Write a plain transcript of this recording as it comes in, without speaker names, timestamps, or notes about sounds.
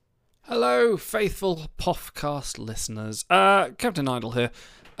Hello, faithful Pofcast listeners. Captain Idle here.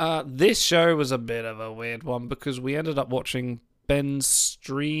 This show was a bit of a weird one because we ended up watching Ben's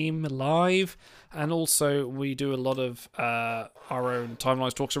stream live, and also we do a lot of our own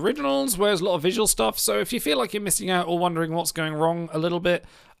Timelines Talks originals, where there's a lot of visual stuff. So if you feel like you're missing out or wondering what's going wrong a little bit,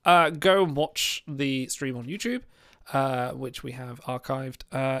 go and watch the stream on YouTube, which we have archived.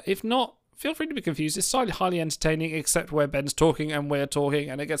 If not, feel free to be confused. It's highly entertaining, except where Ben's talking and we're talking,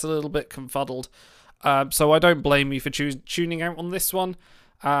 and it gets a little bit confuddled. So I don't blame you for tuning out on this one.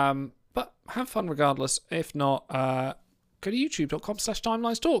 But have fun regardless. If not, go to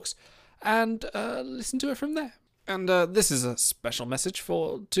youtube.com/timelinestalks and listen to it from there. And this is a special message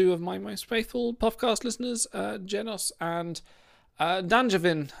for two of my most faithful Puffcast listeners, Genos and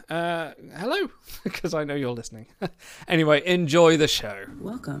Danjavin. Hello, because I know you're listening. Anyway, enjoy the show.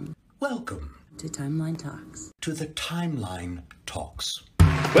 Welcome to Timeline Talks. To the Timeline Talks.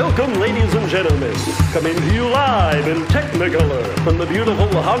 Welcome, ladies and gentlemen, coming to you live in Technicolor from the beautiful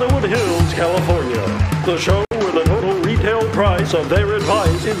Hollywood Hills, California. The show where the total retail price of their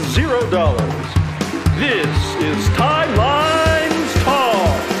advice is $0. This is Timelines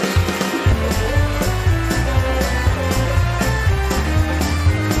Talks.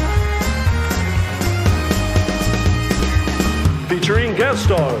 Featuring guest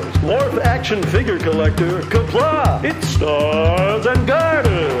stars, Morph action figure collector, Kapla, It Stars, and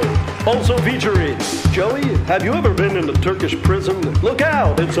Garden. Also featuring Joey, have you ever been in a Turkish prison? Look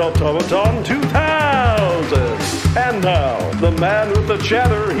out, it's Automaton 2000. And now, the man with the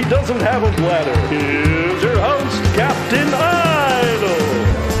chatter, he doesn't have a bladder. Here's your host, Captain Idle.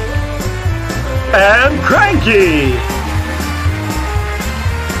 And Cranky.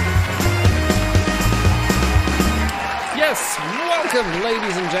 Yes, welcome,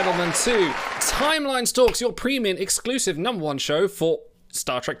 ladies and gentlemen, to Timelines Talks, your premium exclusive #1 show for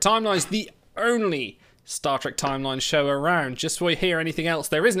Star Trek Timelines, the only Star Trek Timelines show around. Just before you hear anything else,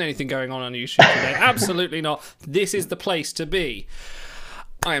 there isn't anything going on YouTube today. Absolutely not. This is the place to be.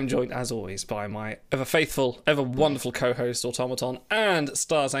 I am joined, as always, by my ever faithful, ever wonderful co-host, Automaton, and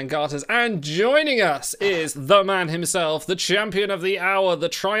Stars and Garters. And joining us is the man himself, the champion of the hour, the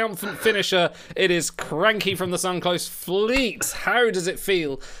triumphant finisher. It is Cranky from the Sunclose Fleet. How does it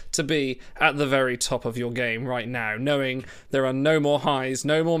feel to be at the very top of your game right now, knowing there are no more highs,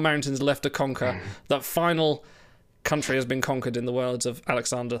 no more mountains left to conquer, that final country has been conquered in the words of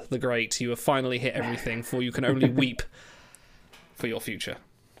Alexander the Great? You have finally hit everything, for you can only weep for your future.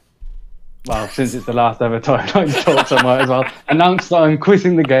 Well, since it's the last ever Timeline Talks, I might as well announce that I'm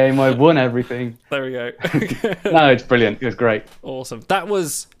quitting the game. I've won everything. There we go. No, it's brilliant. It was great. Awesome. That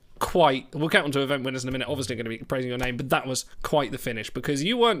was quite... We'll get on to event winners in a minute. Obviously going to be praising your name, but that was quite the finish, because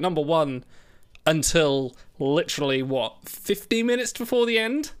you weren't #1 until literally, 15 minutes before the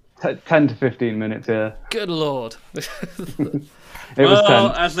end? 10 to 15 minutes, yeah. Good Lord. It was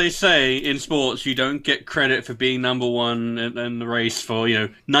 10. As they say in sports, you don't get credit for being #1 in the race for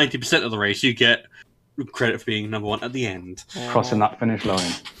 90% of the race. You get credit for being #1 at the end, Crossing that finish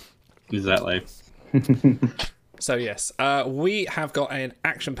line. Exactly. So yes, we have got an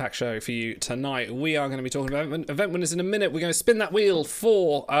action-packed show for you tonight. We are going to be talking about event winners in a minute. We're going to spin that wheel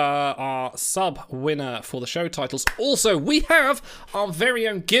for our sub-winner for the show titles. Also, we have our very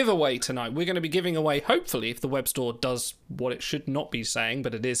own giveaway tonight. We're going to be giving away, hopefully, if the web store does what it should not be saying,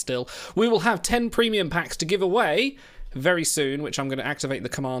 but it is still, we will have 10 premium packs to give away very soon, which I'm going to activate the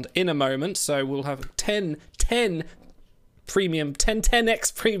command in a moment. So we'll have 10 premium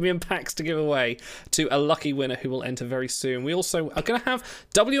 10x premium packs to give away to a lucky winner who will enter very soon. We also are going to have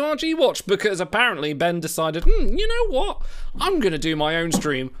WRG Watch, because apparently Ben decided, you know what, I'm going to do my own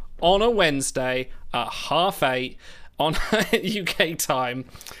stream on a Wednesday at 8:30 on UK time.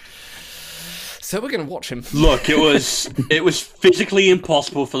 So we're going to watch him. Look, it was physically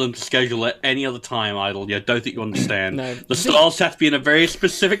impossible for them to schedule at any other time, Idle. I don't think you understand. No. The stars have to be in a very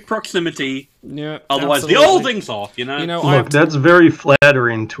specific proximity. Yeah, otherwise, absolutely. the whole thing's off, Look, that's very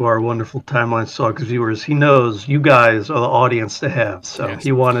flattering to our wonderful Timeline Talks viewers. He knows you guys are the audience to have, so Yes.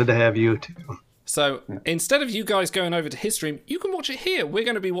 He wanted to have you too. So instead of you guys going over to his stream, you can watch it here. We're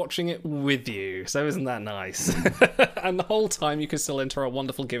going to be watching it with you. So isn't that nice? And the whole time you can still enter our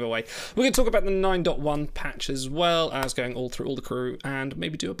wonderful giveaway. We're going to talk about the 9.1 patch as well as going all through all the crew and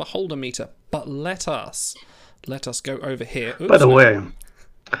maybe do a beholder meter. But let us go over here. Oops, By the way,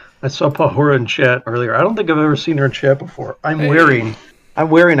 I saw Pahura in chat earlier. I don't think I've ever seen her in chat before. I'm wearing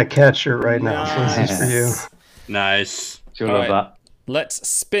a cat shirt right now, so this is for you. Nice. You'll love that. Let's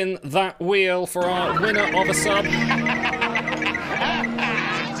spin that wheel for our winner of a sub.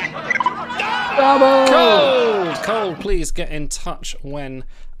 Bravo! Go! Cole, please get in touch when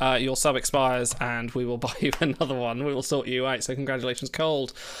your sub expires and we will buy you another one. We will sort you out. So congratulations,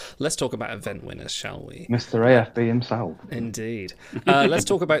 Cold. Let's talk about event winners, shall we? Mr. AFB himself. Indeed. Let's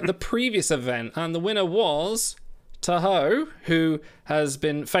talk about the previous event. And the winner was Tahoe, who has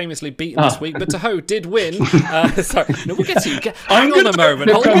been famously beaten this week. But Tahoe did win. Sorry. No, we'll get to you. Hang on a moment.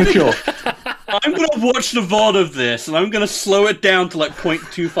 I'm going to watch the VOD of this, and I'm going to slow it down to like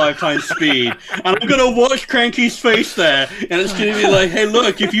 0.25 times speed, and I'm going to watch Cranky's face there, and it's going to be like, hey,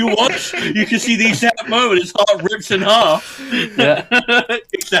 look, if you watch, you can see the exact moment his heart rips in half. Yeah.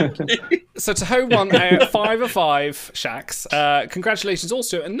 Exactly. So Tahoe won out 5 of 5 shacks. Congratulations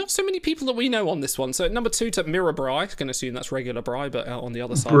also, and not so many people that we know on this one. So number 2 to Mirror Bry. I'm going to assume that's regular Bry, but on the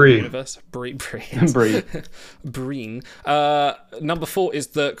other side of the universe. Breen. Number 4 is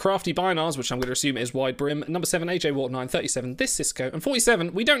the Crafty Binars, which I'm going to assume is Wide Brim. Number 7, AJ Walk 9. 37, This Cisco. And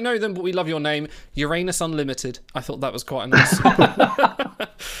 47, we don't know them, but we love your name, Uranus Unlimited. I thought that was quite a nice.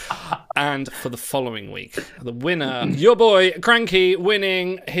 And for the following week, the winner, your boy Cranky,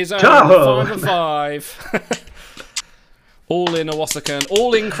 winning his own 5 of 5. All in Owasakan,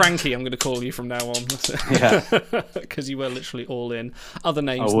 all in Cranky, I'm going to call you from now on. Yeah. Because you were literally all in. Other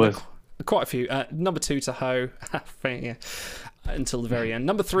names, I was. quite a few. Number 2, Tahoe. Until the very end.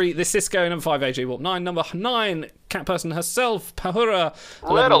 Number 3, This Cisco. Number 5, AJ Warp 9. Number 9, Cat Person herself, Pahura.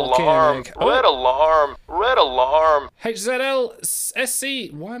 Red alarm. Red alarm. Red alarm. HZL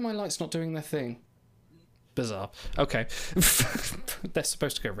SC. Why are my lights not doing their thing? Bizarre. Okay. They're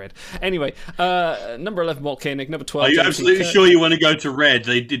supposed to go red. Anyway, number 11, Walt Koenig. Number 12, Are you James absolutely Kirk. sure you want to go to red?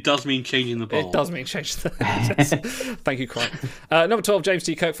 It does mean changing the ball. It does mean change the... Thank you, Crichton. Number 12, James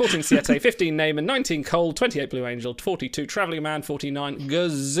T. Coke. 14, Siete. 15, Neyman. 19, Cole. 28, Blue Angel. 42, Travelling Man. 49,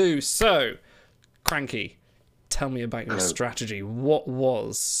 Gazoo. So, Cranky, tell me about your strategy. What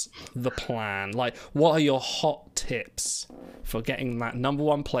was the plan? Like, what are your hot tips for getting that number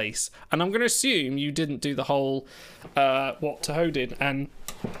 1 place? And I'm going to assume you didn't do the whole what Tahoe did and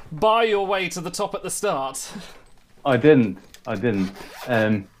buy your way to the top at the start. I didn't. But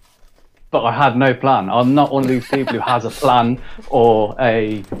I had no plan. I'm not one of these people who has a plan or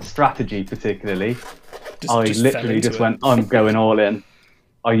a strategy particularly. I literally just went, I'm going all in.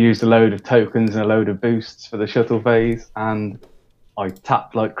 I used a load of tokens and a load of boosts for the shuttle phase, and I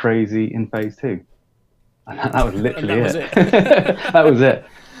tapped like crazy in phase 2. And that was literally it. That was it.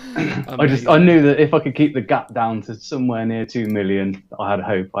 I knew that if I could keep the gap down to somewhere near 2 million, I had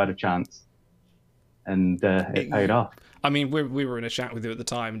hope, I had a chance. And it paid off. I mean, we were in a chat with you at the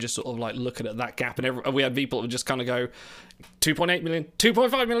time, just sort of like looking at that gap, and we had people who would just kind of go, 2.8 million,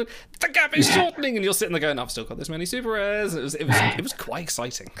 2.5 million, the gap is shortening, and you're sitting there going, I've still got this many super rares. It was quite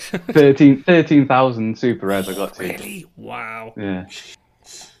exciting. 13,000 super rares I got to. Really? Wow. Yeah.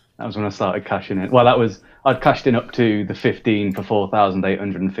 That was when I started cashing in. Well, I'd cashed in up to the 15 for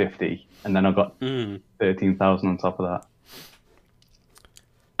 4,850, and then I got 13,000 on top of that.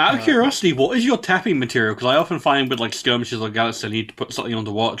 Out of curiosity, what is your tapping material? Because I often find with like skirmishes or Galaxy, I need to put something on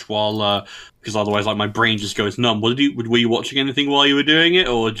to watch while, because otherwise, like my brain just goes numb. Were you watching anything while you were doing it,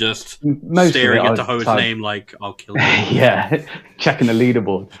 or just staring at Tahoe's name like I'll kill you? Yeah, checking the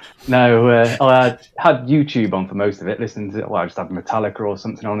leaderboard. No, I had YouTube on for most of it, listening to. Well, I just had Metallica or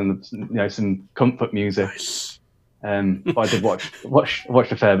something on, and some comfort music. Nice. But I did watch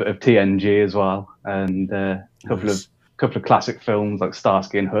a fair bit of TNG as well, and a couple of classic films like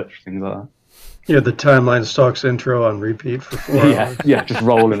Starsky and Hutch, things like that. Yeah, the Timeline Stalks intro on repeat for 4 hours. Yeah, just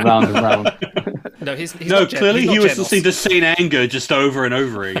rolling round and round. No, he's clearly he was Genos. listening to Saint Anger just over and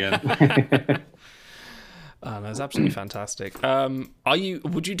over again. No, it's absolutely fantastic.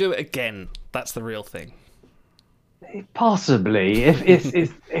 Would you do it again? That's the real thing. Possibly.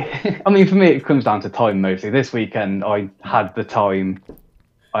 If I mean, for me, it comes down to time mostly. This weekend, I had the time.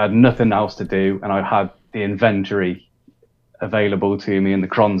 I had nothing else to do, and I had the inventory available to me and the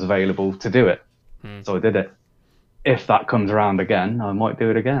crons available to do it. So I did it. If that comes around again, I might do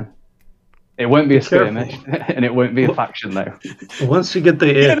it again. It won't be a skirmish, and it won't be a faction though. Once you get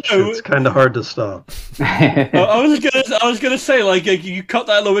the itch, it's kind of hard to stop. I was gonna say, like, you cut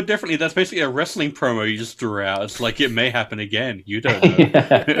that a little bit differently. That's basically a wrestling promo you just threw out. It's like it may happen again. You don't know.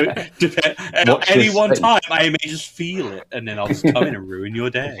 At any one time, I may just feel it, and then I'll just come in and ruin your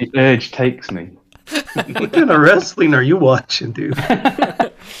day. The urge takes me. What kind of wrestling are you watching, dude?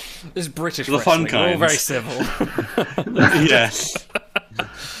 This is British The fun wrestling. We're all kind. very civil. Yes.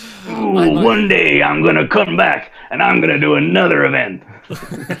 Ooh, one day I'm gonna come back and I'm gonna do another event.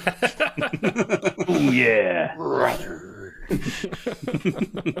 Ooh, yeah.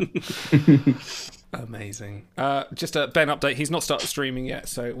 Amazing. Just a Ben update. He's not started streaming yet,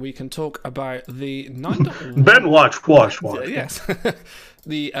 so we can talk about the 9.1. Ben, watch. Yes.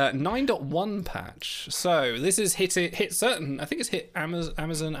 The 9.1 patch. So this is hit certain. I think it's hit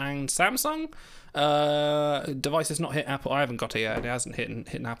Amazon and Samsung. Devices not hit Apple. I haven't got it yet. It hasn't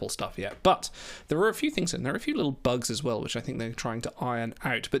hit Apple stuff yet. But there are a few things in there. A few little bugs as well, which I think they're trying to iron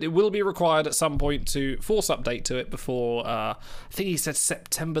out. But it will be required at some point to force update to it before. I think he said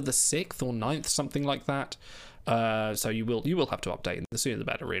September the 6th or 9th, something like that. So you will have to update, and the sooner the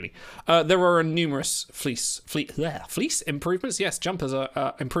better, really. There are numerous fleece improvements. Yes, jumpers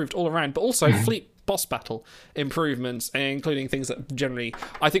are improved all around, but also fleet boss battle improvements, including things that generally,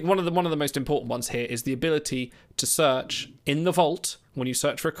 I think one of the most important ones here is the ability to search in the vault when you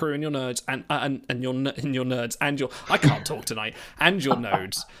search for a crew in your nerds and your nerds and your I can't talk tonight and your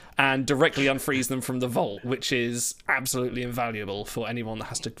nodes, and directly unfreeze them from the vault, which is absolutely invaluable for anyone that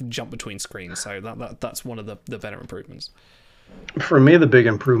has to jump between screens. So that's one of the better improvements. For me, the big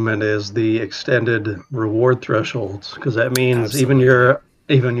improvement is the extended reward thresholds, because that means even your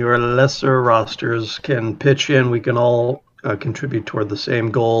lesser rosters can pitch in. We can all contribute toward the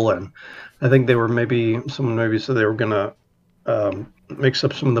same goal, and I think they were someone said they were gonna mix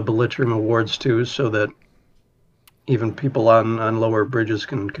up some of the Bellitrium awards too, so that even people on lower bridges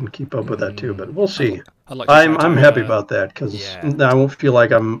can keep up with that too. But we'll see. I'm happy about that, because I won't feel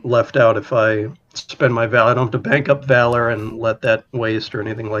like I'm left out if I spend my Valor. I don't have to bank up Valor and let that waste or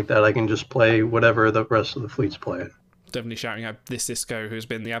anything like that. I can just play whatever the rest of the fleet's playing. Definitely shouting out this Cisco, who's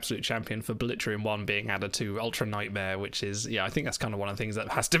been the absolute champion for Bellitrium 1 being added to Ultra Nightmare, which is, I think that's kind of one of the things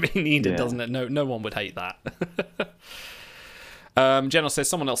that has to be needed, doesn't it? No one would hate that. General says,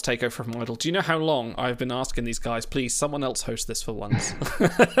 someone else take over from Idle. Do you know how long I've been asking these guys, please, someone else host this for once?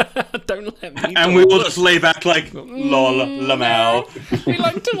 Don't let me. And we will just lay back like, lol, Lamau. We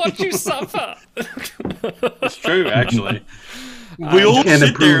like to watch you suffer. It's true, actually. We all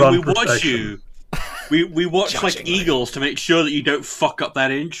sit there and we watch you. We watch like eagles to make sure that you don't fuck up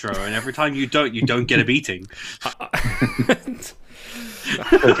that intro, and every time you don't get a beating.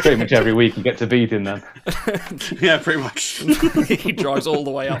 So pretty much every week you get to beat him then. Yeah, pretty much. He drives all the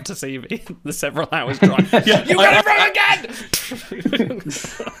way up to see me. The several hours drive. Yeah, you gotta run again!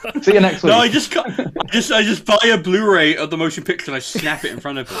 See you next week. No, I just buy a Blu-ray of the motion picture and I snap it in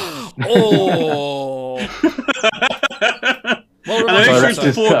front of him. Oh. And I make sure it's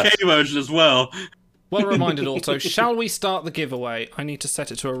the 4K version as well. Well reminded also, shall we start the giveaway? I need to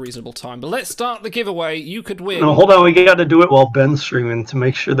set it to a reasonable time, but let's start the giveaway. You could win. No, hold on, we got to do it while Ben's streaming to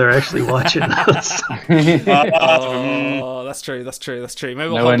make sure they're actually watching us. Oh, that's true. Maybe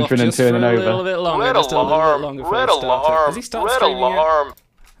we'll hold off just for a little bit longer. Red alarm. Has he started streaming yet?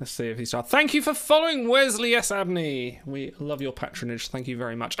 Let's see if he starts. Thank you for following Wesley S. Abney. We love your patronage. Thank you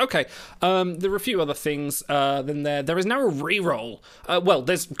very much. Okay, there are a few other things. Then there is now a reroll.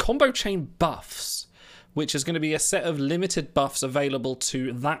 There's combo chain buffs, which is going to be a set of limited buffs available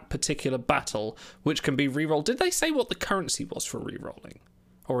to that particular battle, which can be rerolled. Did they say what the currency was for rerolling?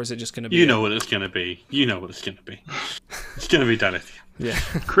 Or is it just going to be... You know what it's going to be. It's going to be Dalith. Yeah.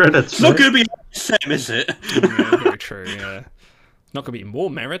 Credits. It's not going to be Sam, is it? Yeah, very true, yeah. Not going to be more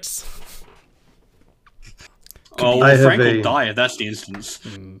merits. Frank will die if that's the instance.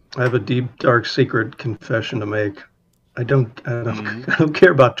 I have a deep, dark secret confession to make. I don't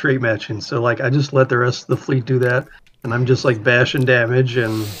care about trait matching, so I just let the rest of the fleet do that, and I'm just bashing damage,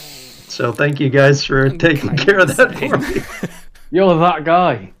 and so thank you guys for taking care of that for me. You're that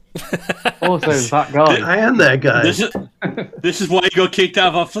guy. Also that guy. I am that guy. This is why he got kicked out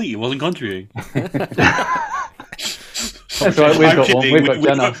of our fleet. He wasn't contributing. That's right, we've got one. We've got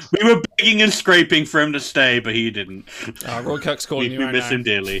Jenna. We were begging and scraping for him to stay, but he didn't. Roy Kirk's calling you we right miss now. him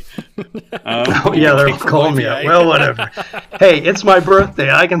dearly. They're calling me out. Well, whatever. Hey, it's my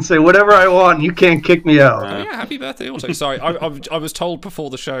birthday. I can say whatever I want. You can't kick me out. Happy birthday also. Sorry, I was told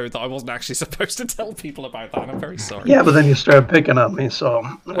before the show that I wasn't actually supposed to tell people about that, and I'm very sorry. Yeah, but then you started picking on me, so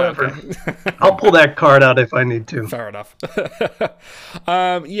whatever. Okay. I'll pull that card out if I need to. Fair enough.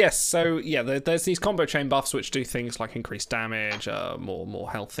 There's these combo chain buffs which do things like increase damage, more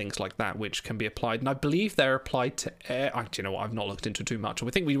health, things like that, which can be applied, and I believe they're applied to air. Do you know what? I've not looked into too much. I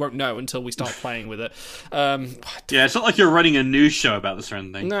think we won't know until we start playing with it. It's not like you're running a news show about this or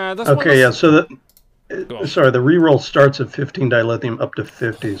anything. No, that's okay. Yeah, so the reroll starts at 15 dilithium up to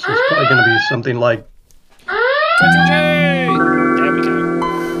 50, so it's probably going to be something like. There we go.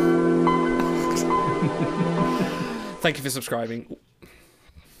 Thank you for subscribing.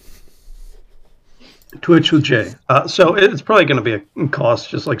 Twitch with Jay. So it's probably going to be a cost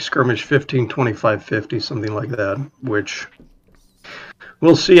just like skirmish 15, 25, 50, something like that, which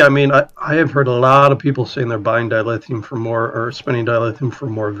We'll see. I mean, I have heard a lot of people saying they're buying dilithium for more, or spending dilithium for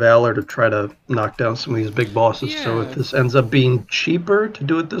more valor to try to knock down some of these big bosses. Yeah. So if this ends up being cheaper to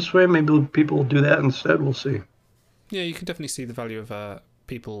do it this way, maybe people will do that instead. We'll see. Yeah, you can definitely see the value of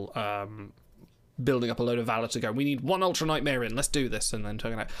people building up a load of valor to go, we need one Ultra Nightmare in, let's do this, and then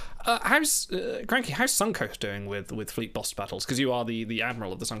turning out. How's Cranky, how's Suncoast doing with fleet boss battles? Because you are the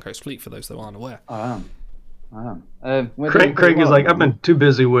admiral of the Suncoast fleet, for those that aren't aware. I am. Craig is like, I've been too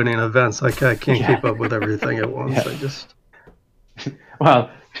busy winning events. I can't keep up with everything at once. Yeah. I just...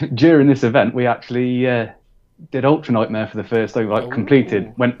 Well, during this event, we actually did Ultra Nightmare for the first time,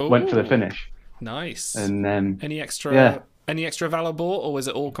 completed, went for the finish. Nice. And any extra valor bought, or was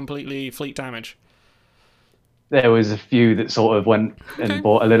it all completely fleet damage? There was a few that sort of went and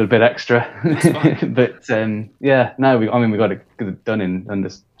bought a little bit extra. But we got it done in under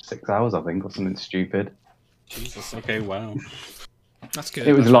 6 hours, I think, or something stupid. Jesus. Okay. Wow. That's good.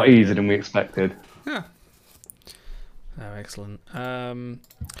 It was a lot easier than we expected. Yeah. Oh, excellent.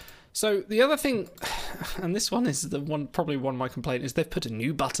 So the other thing, and this one is probably one of my complaints, is they've put a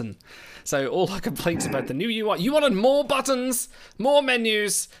new button. So all our complaints about the new UI, you wanted more buttons, more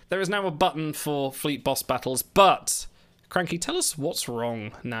menus. There is now a button for fleet boss battles. But Cranky, tell us what's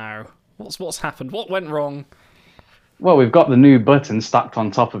wrong now. What's happened? What went wrong? Well, we've got the new button stacked on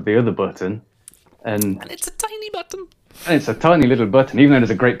top of the other button, and it's a tiny button. And it's a tiny little button, even though there's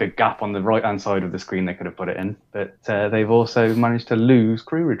a great big gap on the right-hand side of the screen they could have put it in. But they've also managed to lose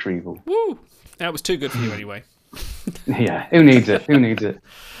crew retrieval. Woo! That was too good for you anyway. Yeah, who needs it? Who needs it?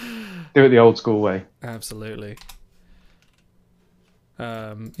 Do it the old school way. Absolutely.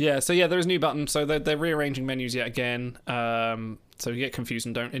 There is a new button, so they're rearranging menus yet again. So you get confused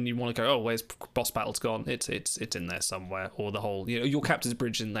and you want to go, oh, where's boss battles gone? It's in there somewhere, or the whole, your captain's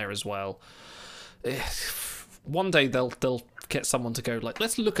bridge in there as well. One day they'll get someone to go like,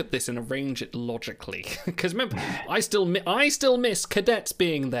 let's look at this and arrange it logically. Because remember, I still miss cadets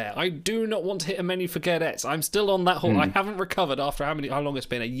being there. I do not want to hit a menu for cadets. I'm still on that whole. I haven't recovered after how long it's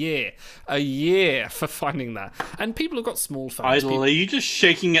been. A year for finding that. And people have got small phones. Idle, are you just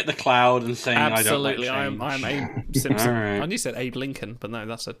shaking at the cloud and saying absolutely? I don't like change? I'm Abe Simpson. Right. I nearly said Abe Lincoln, but no,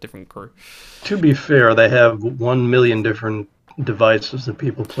 that's a different crew. To be fair, they have 1 million different devices that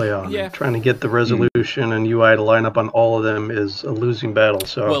people play on. Yeah. Trying to get the resolution and UI to line up on all of them is a losing battle.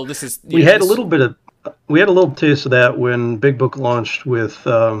 So we had a little taste of that when Big Book launched with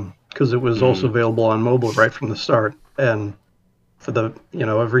because it was also available on mobile right from the start. And for the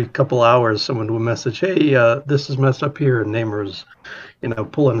every couple hours someone would message, hey, this is messed up here, and Namer's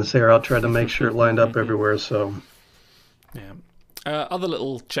pulling his hair out trying to make sure it lined up everywhere. So yeah. Other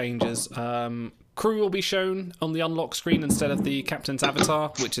little changes. Crew will be shown on the unlock screen instead of the captain's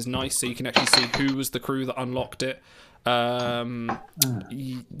avatar, which is nice, so you can actually see who was the crew that unlocked it. The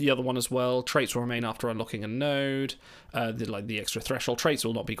other one as well, traits will remain after unlocking a node. The extra threshold traits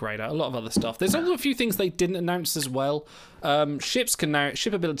will not be grayed out. A lot of other stuff. There's also a few things they didn't announce as well. Ship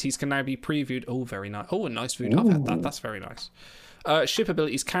abilities can now be previewed. Oh, very nice. Oh, a nice food. I've had that. That's very nice. Ship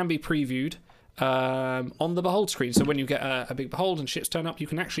abilities can be previewed on the behold screen. So when you get a big behold and ships turn up, you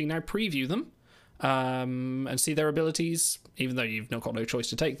can actually now preview them. And see their abilities, even though you've not got no choice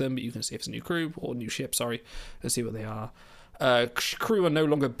to take them, but you can see if it's a new crew or new ship, and see what they are. Crew are no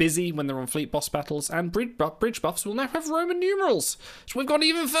longer busy when they're on fleet boss battles, and bridge buffs will now have Roman numerals. So we've gone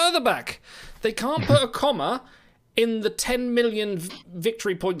even further back. They can't put a comma in the 10 million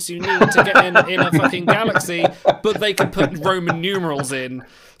victory points you need to get in a fucking galaxy, but they can put Roman numerals in.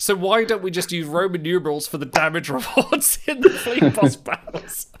 So why don't we just use Roman numerals for the damage rewards in the fleet boss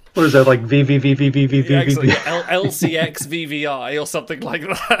battles? What is that, like VVVVVVVV? LCX VVI or something like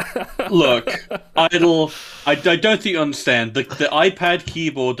that? Look, Idle, I don't think you understand. The iPad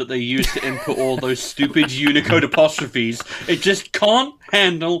keyboard that they use to input all those stupid Unicode apostrophes, it just can't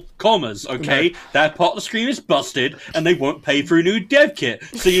handle commas, okay? No. That part of the screen is busted, and they won't pay for a new dev kit,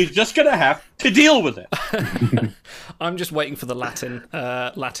 so you're just going to have to deal with it. I'm just waiting for the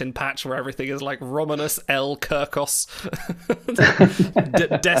Latin patch where everything is like Romanus L. Kirkos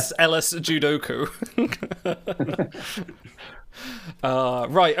Des Ellis Judoku.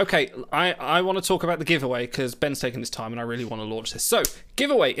 Right, okay. I want to talk about the giveaway because Ben's taking his time and I really want to launch this. So,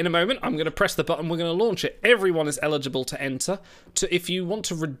 giveaway in a moment. I'm going to press the button. We're going to launch it. Everyone is eligible to enter. If you want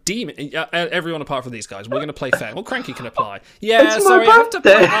to redeem it, everyone apart from these guys, we're going to play fair. Well, Cranky can apply. Yeah, sorry, I have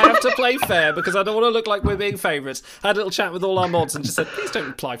to play fair because I don't want to look like we're being favourites. I had a little chat with all our mods and just said, please don't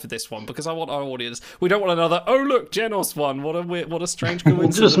apply for this one because I want our audience. We don't want another, oh look, Genos won. What a strange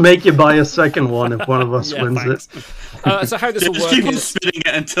coincidence. We'll just make you buy a second one if one of us wins it. So how this will just work keep on is spinning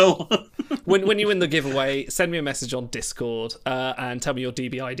it until when you win the giveaway, send me a message on Discord and tell me your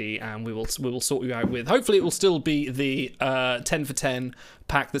DBID, and we will sort you out with. Hopefully, it will still be the 10 for 10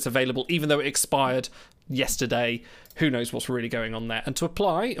 pack that's available, even though it expired yesterday. Who knows what's really going on there? And to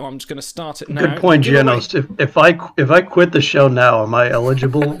apply, I'm just going to start it now. Good point, Genos. If I quit the show now, am I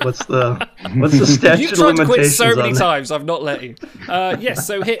eligible? What's the statute of limitations? You've tried to quit so many on times. I've not let you. Yes.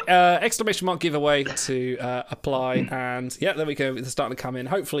 So hit ! Giveaway to apply, and yeah, there we go. It's starting to come in.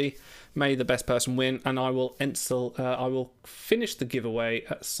 Hopefully, may the best person win, and I will I will finish the giveaway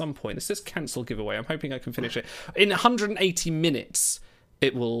at some point. It says cancel giveaway. I'm hoping I can finish it in 180 minutes.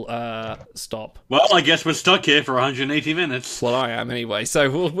 It will stop. Well, I guess we're stuck here for 180 minutes. Well, I am anyway,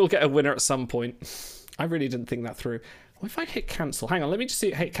 so we'll get a winner at some point. I really didn't think that through. What if I hit cancel? Hang on, let me just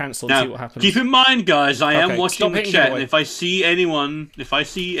hit cancel and see what happens. Keep in mind, guys, I am Okay, watching the stop chat, hitting and if I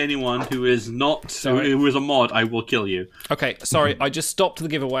see anyone who is not who is a mod, I will kill you. Okay, sorry, I just stopped the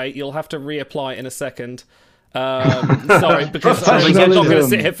giveaway. You'll have to reapply in a second. Sorry, because I'm not going to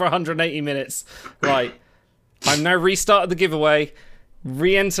sit here for 180 minutes. Right, I'm now restarted the giveaway.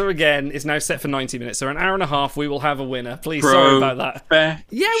 Re-enter again is now set for 90 minutes. So an hour and a half, we will have a winner. Please, sorry about that.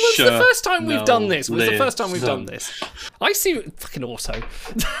 Yeah, it was the first time we've done this. I see fucking auto.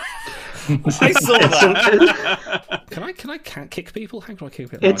 I saw that. Can I kick people? How can I kick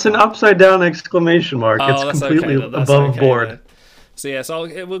people? It's an upside down exclamation mark. It's completely above board. Then. So yes,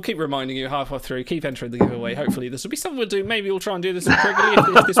 we'll keep reminding you halfway through. Keep entering the giveaway. Hopefully, this will be something we'll do. Maybe we'll try and do this quickly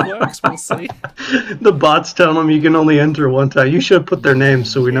if this works. We'll see. The bots tell them you can only enter one time. You should put their names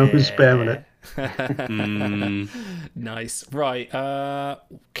so we know who's spamming it. Nice. Right.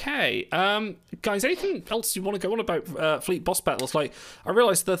 Okay. Guys, anything else you want to go on about Fleet boss battles? Like, I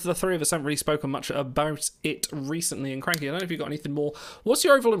realise that the three of us haven't really spoken much about it recently. And Cranky, I don't know if you've got anything more. What's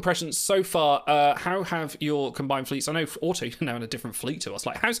your overall impressions so far? How have your combined fleets? I know Auto, you're now in a different fleet to us.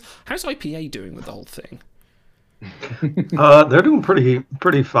 Like, how's IPA doing with the whole thing? They're doing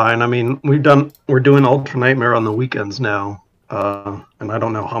pretty fine. I mean, we're doing Ultra Nightmare on the weekends now. And I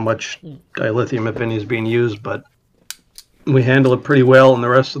don't know how much dilithium, if any, is being used, but we handle it pretty well. And the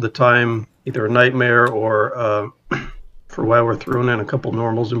rest of the time, either a Nightmare or for a while we're throwing in a couple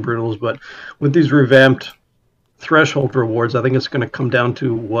normals and brutals. But with these revamped threshold rewards, I think it's going to come down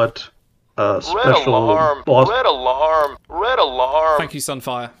to what special boss. Red alarm. Thank you,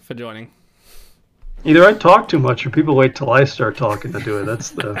 Sunfire, for joining. Either I talk too much or people wait till I start talking to do it. That's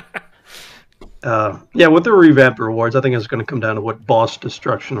the... with the revamped rewards, I think it's going to come down to what boss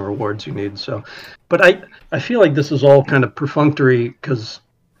destruction rewards you need. So, but I feel like this is all kind of perfunctory because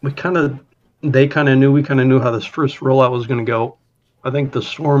they kind of knew how this first rollout was going to go. I think the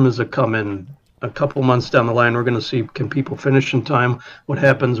Swarm is in a couple months down the line. We're going to see, can people finish in time? What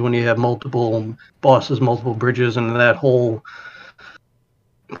happens when you have multiple bosses, multiple bridges, and that whole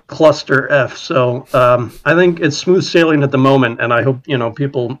cluster F. So I think it's smooth sailing at the moment, and I hope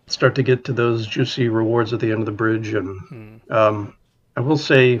people start to get to those juicy rewards at the end of the bridge. And I will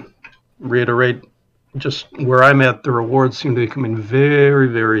reiterate, just where I'm at, the rewards seem to be coming very,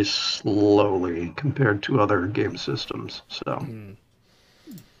 very slowly compared to other game systems. So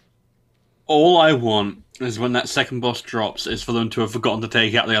all I want is when that second boss drops is for them to have forgotten to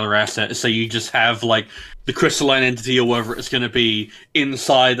take out the other asset, so you just have like the crystalline entity or whatever it's going to be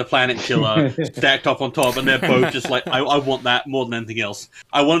inside the planet killer stacked up on top, and they're both just like, I want that more than anything else.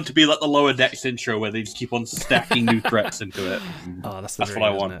 I want it to be like the Lower Decks intro where they just keep on stacking new threats into it. Oh, that's what I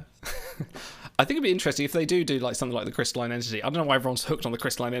want. I think it'd be interesting if they do like something like the crystalline entity. I don't know why everyone's hooked on the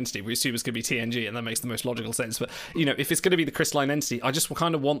crystalline entity. We assume it's going to be TNG, and that makes the most logical sense. But if it's going to be the crystalline entity, I just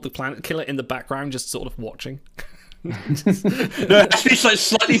kind of want the planet killer in the background, just sort of watching. No, it's like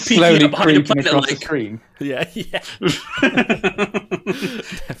slightly peeking up behind the planet, across the screen. Yeah.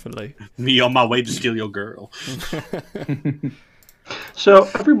 Definitely. Me on my way to steal your girl. So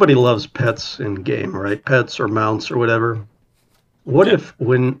everybody loves pets in game, right? Pets or mounts or whatever. What if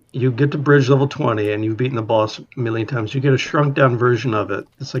when you get to bridge level 20 and you've beaten the boss a million times, you get a shrunk down version of it?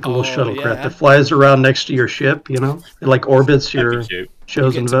 It's like a little shuttlecraft that flies around next to your ship, It like orbits your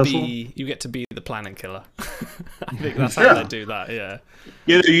chosen vessel. You get to be the planet killer. I think that's how they do that, yeah.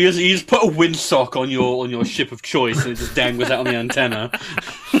 Yeah, you just put a windsock on your ship of choice and it just dangles out on the antenna.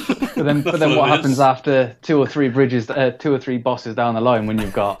 But then what happens after 2 or 3 bridges, 2 or 3 bosses down the line when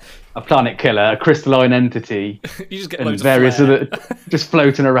you've got a planet killer, a crystalline entity, you just get and various other just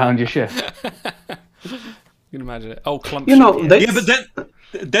floating around your ship? You can imagine it. Oh, clump. But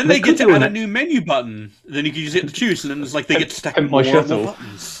then they get to add a new menu button. Then you can just hit the choose, and then it's like they get to stack more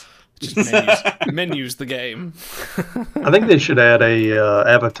buttons. Just menus the game. I think they should add a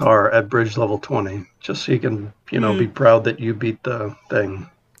avatar at bridge level 20, just so you can, be proud that you beat the thing.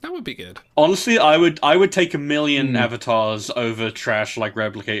 That would be good. Honestly, I would take 1 million avatars over trash like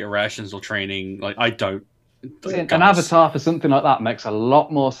replicator rations or training. Like, I don't. An avatar for something like that makes a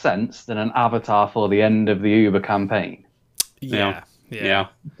lot more sense than an avatar for the end of the Uber campaign. Yeah.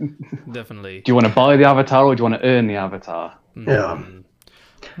 Definitely. Do you want to buy the avatar or do you want to earn the avatar? Yeah.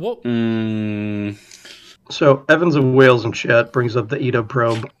 What? So Evans of Wales in chat brings up the Edo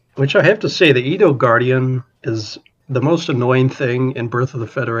probe, which I have to say, the Edo Guardian is the most annoying thing in Birth of the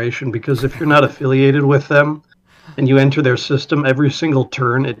Federation, because if you're not affiliated with them and you enter their system, every single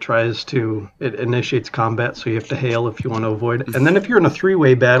turn it initiates combat, so you have to hail if you want to avoid it. And then if you're in a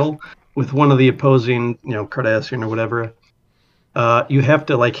 3-way battle with one of the opposing, Cardassian or whatever, you have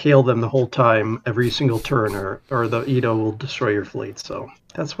to hail them the whole time, every single turn, or the Edo will destroy your fleet. So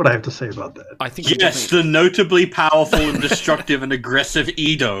that's what I have to say about that. I think the notably powerful and destructive and aggressive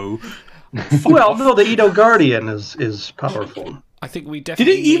Edo. Well, no, the Edo Guardian is powerful. I think we Did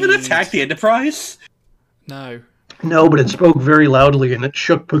definitely it even attack the Enterprise? No. No, but it spoke very loudly and it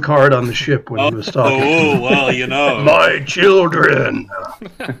shook Picard on the ship when he was talking. Oh, well, My children!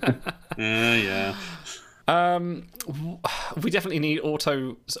 Yeah. We definitely need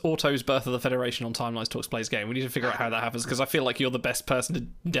Auto's Birth of the Federation on Timelines Talks Plays game. We need to figure out how that happens, because I feel like you're the best person to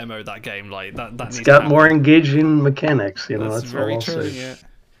demo that game. Like that It's needs got to more engaging mechanics, that's very all I'll true. say. Yeah.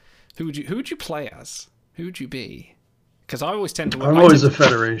 Who would you play as? Who would you be? Because I always tend to. I'm always the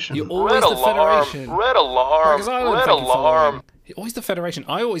Federation. You're always Red the alarm. Federation. Red alarm. Because I don't Red think you follow alarm. him. You're always the Federation.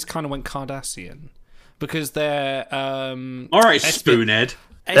 I always kind of went Cardassian because they're. All right, Spoonhead.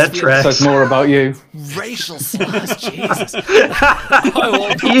 That tracks. So it's more about you. Racial slurs, Jesus. You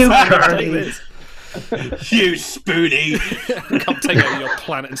Cardi. You Spoonie. Come take over your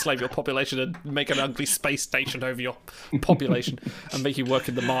planet, enslave your population, and make an ugly space station over your population, and make you work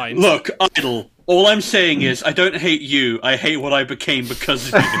in the mines. Look, Idle. All I'm saying is, I don't hate you. I hate what I became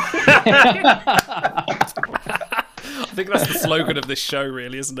because of you. I think that's the slogan of this show,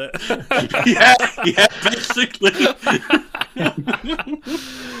 really, isn't it? yeah, basically.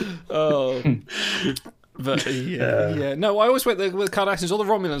 Oh. But yeah. No, I always went with Cardassians or the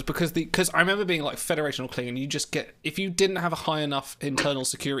Romulans because I remember being like Federation or Klingon. You just get, if you didn't have a high enough internal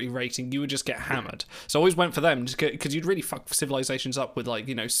security rating, you would just get hammered. So I always went for them because you'd really fuck civilizations up with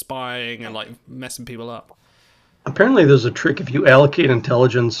spying and messing people up. Apparently, there's a trick. If you allocate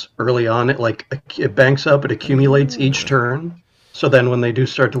intelligence early on, it banks up, it accumulates each turn. So then when they do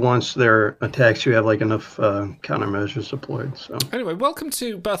start to launch their attacks, you have enough countermeasures deployed. So anyway, welcome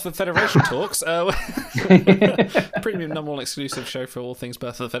to Birth of the Federation Talks. Premium #1 exclusive show for all things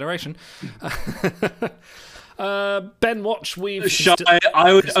Birth of the Federation. Ben Watch,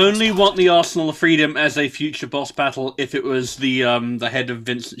 I would only want the Arsenal of Freedom as a future boss battle if it was the head of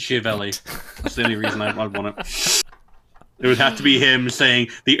Vincent Schiavelli. That's the only reason I'd want it. It would have to be him saying,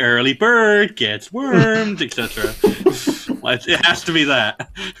 the early bird gets wormed, etc. It has to be that.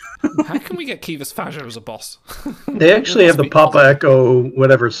 How can we get Kivas Fajo as a boss? They actually have the Papa Echo,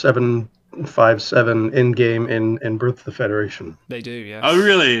 whatever, 757 in-game in Birth of the Federation. They do, yeah. Oh,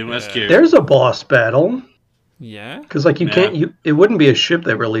 really? That's cute. There's a boss battle. Yeah? Because it wouldn't be a ship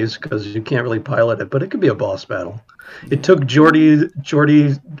they released because you can't really pilot it, but it could be a boss battle. It took Geordi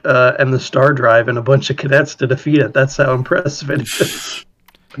and the Star Drive and a bunch of cadets to defeat it. That's how impressive it is.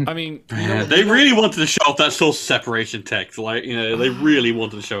 I mean, they really wanted to show off that source separation tech. They really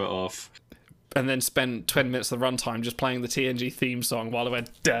wanted to show it off. And then spend 20 minutes of the runtime just playing the TNG theme song while it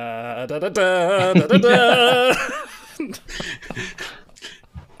went da da da da da da da.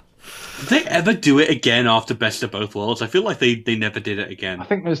 Did they ever do it again after Best of Both Worlds? I feel like they never did it again. I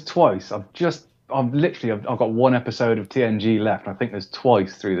think there's twice. I've got one episode of TNG left. I think there's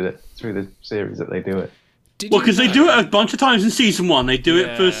twice through the series that they do it. Because they do it a bunch of times in season 1. They do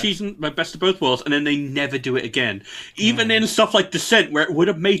it for season Best of Both Worlds, and then they never do it again. Even in stuff like Descent, where it would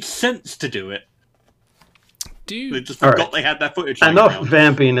have made sense to do it. They just forgot they had that footage. Enough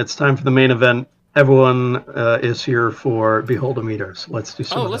vamping. It's time for the main event. Everyone is here for Beholder meters. Let's do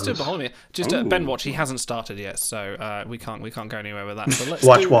some. Let's do Beholder meter. Just Ben Watch. He hasn't started yet, so we can't go anywhere with that. So let's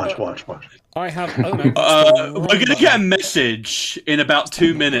watch. I have. We're gonna get a message in about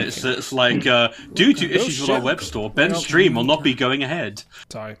 2 minutes that's like, due to issues with our web store, Ben's stream will not be going ahead.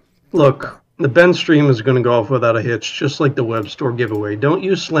 Sorry. Look, the Ben stream is going to go off without a hitch, just like the web store giveaway. Don't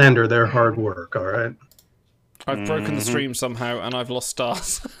you slander their hard work, all right? I've broken the stream somehow, and I've lost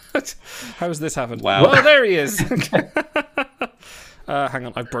stars. How has this happened? Wow. Well, there he is. Hang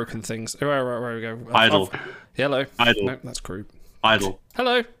on, I've broken things. Where we go? Idle. Hello. Idle. No, that's crude. Idle.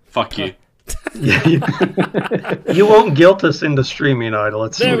 Hello. Fuck you. You won't guilt us into streaming, Idle.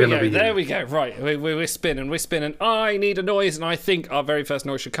 It's There still we going to go. be There we go. Right, we're spinning. We're spinning. I need a noise, and I think our very first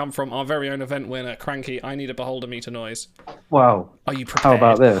noise should come from our very own event winner, Cranky. I need a beholder meter noise. Wow. Are you How prepared?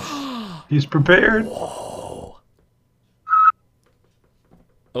 about this? He's prepared.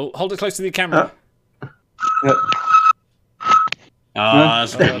 Oh, hold it close to the camera. Yep.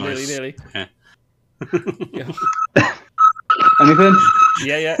 That's very Nearly, nice. nearly. Yeah. Yeah. Anything?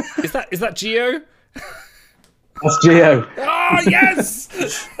 Yeah. Is that Geo? That's Geo. Oh,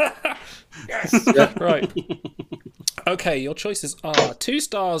 yes! Yes! Right. Okay, your choices are 2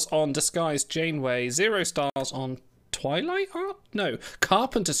 stars on Disguised Janeway, 0 stars on Twilight Art? No,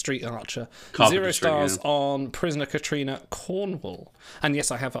 Carpenter Street Archer, Carpenter 0 Street, stars yeah. on Prisoner Katrina Cornwall. And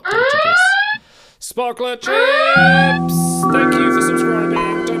yes, I have updated this. Sparkler Chips! Thank you for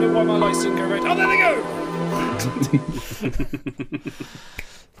subscribing. Don't know why my lights didn't go red. Oh, there they go!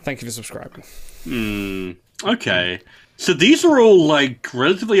 Thank you for subscribing. Okay. So these are all like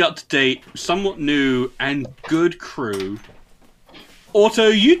relatively up to date, somewhat new, and good crew. Otto,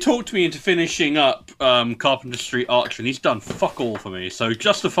 you talked me into finishing up Carpenter Street Archer, and he's done fuck all for me. So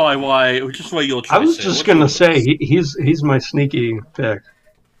justify your choice. I was just going to say, he's my sneaky pick.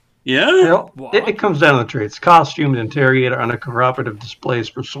 Yeah? It comes down to the traits. Costumed interrogator, uncooperative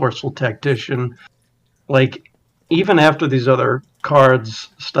displays, resourceful tactician. Like, even after these other cards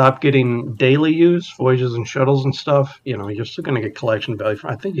stop getting daily use, voyages and shuttles and stuff, you're still going to get collection value.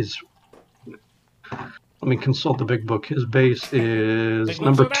 I think he's... Let me consult the big book. His base is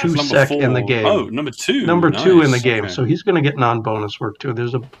number 2 sec in the game. Oh, number 2. Number 2 in the Nice. game. Okay. So he's going to get non-bonus work, too.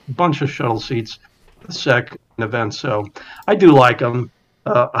 There's a bunch of shuttle seats, sec events, so I do like him.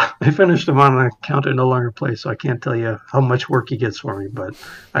 I finished him on an account I no longer play, so I can't tell you how much work he gets for me, but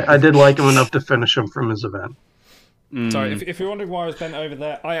I did like him enough to finish him from his event. Sorry, if you're wondering why I was bent over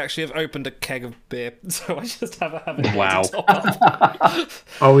there, I actually have opened a keg of beer, so I just have a habit. Wow.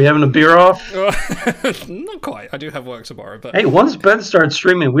 Are we having a beer off? Not quite. I do have work tomorrow, but Hey, once Ben starts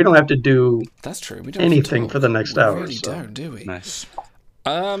streaming, we don't have to do that's true. We don't anything have to for the next we hour. really so. don't, do we? Nice.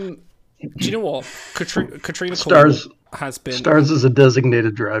 Do you know what? Katrina Stars Cornwall has been. Stars as a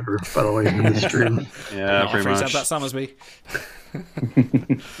designated driver, by the way, in the stream. Yeah, pretty Freeze much. out that Summersby.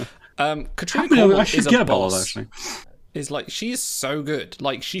 Katrina I mean, Cornwall I should is get a a bottle, boss. actually. Is like she's so good.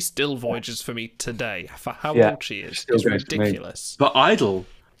 Like she still voyages for me today for how Yeah, old she is. still It's goes for me. ridiculous. But Idle,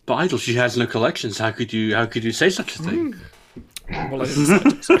 she has no collections. How could you say such a thing? Well, I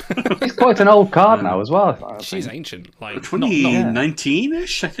didn't say it. It's quite an old card now as well. I She's think. ancient. Like not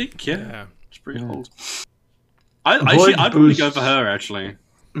 2019-ish, I think. Yeah, yeah. it's pretty old. I'd Voyage probably go boost. for her actually.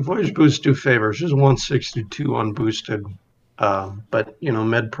 Voyage boosts do favor. She's 162 unboosted. But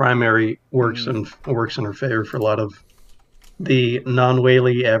med primary works in her favor for a lot of the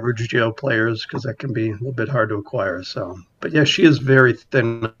non-Whaley average Geo players because that can be a little bit hard to acquire. So, but yeah, she is very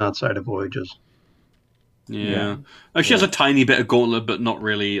thin outside of voyages. Yeah. Oh, she has a tiny bit of gauntlet, but not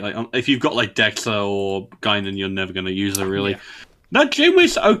really. Like, if you've got like Dexa or Guinan, you're never going to use her really. Yeah. No,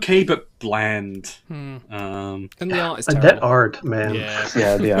 Janeway's okay, but bland. And the art is That terrible. art, man. Yeah.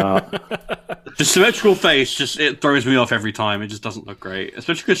 Yeah, they are. The symmetrical face it throws me off every time. It just doesn't look great,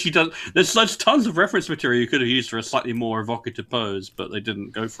 especially because she does. There's tons of reference material you could have used for a slightly more evocative pose, but they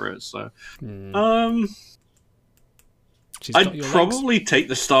didn't go for it. So, She's got I'd your legs. probably take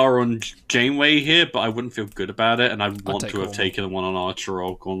the star on Janeway here, but I wouldn't feel good about it, and I'd want take to have Cornwall. taken one on Archer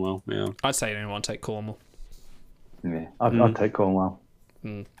or Cornwell. Yeah. I'd say anyone take Cornwall. Yeah, I'd take Cornwell.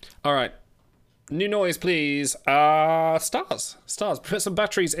 All right. New noise, please. Stars. Put some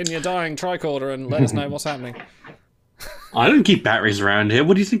batteries in your dying tricorder and let us know what's happening. I don't keep batteries around here.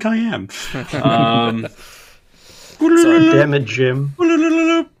 What do you think I am? Damn it, Jim.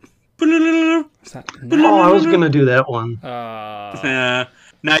 Is that Oh, I was gonna do that one. Yeah.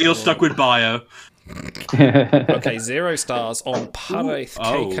 Now you're stuck with bio. Okay, 0 stars on Paraith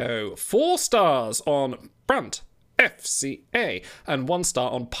Oh. Keiko, 4 stars on Brant FCA, and 1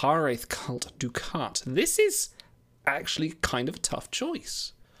 star on Paraith Cult Ducat. This is actually kind of a tough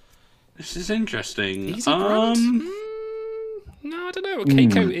choice. This is interesting. Easy Brant? No, I don't know.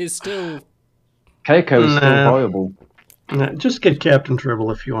 Keiko is still. Keiko is still Nah. viable. Nah, just get Captain Tribble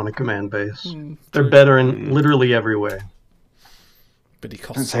if you want a command base. They're better in literally every way. But he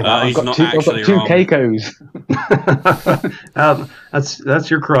costs. Say that. I've he's got not two, I've actually got two wrong. Keikos. That's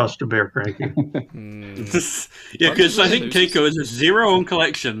your cross to bear, Cranky. Yeah, because I think Losers. Keiko is a 0 on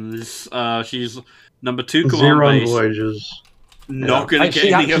collections. She's number 2 command 0 on base. voyages. Not going to She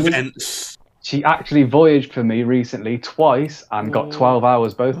get any actually- events. She actually voyaged for me recently twice and got 12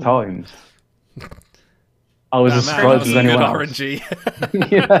 hours both times. I was as surprised as anyone else.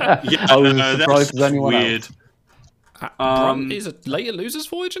 RNG. Yeah, I was as surprised as anyone weird. else. Is a later losers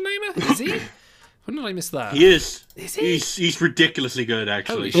Voyager namer? Is he? When did I miss that? He is. Is he? He's ridiculously good,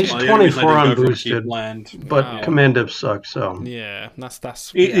 actually. He's The only reason 24 I didn't go for unboosted, Bland. but command diff sucks. So Yeah,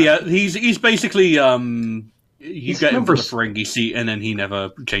 that's Yeah, he's basically you get him for number the Ferengi seat, and then he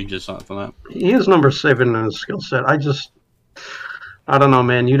never changes something for that. he is number 7 in his skill set. I don't know,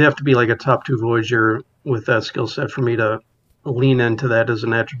 man. You'd have to be like a top 2 Voyager with that skill set for me to lean into that as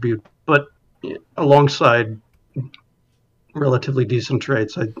an attribute. But alongside relatively decent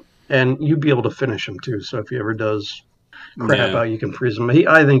traits, and you'd be able to finish him too. So if he ever does crap out, you can freeze him.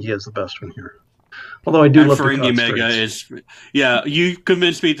 I think he is the best one here. Although I do love Ferengi Ducat's Mega traits. is, yeah. You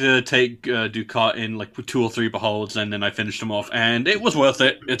convinced me to take Ducat in like 2 or 3 beholds, and then I finished him off, and it was worth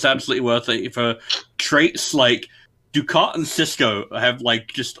it. It's absolutely worth it for traits like Ducat and Cisco have like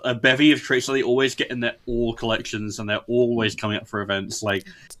just a bevy of traits that they always get in their all collections, and they're always coming up for events. Like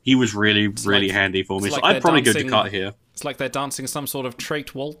he was really handy for me, so I'd probably go Ducat here. It's like they're dancing some sort of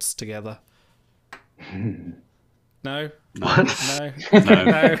trait waltz together. No? What?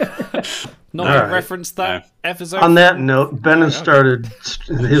 No. Not All to right. reference that episode. On that note, Ben has started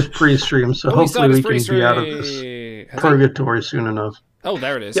his pre-stream, so he hopefully started we his can be out of pre-stream. this purgatory soon enough. Oh,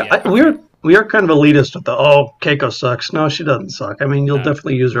 there it is. Yeah, we are kind of elitist with the Keiko sucks. No, she doesn't suck. I mean, you'll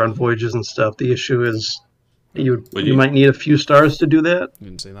definitely use her on voyages and stuff. The issue is you might need a few stars to do that.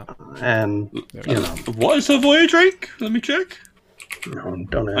 Didn't see that. And you know, What is her voyage rank? Let me check. no,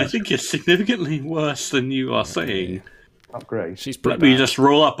 don't ask. I think it's significantly worse than you are saying. Not great. She's pretty Let me bad. just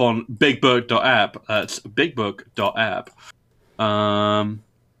roll up on bigbook.app. That's bigbook.app.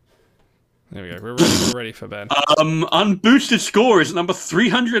 There we go. We're ready for Ben. Unboosted score is number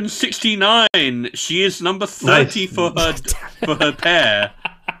 369. She is number 30 for her pair.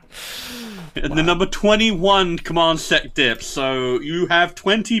 And the number 21 command sec dip. So you have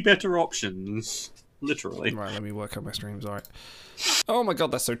 20 better options. Literally. Right, let me work out my streams. All right. Oh my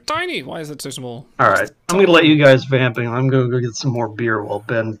god, that's so tiny. Why is it so small? All right, I'm gonna let you guys vamping. I'm gonna go get some more beer while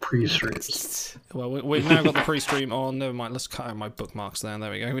Ben pre-streams. Well, we've now got the pre-stream on. Never mind. Let's cut out my bookmarks there.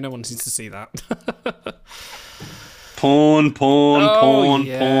 There we go. No one needs to see that. Pawn. Only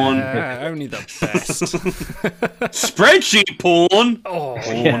the best. Spreadsheet pawn. Oh,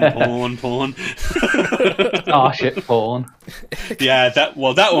 Pawn. Starship porn. Yeah, that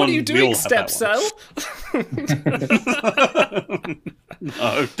one. what are you we doing, all have that Step one.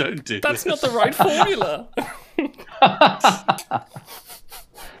 No, don't do That's this. not the right formula.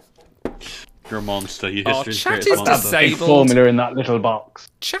 You're a monster. Your Oh, history's chat great is monster. Big disabled. formula in that little box.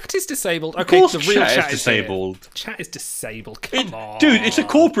 Chat is disabled. Of Okay, course the real chat chat is is here. disabled. Chat is disabled. Come on, Dude, it's a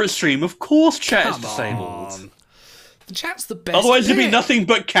corporate stream. Of course chat is Come disabled. on. The chat's the best. Otherwise there'd be bit. nothing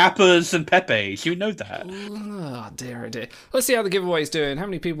but Kappas and Pepes. You know that. Oh, dear, oh dear. Let's see how the giveaway's doing. How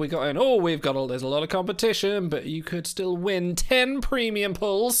many people we got in? Oh, there's a lot of competition, but you could still win 10 premium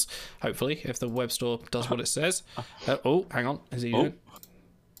pulls. Hopefully, if the web store does what it says. Oh, hang on. Is he doing?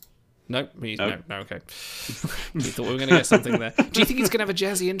 No, no, okay. We thought we were going to get something there. Do you think he's going to have a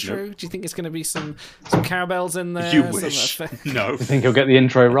jazzy intro? Do you think it's going to be some caravels in there? You wish. No. I think he'll get the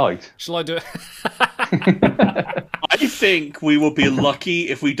intro right. Shall I do it? I think we will be lucky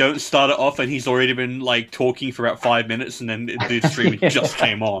if we don't start it off and he's already been like talking for about 5 minutes and then the stream just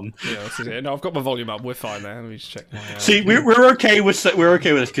came on. Yeah, this is it. No, I've got my volume up. We're fine there. Let me just check my. See, we're okay with this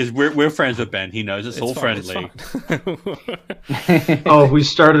because we're friends with Ben. He knows it's all fine, friendly. it's fine. Oh, we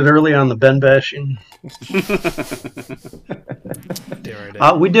started early on the Ben bashing. Dear,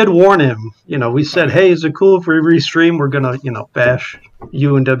 oh dear. We did warn him. You know, we said, "Hey, is it cool if we restream? We're gonna, bash."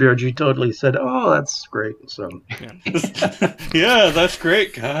 You and WRG totally said, "Oh, that's great." So Yeah, that's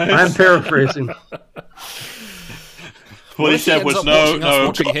great, guys. I'm paraphrasing. What he if he said ends was up no, watching us no,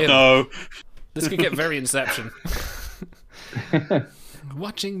 watching him? no. This could get very Inception.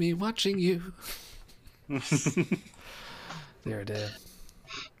 Watching me, watching you. Dear, dear.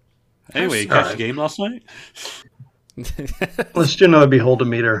 Anyway, you catch the game last night? Let's do another beholder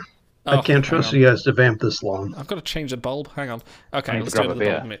meter. I Oh, can't trust hang you guys to vamp this long. I've got to change the bulb. Hang on. Okay, I need let's to do grab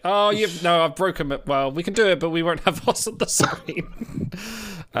another a bulb. Oh, I've broken it. Well, we can do it, but we won't have us on the screen.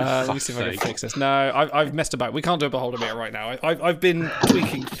 Let me see if I can fix this. No, I've messed about. We can't do a beholder meter right now. I've been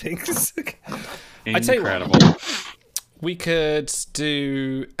tweaking things. I tell you what, Incredible. we could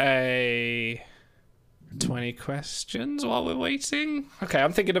do a 20 questions while we're waiting. Okay,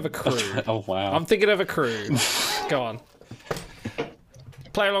 I'm thinking of a crew. Oh, wow. I'm thinking of a crew. Go on.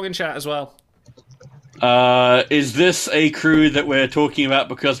 Play along in chat as well. Is this a crew that we're talking about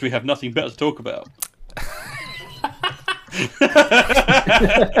because we have nothing better to talk about?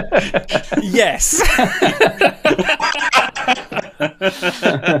 Yes.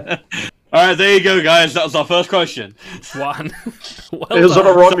 All right, there you go, guys. That was our first question. One. Well Is it a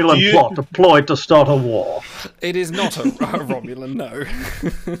done. Romulan plot deployed to start a war? It is not a Romulan,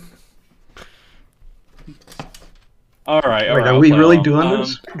 no. All right. Wait, are we really doing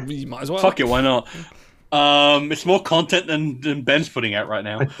this? We might as well. Fuck it, why not? It's more content than Ben's putting out right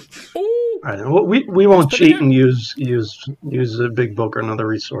now. Ooh. All right, well, we won't cheat and use a big book or another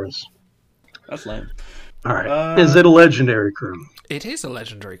resource. That's lame. All right. Is it a legendary crew? It is a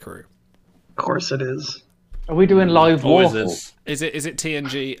legendary crew. Of course it is. Are we doing live Or is Warhol? this? Is it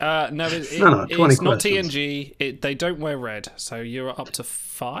TNG? No, No, 20 it's not questions. TNG. They don't wear red, so you're up to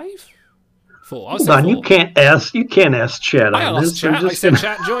 5? 4. I Hold said on, 4. you can't ask chat I on asked this. chat. They're I just said gonna-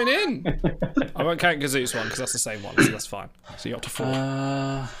 chat, join in. I won't count Gazoot's one because that's the same one, so that's fine. So you're up to 4.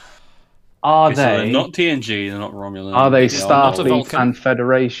 Are Okay, so they're they? not TNG, they're not Romulan. Are they are not a Starfleet Vulcan. and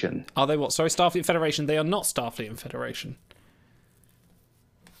Federation? Are they what? Sorry, Starfleet Federation. They are not Starfleet and Federation.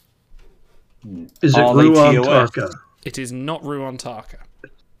 Is it Are they Ruan TOS? Tarka? It is not Ruan Tarka.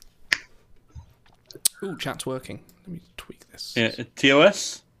 Ooh, chat's working. Let me tweak this. Yeah,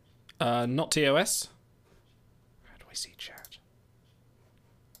 TOS? Not TOS. How do I see chat?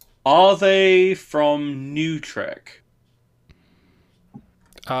 Are they from New Trek?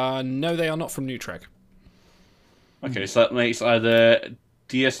 No, they are not from New Trek. Okay, so that makes either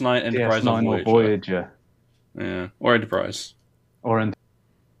DS9, Enterprise, DS9 or or Voyager. Voyager? Yeah, or Enterprise. Or in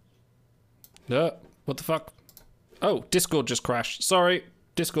What the fuck? Oh, Discord just crashed. Sorry.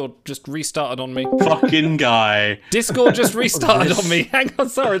 Discord just restarted on me. Fucking guy. Discord just restarted on me. Hang on,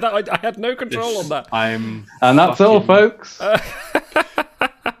 sorry. I had no control on that. I'm. And that's all, folks.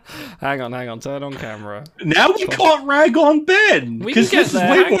 Hang on. Turn on camera. Now we can't rag on Ben We can because get this is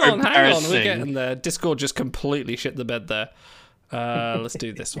there. way Hang more on. We're embarrassing. getting there. Discord just completely shit the bed there. Let's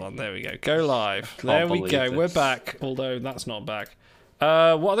do this one. There we go. Go live. There we believe go. this. We're back. Although that's not back.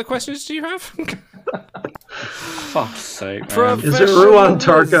 What other questions do you have? Fuck's sake, man. Is it Ruan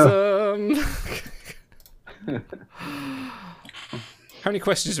Tarka? How many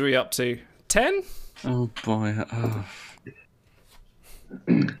questions are we up to? 10? Oh boy.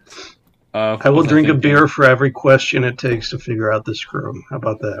 I will drink a beer for every question it takes to figure out this crew. How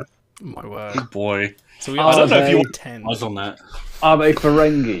about that? My word. Boy. So we I don't know if you they- want 10. was on that. Are they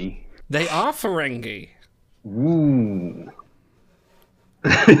Ferengi? They are Ferengi. Ooh.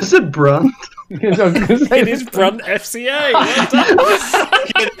 Is it Brunt? It is Brunt FCA.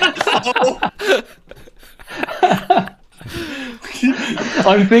 Well done.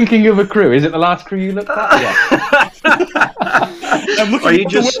 I'm thinking of a crew. Is it the last crew you looked at? Yeah. I'm looking Are you at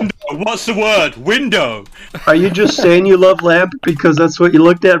just- the window. What's the word? Window. Are you just saying you love Lamp because that's what you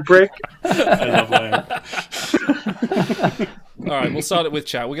looked at, Brick? I love that. All right, we'll start it with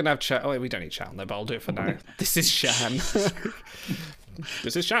chat. We're going to have chat. Oh, wait, we don't need chat on there, but I'll do it for now. This is Shan.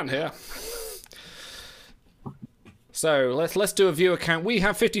 This is Shan here. So let's do a viewer count. We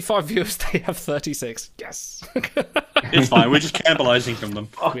have 55 viewers. They have 36. Yes. It's fine. We're just cannibalizing from them.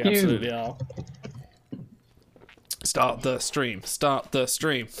 We absolutely are. Start the stream. Start the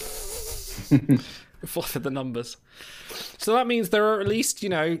stream. Fluff the numbers. So that means there are at least,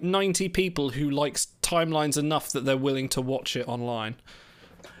 90 people who likes timelines enough that they're willing to watch it online.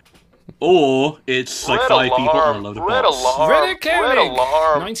 Or it's like Red 5 people and a alarm. load of Red bots. alarm. Reddit Red Koenig,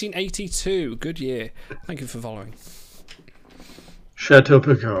 alarm. 1982. Good year. Thank you for following. Chateau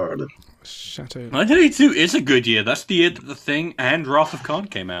Picard. Chateau. 1982 is a good year. That's the year that The Thing and Wrath of Khan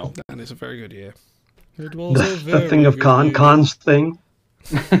came out. That is a very good year. It was a The very thing of good year. Khan's thing.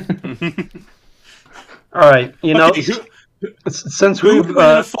 All right, Okay, since who we've would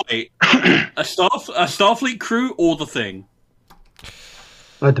win a fight? a Starfleet crew or The Thing?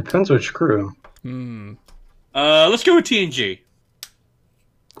 it depends which crew. Let's go with TNG.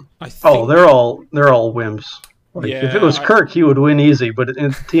 I think, Oh, they're all wimps. Like, if Yeah, it was Kirk, he would win easy, but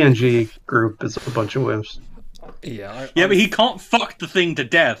in TNG group, it's a bunch of wimps. yeah. Yeah, but he can't fuck the thing to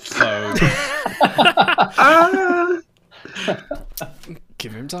death, so...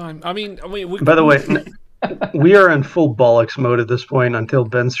 Give him time. I mean, we By the way, we are in full bollocks mode at this point until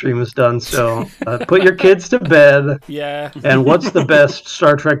Ben's stream is done. So put your kids to bed. yeah. And what's the best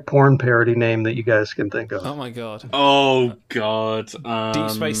Star Trek porn parody name that you guys can think of? Oh my god. Oh, God. Deep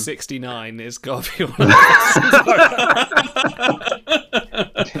Space 69 is gotta be one of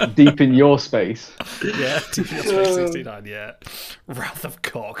Deep in your space. Yeah, TPS 369, yeah. Wrath of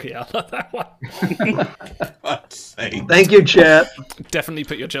Cock, yeah, I love that one. Thank you, chat. Definitely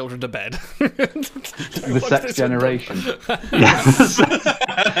put your children to bed. The sex generation. Yes.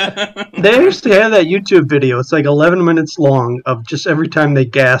 They used to have that YouTube video. It's like 11 minutes long of just every time they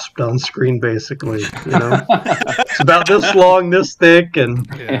gasped on screen, basically. You know, it's about this long, this thick, and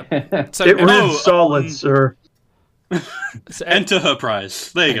So it read solid, sir. So Enter her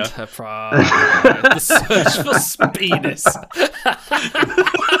prize. There you go. Enterprise. The search for speediness.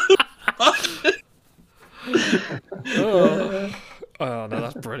 Oh, no,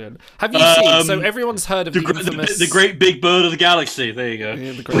 that's brilliant. Have you seen? So everyone's heard of the infamous... The great big bird of the galaxy. There you go.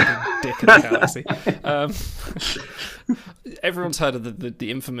 Yeah, the great big dick of the galaxy. Everyone's heard of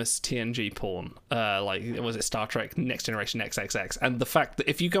the infamous TNG porn. Like, was it Star Trek Next Generation XXX? And the fact that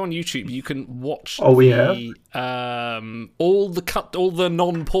if you go on YouTube, you can watch all the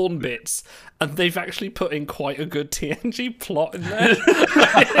non-porn bits, and they've actually put in quite a good TNG plot in there.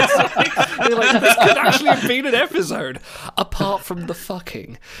 You're like, this could actually have been an episode, apart from the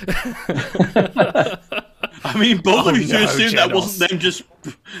fucking. I mean, both of you no, assume that Genos. wasn't them just...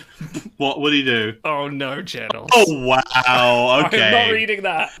 What would he do? Oh no, Genos. Oh, wow. Okay. I'm not reading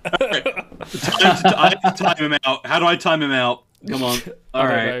that. I have to time him out. How do I time him out? Come on. All I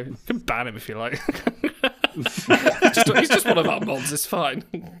don't right. know. You can ban him if you like. He's just one of our mods, it's fine.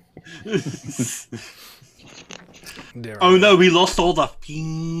 Oh no, we lost all the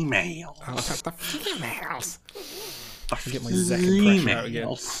females. Oh, the females. I can get my Zek impression out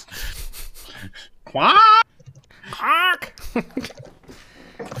again. Quack! Quack!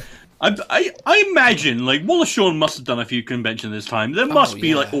 I imagine, like, Wallace Shawn must have done a few conventions this time. There must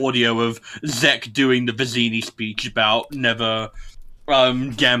be, like, audio of Zek doing the Vizzini speech about never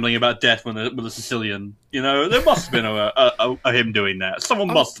gambling about death with a Sicilian. You know, there must have been a him doing that. Someone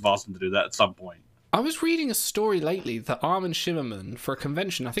must have asked him to do that at some point. I was reading a story lately that Armin Shimmerman, for a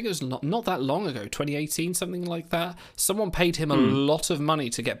convention, I think it was not that long ago, 2018, something like that, someone paid him a lot of money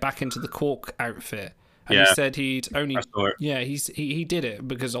to get back into the Cork outfit. And he said he'd only... he did it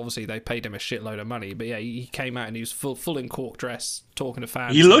because obviously they paid him a shitload of money. But yeah, he came out and he was full in Cork dress, talking to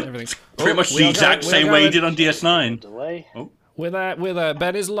fans He and looked everything. pretty much the exact same way he did on DS9. Delay. Oh. We're there.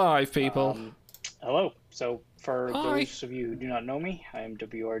 Ben is live, people. Hello. So, for those of you who do not know me, I am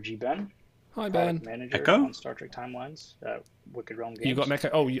WRG Ben. Hi, Ben. Product manager Echo? on Star Trek Timelines, Wicked Realm Games. You got an echo?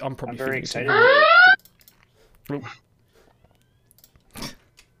 Oh, I'm probably very feeding excited.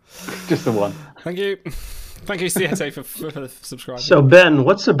 Just the one. Thank you. Thank you, CSA, for subscribing. So, Ben,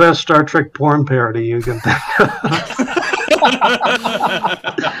 what's the best Star Trek porn parody you can think of?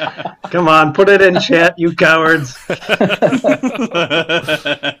 Come on, put it in chat, you cowards.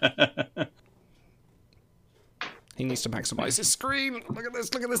 He needs to maximize his screen. Look at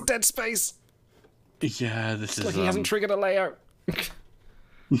this dead space. Yeah, this is... Like he hasn't triggered a layout.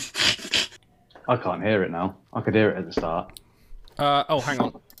 I can't hear it now. I could hear it at the start. Oh, hang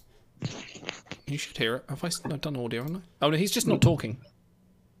on. You should hear it. Have I done audio, haven't I? Oh, no, he's just not talking.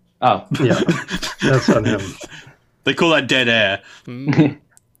 Oh. Yeah, that's on him. They call that dead air.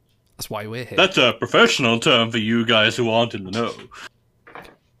 That's why we're here. That's a professional term for you guys who aren't in the know.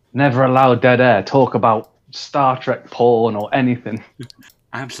 Never allow dead air talk about Star Trek porn or anything.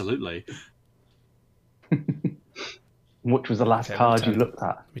 Absolutely. Which was the last card you looked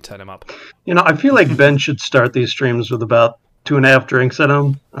at? Let me turn him up. You know, I feel like Ben should start these streams with about 2.5 drinks in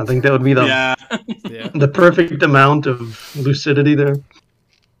them. I think that would be the perfect amount of lucidity there.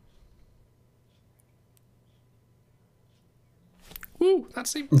 Woo,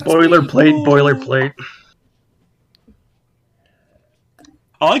 that's boilerplate.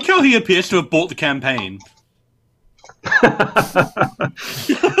 I like how he appears to have bought the campaign.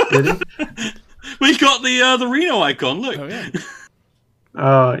 Did he? We got the Reno icon, look. Oh, yeah.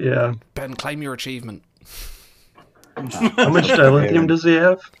 Oh, yeah. Ben, claim your achievement. How much dilithium does he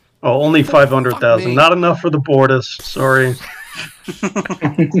have? Oh, only 500,000. Not enough for the Bortus. Sorry.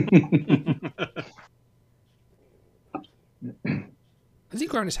 Has he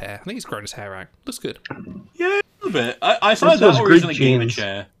grown his hair? I think he's grown his hair out. Looks good. Yeah, a little bit. I saw that or he's in a gamer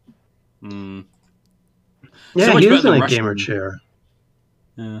chair. Yeah, So much he is better in than a gamer Rushman. chair.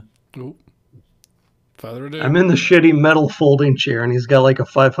 Yeah. Ooh. Further ado. I'm in the shitty metal folding chair, and he's got like a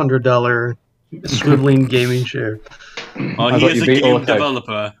 $500 swiveling gaming chair. Oh, he is a game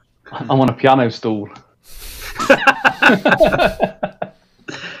developer. I'm on a piano stool.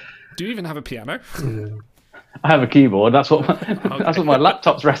 Do you even have a piano? I have a keyboard. That's what that's what my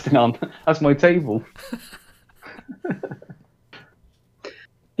laptop's resting on. That's my table.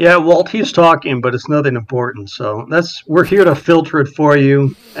 Yeah, Walt, he's talking, but it's nothing important. So we're here to filter it for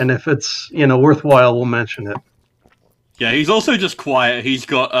you, and if it's worthwhile, we'll mention it. Yeah, he's also just quiet. He's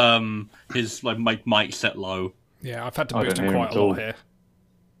got his mic set low. Yeah, I've had to boost him quite a lot here.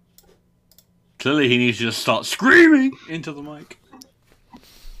 Clearly, he needs to just start screaming into the mic.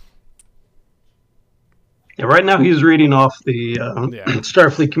 Yeah, right now he's reading off the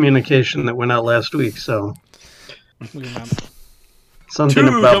Starfleet communication that went out last week. So something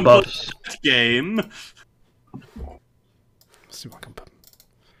about buffs. Game. Let's see what I can put.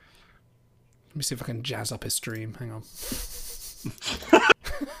 Let me see if I can jazz up his stream. Hang on.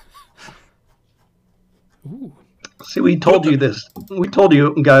 Ooh. See, we told you this. We told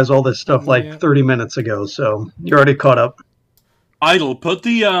you guys all this stuff like 30 minutes ago, so you're already caught up. Idle, put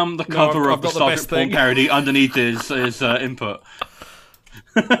the cover of the Star Trek porn parody underneath his input.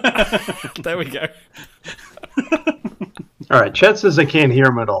 There we go. All right, Chet says I can't hear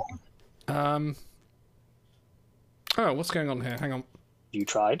him at all. Oh, what's going on here? Hang on. You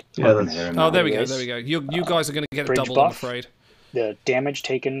tried? Yeah, there we go. There we go. You guys are going to get a double, I'm afraid. The damage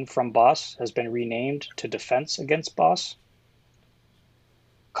taken from boss has been renamed to defense against boss.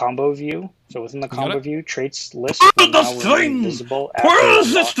 Combo view. So within the combo view, traits list will now remain visible after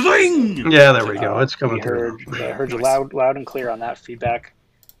Where's the string? Yeah, there we go. It's coming through. I heard you loud and clear on that feedback.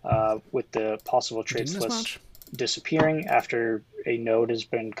 With the possible traits list disappearing after a node has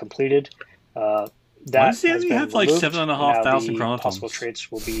been completed. That has been have like 7,500 chronotons. Possible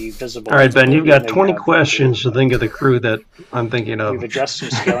traits will be visible. All right, Ben, you've got 20 questions to think of the crew that I'm thinking of. We've addressed some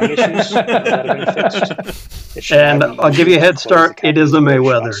scaling issues that have been fixed. And I'll give you a head start. It is a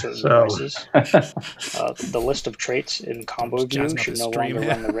Mayweather. So the list of traits in combo view should no longer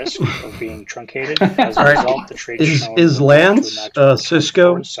run the risk of being truncated. As a result, the traits is Lance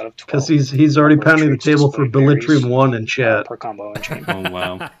Cisco? Because he's already pounding the table for Bellitrium 1 in chat. Per combo and chain. Oh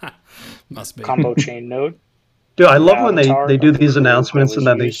wow. Must be. Combo chain node. Dude, I love when they do these announcements and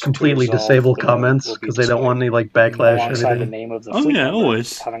then they completely disable comments because they don't want any backlash or anything. The name of the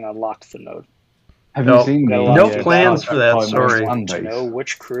always. Having unlocked the node. Have you seen no plans for that? Sorry. To know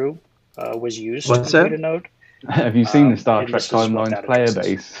which crew was used to complete a node. Have you seen the Star Trek Timelines player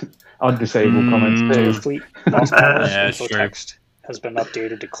base? I'd disable comments too. Yeah, true. Text has been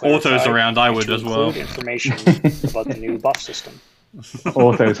updated to clarify. Autos around, I would as well. Information about the new buff system.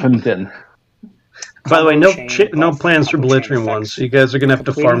 Autos hunting. By the way, no plans for Bellitrium 1, so you guys are going to have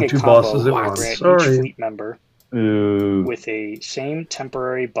to farm 2 bosses at once. Sorry. Fleet member with a same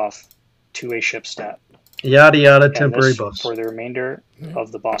temporary buff to a ship stat. Yada yada, temporary buffs. For the remainder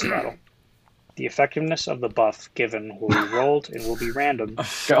of the boss battle. The effectiveness of the buff given will be rolled and will be random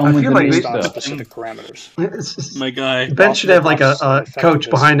based on specific parameters. My guy. Ben should have a coach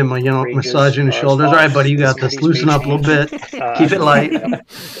behind him, massaging his shoulders. All right, buddy, you got this. Loosen up a little bit. Keep it light.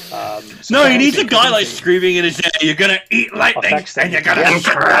 No, he needs a guy screaming in his ear. You're gonna eat lightning and you're gonna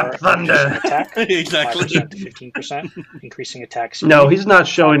grab thunder. Exactly. 15%, increasing attacks. No, he's not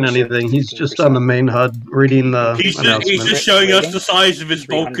showing anything. He's just on the main HUD reading the announcement. He's just showing us the size of his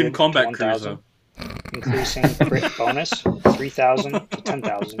Vulcan combat cruiser. Increasing crit bonus 3,000 to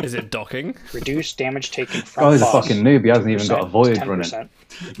 10,000. Is it docking? Reduce damage taken from Guy's a fucking noob. He hasn't even got a voyage running.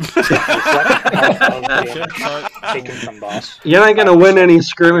 Taken from boss. You're not gonna win any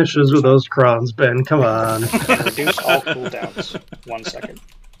skirmishes with those crons, Ben. Come on. Reduce all cooldowns. 1 second.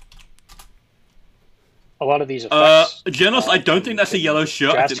 A lot of these effects. Genos, I don't think that's a yellow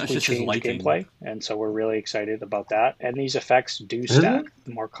shirt. I think that's just his lighting. Gameplay, and so we're really excited about that. And these effects do stack.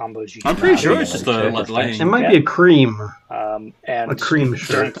 The more combos you. I'm pretty sure it's just the lighting. It might be a cream. And a cream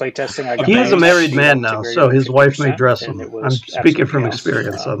shirt. Playtesting, he is a married man now, so his wife may dress him. I'm speaking from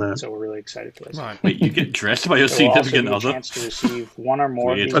experience on that. So we're really excited for this. Right. Wait, you get dressed by your significant other? Chance to receive one or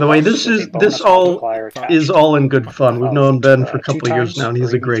more. By the way, this all is all in good fun. We've known Ben for a couple of years now, and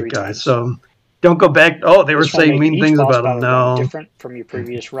he's a great guy. So. Don't go back. Oh, they were saying mean things about him. No. Different from your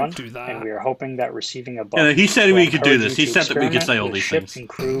previous run, and we are hoping that receiving a buff. Yeah, he said we could do this. He said that we could say all these things. And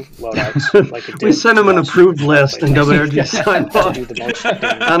crew loadouts, like it did we sent him an approved list, and WRG signed off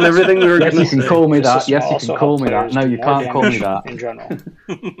on everything we were going to say. Yes, you can call me that. Yes, you can call me that. No, you can't call me that. In general.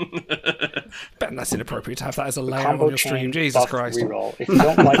 Ben, that's inappropriate to have that as a layout on your stream. Jesus Christ. Reroll. If you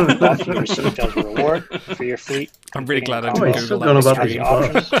don't like the buff you received as a reward for your fleet, I'm really glad I didn't Google that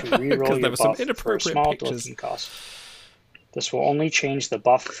because there was some inappropriate pictures. This will only change the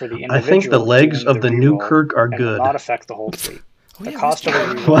buff for the individual. I think the legs of the new Kirk are good. Will not affect the whole fleet. The cost of a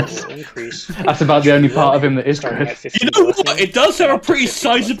reroll will increase. That's about the only part of him that is good. You know what? It does have a pretty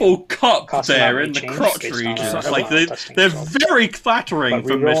sizable cup there in the crotch region. Like they're very flattering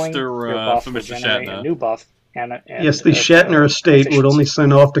for Mr. Shatner. A new buff Yes, the Shatner estate would only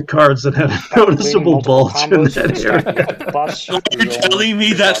sign off the cards that had a noticeable bulge in that area. Are you telling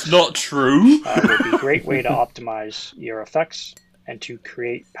me that's not true? Would be a great way to optimize your effects and to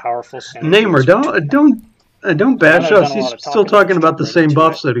create powerful synergies. Namer, don't bash us. He's still talking about the same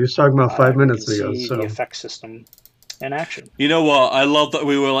buffs that he was talking about 5 minutes ago. So the effect system in action. You know what? I love that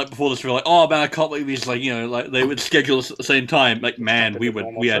we were like before this. We were like, "Oh man, I can't believe these like they would schedule us at the same time." Like, man,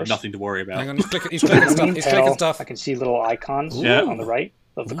 we had nothing to worry about. Hang on, he's clicking stuff. I can see little icons on the right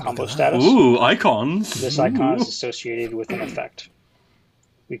of the combo status. Ooh, icons. This icon is associated with an effect.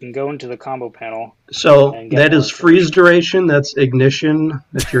 We can go into the combo panel. So that is freeze duration. That's ignition.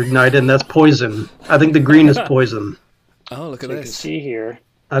 If you're ignited, that's poison. I think the green is poison. Oh, look at this. You can see here.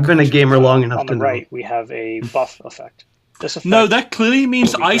 I've been a gamer long enough to know. On the right, we have a buff effect. This effect no, that clearly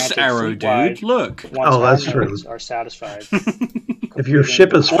means ice arrow, dude. Look. Oh, that's true. Are satisfied. If your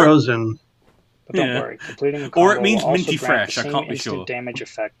ship is frozen. But don't worry, completing a combo or it means will minty also grant fresh. the I same can't be instant sure. Damage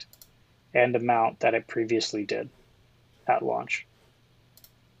effect and amount that it previously did at launch.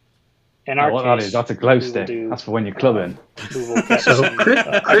 In our what case, that is, that's a glow stick. That's for when you're clubbing. So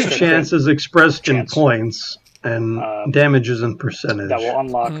crit chance is expressed in points, and damage is in percentage. That will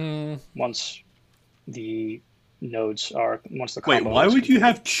unlock once the nodes are once the combo. Wait, why would you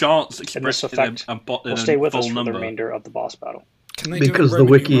have chance and this expressed effect in will stay with us for number? the remainder of the boss battle? Because the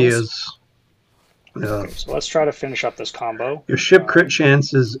wiki is. Yeah. Okay, so let's try to finish up this combo. Your ship crit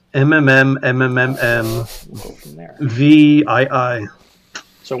chance is MMM We'll VII.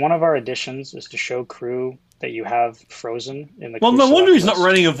 So one of our additions is to show crew that you have frozen in the. Well, crew no wonder he's select not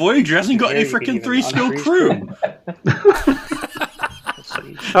running a Voyager. He hasn't got any Here you can freaking even 3-skill unfreeze crew.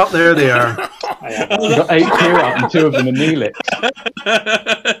 Oh, there they are. You've got 8 crew out and 2 of them are Neelix.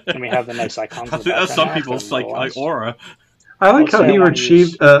 And we have the nice icons. I think that's some people's like aura. I like how he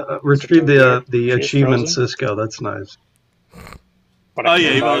retrieved the achievement Cisco. That's nice. But oh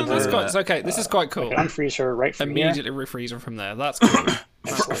yeah, it's okay. This is quite cool. Unfreeze her right from immediately. Refreeze her from there. That's cool.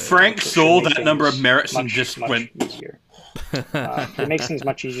 Frank saw that number of merits and just went. Easier. It makes things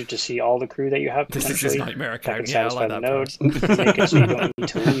much easier to see all the crew that you have. This is his nightmare account. Yeah, I like that node. Make it so you don't need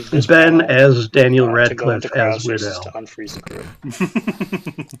to leave this Ben as Daniel Radcliffe as Weird Al. To unfreeze the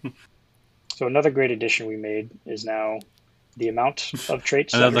crew. So another great addition we made is now the amount of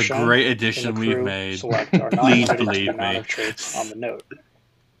traits. Another great addition we've made. Select are not Please limited to believe the amount me. of traits on the node.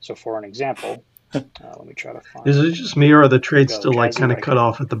 So for an example, let me try to find. Is it just me, or are the traits still like kind of cut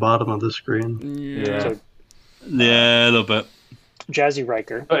off at the bottom of the screen? Yeah. So, yeah, a little bit. Jazzy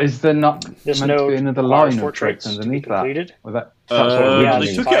Riker. But is there not This meant to node be another requires line 4 of traits traits to be underneath that? completed. Was that that's what Yeah, they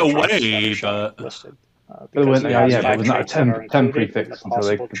originally took five it traits away, that are but listed. But Because it has but 5 wasn't that a traits that are temporary included, fix and the until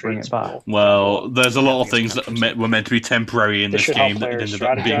they possible could bring it traits back? will- well, there's a lot of things that were meant to be temporary in This this should help game that players ended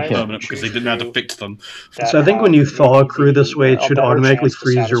up being strategize permanent and because they choose didn't know how to crew fix them. that So I think when you have thaw a maybe crew this way, it should a better automatically chance to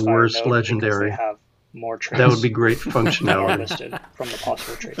freeze your satisfy a worst node because they legendary. have more traits That would be great that are functionality. listed from the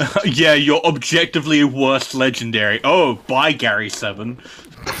possible traits. Yeah, you're objectively worst legendary. Oh, bye, Gary 7.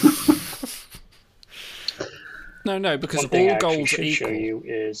 No, because One thing I all actually goals are should show equal. you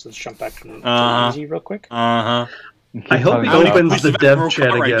is let's jump back to easy real quick. Uh huh. I hope he How many opens points the of dev Admiral chat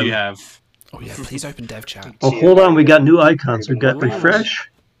Cartwright do you again. have? Oh yeah, please open dev chat. Oh, hold on, we got new icons. We've got refresh.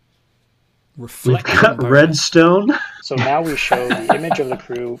 We've Reflection got bonus. redstone. So now we show the image of the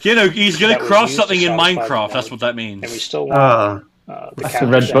crew, You know, he's gonna That was craft used to something in satisfy the Minecraft. That's node. what that and we means. still want the That's the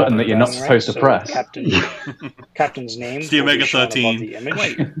red captain's button that you're not name, supposed to so press. Captain's name. It's the will be Omega shown 13. above the image.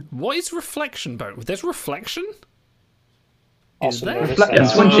 Wait, what is reflection bonus? There's reflection? Also there? notice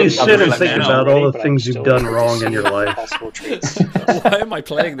It's that when you sit and reflect think now. about all the but I'm things you've still done able to wrong in see your the life. possible traits. Why am I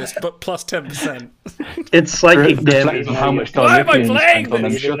playing this? But plus 10%. It's psychic Reflects damage. on how much Why am I time playing spent on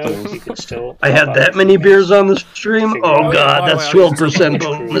them this? Even though shuttles. you can still I had that many beers on the stream. Oh god, that's 12%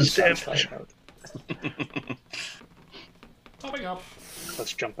 bonus damage. Popping up.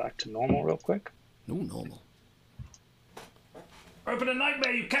 Let's jump back to normal real quick. No, normal. Open a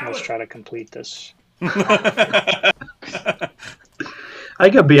nightmare, you coward! Let's try to complete this. I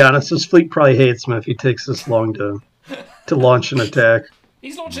gotta be honest, this fleet probably hates me if he takes this long to launch an attack.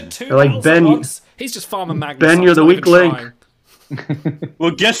 He's launching 2 They're like, battles Ben, at once. He's just farming Magnus. Ben, you're the weak link.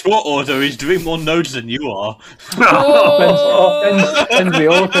 Well, guess what, Auto? He's doing more nodes than you are. Ben's the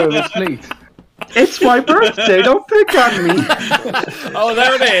author of his fleet. It's my birthday, don't pick on me. Oh,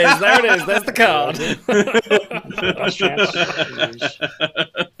 there it is. There it is. There's the card. Last chance to use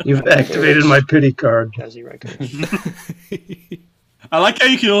You've activated my pity card. Jazzy Riker. I like how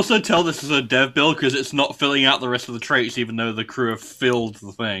you can also tell this is a dev build because it's not filling out the rest of the traits, even though the crew have filled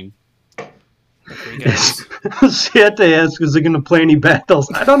the thing. Siete asks, is it going to play any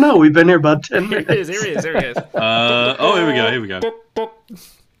battles? I don't know. We've been here about 10 minutes. Here he is. Here we go.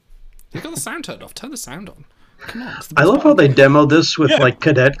 You've got the sound turned off. Turn the sound on. Come on. I love how they demo this with like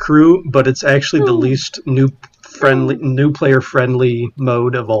Cadet Crew, but it's actually the least new player friendly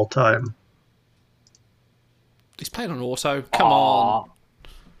mode of all time. He's playing on auto. Come on.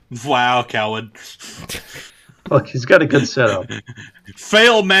 Wow, coward. Look, he's got a good setup.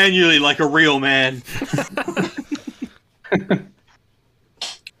 Fail manually like a real man.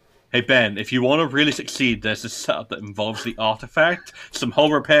 Hey Ben, if you want to really succeed, there's a setup that involves the artifact, some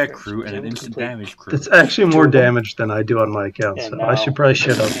hull repair crew, and an instant damage crew. It's actually more damage than I do on my account, so I should probably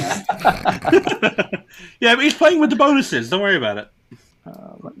shut up. Yeah, but he's playing with the bonuses. Don't worry about it.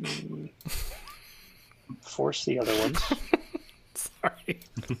 Let me force the other ones.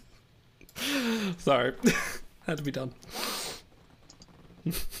 Sorry. Had to be done.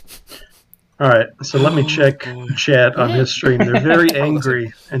 All right, so let me check chat on his stream. They're very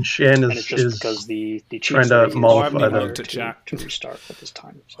angry, and Shan is because the trying to mollify them. To restart at this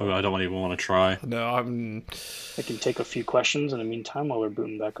time. So. I don't even want to try. No, I can take a few questions in the meantime while they're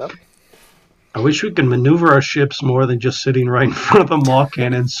booting back up. I wish we could maneuver our ships more than just sitting right in front of a maw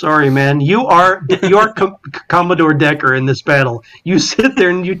cannon. Sorry, man. You are Commodore Decker in this battle. You sit there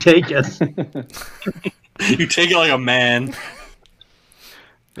and you take it. You take it like a man.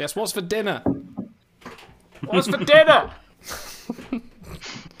 Yes, what's for dinner? What's for dinner?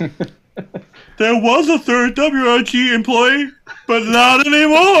 There was a third WRG employee, but not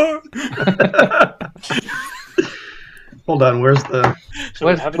anymore. Hold on, where's the...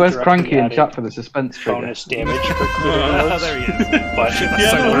 Where's Cranky in chat for the suspense trigger? Bonus damage for clear there he is. But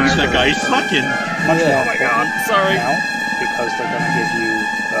yeah, no, who's that guy? He's sucking. Oh my god, sorry. Now, because they're going to give you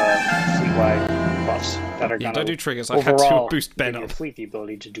fleet-wide buffs that are going to don't do triggers. I had to boost Ben give up. Your fleet the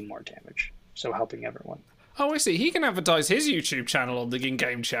ability to do more damage, so helping everyone. Oh, I see. He can advertise his YouTube channel on the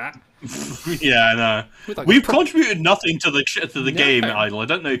in-game chat. Yeah, I know. We've contributed nothing to the game, Idle. I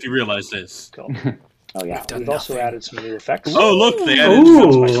don't know if you realise this. Cool. Oh yeah, we've also added some new effects. Oh look, they added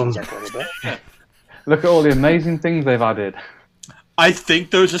Look at all the amazing things they've added. I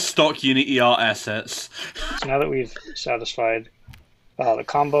think those are stock Unity ER assets. So now that we've satisfied the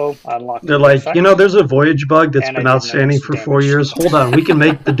combo, unlocked. They're like, there's a voyage bug that's been outstanding for 4 years. Hold on, we can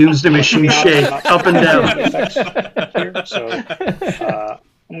make the Doomsday Machine shake up and down. Here, so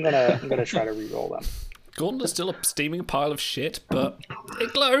I'm gonna try to re-roll them. Gauntlet's still a steaming pile of shit, but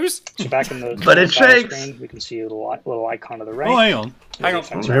it glows. So back in the but it shakes. Screen, we can see a little icon to the right. Oh, hang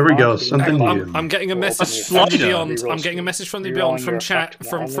on. There we go. Something new. I'm getting a message from the Beyond. I'm getting a message from the Beyond from chat,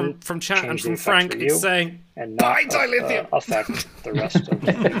 from chat and from Frank. It's saying, "Buy dilithium." Affect the rest of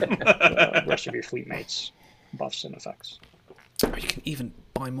the rest of your fleet mates' buffs and effects. Oh, you can even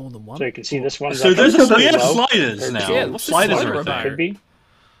buy more than one. So you can see this one. So we have sliders now. Yeah, what's sliders are about? Could be.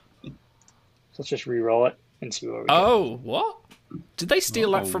 So let's just re-roll it and see what we get. Oh, what? Did they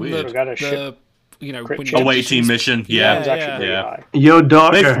steal that from the awaiting mission? Yeah. Yo,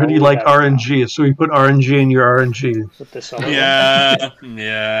 Doc, I heard you like RNG, so we put RNG in your RNG. Put this yeah. Let's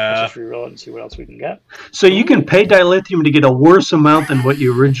just re-roll it and see what else we can get. So you can pay dilithium to get a worse amount than what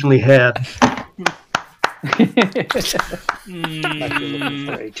you originally had. Might be looking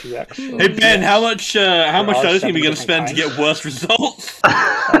for a 2x. Hey Ben, how much dilithium are we going to spend to get worse results?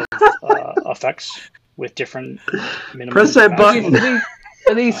 Effects with different minimum. Press that button.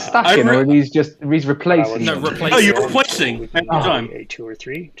 Are these stacking or are these replacing? No, replacing. Oh, you're replacing. A 2 or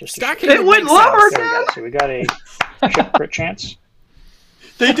 3. Just stacking. It went lower. So we got a chip crit chance.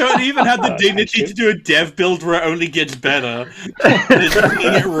 They don't even have the dignity to do a dev build where it only gets better. They're just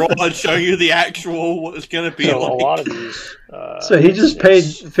doing it raw and showing you the actual what it's going to be so like. A lot of these. So he just paid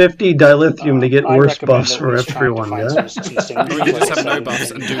 50 dilithium to get worse buffs for everyone, yeah? Or you could just have no buffs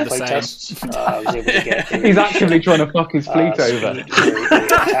and do the same. He's actually trying to fuck his fleet over.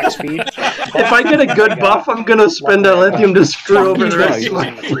 Attack speed. If I get a good buff, I'm going to spend dilithium to screw over the rest of my...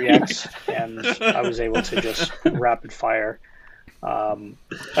 3x, and I was able to just rapid fire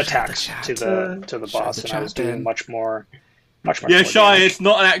attacks to the boss, and I was doing much more. Yeah, Shy, it's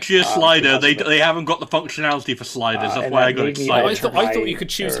not actually a slider. They haven't got the functionality for sliders. That's why I got excited. I thought you could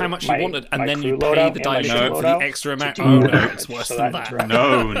choose how much you wanted, and then you pay the dilithium for the extra amount. Oh no, it's worse than that.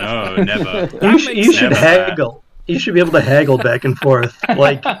 No, never. You should haggle. You should be able to haggle back and forth.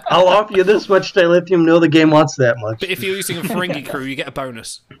 Like, I'll offer you this much dilithium. No, the game wants that much. But if you're using a Ferengi crew, you get a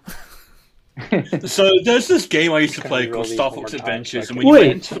bonus. So there's this game I used to play called Star Fox Adventures, and when you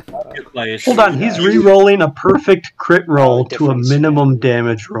went to players, hold on, he's re-rolling a perfect crit roll to a minimum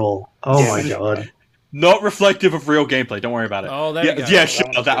damage roll. Oh my god! Not reflective of real gameplay. Don't worry about it. Oh, there yeah, you go. Yeah, sure.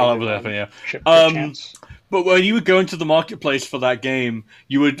 That was definitely But when you would go into the marketplace for that game,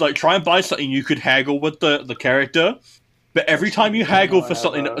 you would like try and buy something. You could haggle with the character, but every time you haggle for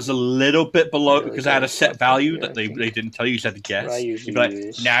something that was a little bit below because it had a set value that they didn't tell you, you just had to guess. You'd be like,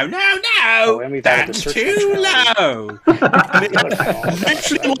 no, that's too low. And it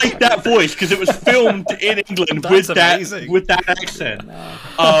actually like that voice because it was filmed in England with that accent.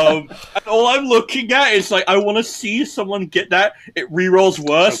 And all I'm looking at is like I want to see someone get that. It rerolls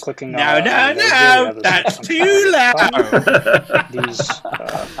worse. So No, that's too loud. These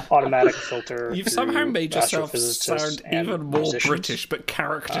automatic filter. You've somehow made yourself sound even more British, but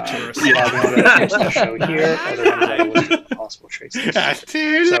caricaturous. Show here, possible traits. That's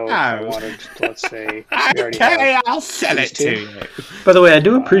too so loud. I wanted, let's say, okay, I'll sell it to you. By the way, I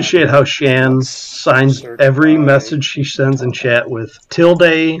do appreciate how Shan signs every message she sends in chat with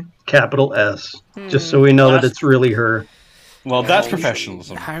tilde capital S, just so we know that it's really her. Well, that's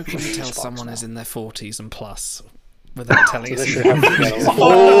professionalism. How can you tell someone is in their 40s and plus without telling us?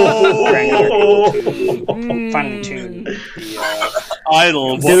 Finally tune the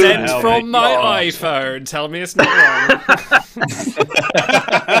idle. Sent from my iPhone. Tell me it's not wrong.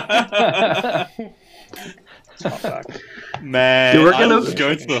 Man, we're I was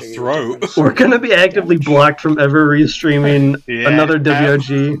going to the throat. We're gonna be actively blocked from ever restreaming another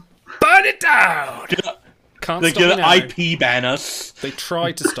WOG. Burn it down! They're gonna IP ban us. They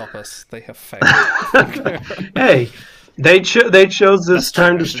tried to stop us. They have failed. Hey, they chose this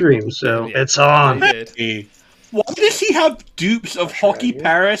time to stream, so it's on. Why does he have dupes of Hockey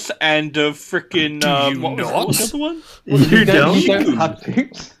Paris and of frickin' what was the other one? You don't have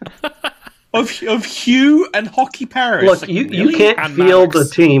dupes. Of Hugh and Hockey Paris. Look, like, you really? can't field a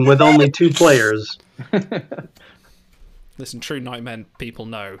team with only 2 players. Listen, true Nightmen people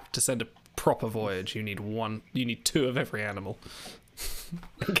know to send a proper voyage, you need 2 of every animal.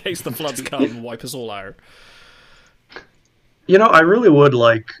 In case the floods come and wipe us all out. You know, I really would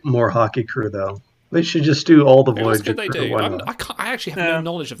like more Hockey Crew, though. They should just do all the voyages. What else could they do? I actually have no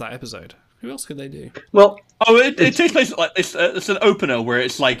knowledge of that episode. Who else could they do? Well, it takes place like it's an opener where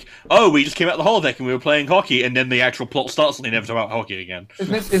it's like, oh, we just came out the holodeck and we were playing hockey, and then the actual plot starts and they never talk about hockey again.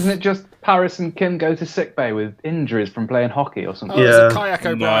 Isn't it just Paris and Kim go to sickbay with injuries from playing hockey or something? Oh, it's a Kayak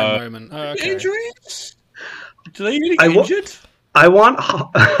O'Brien moment. Oh, okay. Injuries? Do they really get injured? I want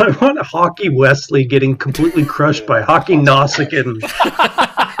Hockey Wesley getting completely crushed by Hockey Nausicaa.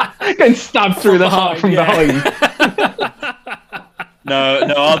 Getting stabbed through the heart from behind. No,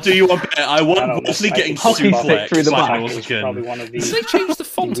 I'll do you one better. I want Wesley getting suplex through the back. Did they change the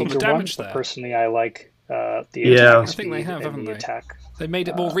font on the damage there? Personally, I like the attack I think they have, haven't they? Attack. They made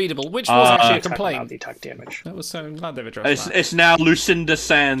it more readable, which was actually a complaint. The attack damage. That was so glad they've addressed that. It's now Lucinda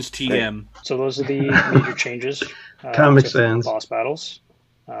Sands TM. So those are the major changes. Comic Sans. Boss battles.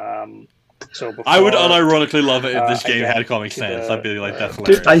 So before, I would unironically love it if this game had Comic Sans. I'd be like, that's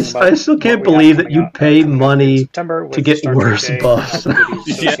hilarious. Dude, I still can't believe that you pay money to get worse boss.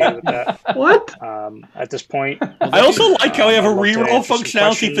 What? At this point, I also like how we have a reroll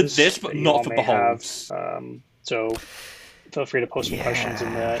functionality for this, but not for Beholds. So feel free to post some questions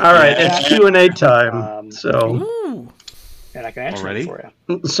in the. All right, it's Q&A time. And I can answer it for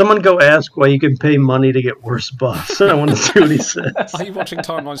you. Someone go ask why you can pay money to get worse boss. I want to see what he says. Are you watching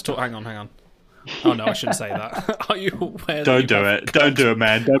Timelines talk? Hang on. Oh no, I shouldn't say that. Are you aware? Don't do it. Don't do it,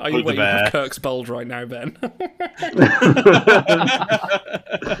 man. Don't Are you waiting for Kirk's bulge right now, Ben?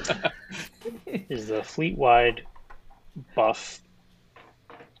 Is the fleet-wide buff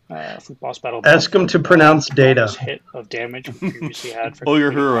boss battle? Ask him to pronounce data. Hit of damage we previously had for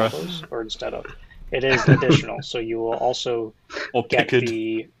combos, or instead of. It is additional, so you will also get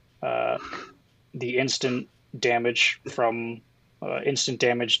the instant damage from instant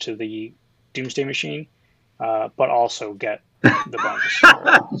damage to the Doomsday Machine, but also get the bonus.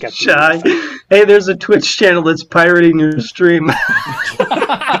 Get Shy. Hey, there's a Twitch channel that's pirating your stream.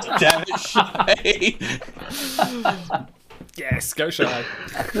 Damn it, Shy. Yes, go Shy.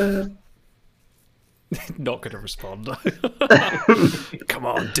 Not going to respond. Come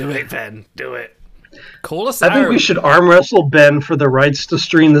on, do it, Ben. Do it. Call us out. I think we should arm wrestle Ben for the rights to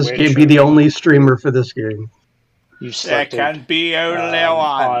stream this game. Be the only streamer for this game. There can be only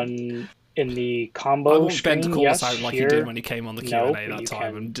one. In the combo I want screen, Ben to call us out like he did when he came on the Q&A that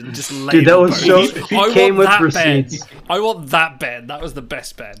time and just lay. Dude, that was so. He came with receipts. Ben. I want that Ben. That was the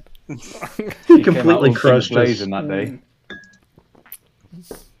best Ben. He completely crushed us in that day.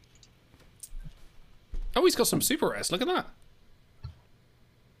 Oh, he's got some super rest. Look at that.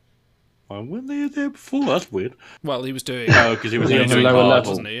 Why weren't they there before? That's weird. Well, he was doing. Oh, because he was on doing a lower hard,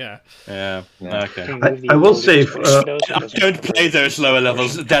 level, wasn't he? Yeah. Yeah. Okay. I will say, I don't play those lower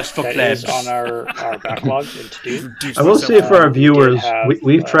levels. That's for That plebs. is on our backlog and to do. I will say for our viewers,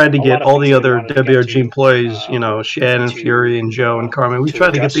 we've tried to a get lot of all the things we other wanted to get WRG to, employees, you know, Shannon, to, Fury, and Joe and Carmen. We to tried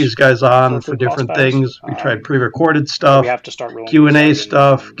to get adjust these guys on for for different boss battles. things. We tried pre-recorded stuff, We have to start rolling Q&A these out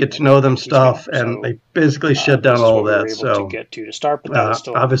stuff, in- get to know them piecemeal. stuff, So, and they basically shut down this is all what of we were that. able So to get to start, but that is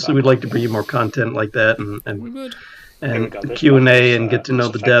still on the obviously, we'd backlog. like to bring you more content like that We and would. Here we go. This Q&A button and is, get to know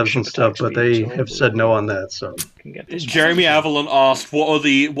this the effect devs and ship stuff, attack but speed, they so have hopefully said no we on that. So can get this Jeremy Avalon asked,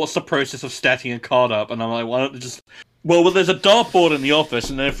 "What's the process of stacking a card up?" And I'm like, "Why don't they just?" Well, there's a dartboard in the office,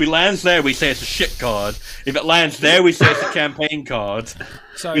 and then if we lands there, we say it's a shit card. If it lands there, we say it's a campaign card.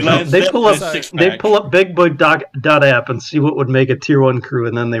 So We land they there, pull up it's a six-pack. they pull up Big Boy dot app and see what would make a tier 1 crew,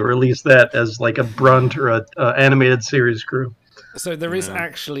 and then they release that as like a brunt or a animated series crew. So there is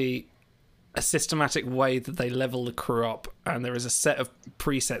actually a systematic way that they level the crew up, and there is a set of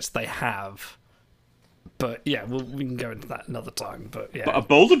presets they have. But yeah, we can go into that another time. But yeah, But are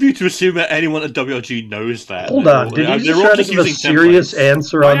bold of you to assume that anyone at WRG knows that. Hold on, did you just try to give a serious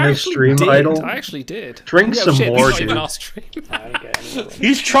answer on this stream, Idol? I actually did. Drink some shit, more, he's not even dude. our stream. I didn't get any of them.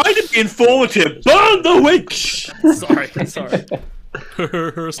 He's trying to be informative. Burn the witch! sorry.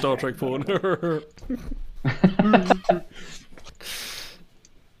 Star Trek porn.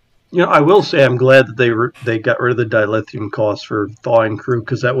 You know, I will say I'm glad that they got rid of the dilithium cost for thawing crew,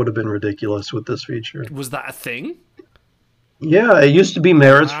 because that would have been ridiculous with this feature. Was that a thing? Yeah, it used to be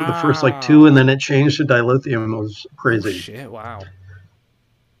merits for the first like 2, and then it changed to dilithium. It was crazy. Shit! Wow.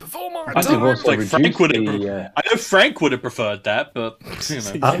 Before my I think time. also Like Frank would have. the, I know Frank would have preferred that, but you know.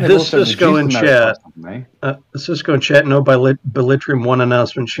 they've This also Cisco in reduced the chat. merit cost, haven't they? Cisco in chat, no Bellitrium 1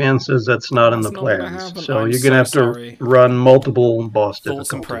 announcement. Shan says that's not in the That's not gonna plans. happen. So I'm you're going to have so to sorry. run multiple boss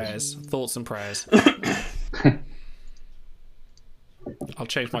Thoughts and difficulties. prayers. Thoughts and prayers. I'll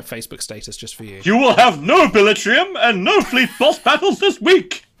change my Facebook status just for you. You will have no Bellitrium and no fleet boss battles this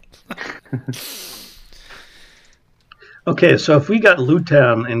week. Okay, so if we got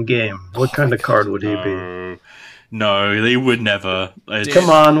Lutan in game, what kind of card would he be? No, they would never. Come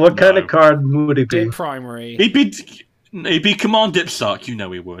on, what kind of card would he be? Dip primary. He'd be Command Dip Suck. You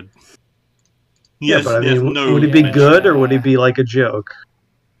know he would. Yeah, but I mean, no. would he be good or would he be like a joke?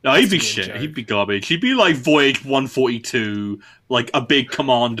 No, he'd be That's a good shit. joke. He'd be garbage. He'd be like Voyage 142, like a big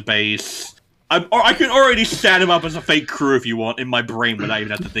command base. I can already stand him up as a fake crew if you want in my brain without even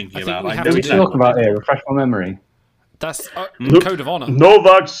have to think I think about we it. have I What know are we to exactly talking about here? Refresh my memory. That's Hmm? Code of Honor. No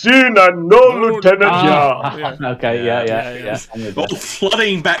vaccine and no Lieutenant Yeah. Okay, yeah. I'm with All that.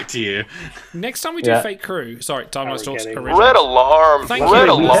 flooding back to you. Next time we do Yeah. fake crew. Sorry, Time Lost Talks getting- original. Red alarm. Thank Red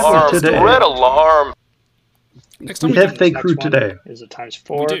you. alarm. Today. Red alarm. Next time We we have do. fake Next crew one today. Is a times We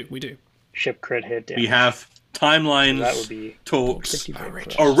 4 do. ship crit hit damage. We have timelines, That would be talks, 50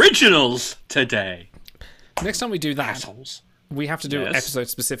 bucks. originals today. Next time we do that, Assholes. we have to do Yes. episode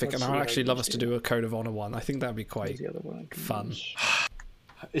specific, and Let's I see would what actually I love can us to do. do a Code of Honor one. I think that'd be quite The other one I can fun. use.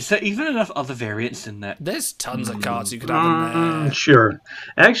 Is there even enough other variants in that? There's tons of cards you could have in there. Sure.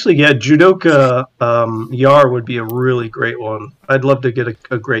 Actually, yeah, Judoka Yar would be a really great one. I'd love to get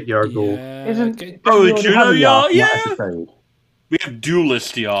a great Yar goal. Yeah, Isn't okay. Oh, we already Juno have a Yar, from that yeah. episode? We have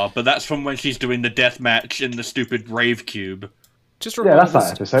Duelist YR, but that's from when she's doing the death match in the stupid Rave Cube. Just Yeah, remember that's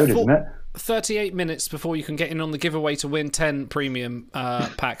that there's episode, isn't it? 38 minutes before you can get in on the giveaway to win 10 premium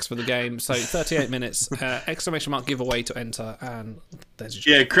packs for the game. So 38 minutes, exclamation mark giveaway to enter, and there's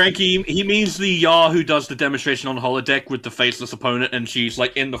your Yeah, Cranky, he means the YR who does the demonstration on holodeck with the faceless opponent, and she's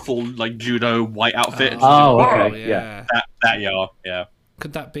like in the full like judo white outfit. Oh, Oh, okay, yeah. That YR, yeah.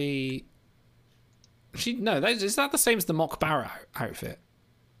 Could that be? Is that the same as the Mock Barrow outfit?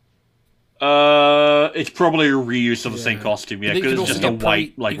 It's probably a reuse of the same Yeah. costume, yeah, But you because could it's also just a get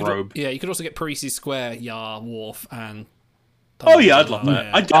white you could robe. Yeah, you could also get Parisi Square, Yar, Worf, and. Oh yeah, I'd love that.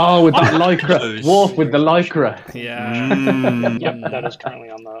 Yeah. Oh, with that like lycra. those. Wolf with the lycra. Yeah. Mm. Yep, that is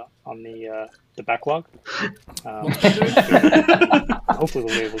currently on the backlog. Hopefully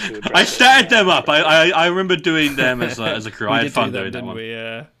we'll be able to address I it. started them up. I remember doing them as a crew. I had fun doing that didn't one. we?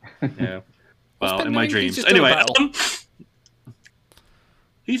 Yeah. Yeah. Well, Ben in my doing? He's dreams. just doing a Anyway, battle.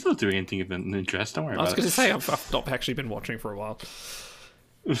 he's not doing anything of interest. Don't worry I was about going it. to say I've not actually been watching for a while.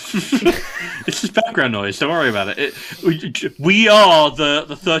 It's just background noise. Don't worry about it. We are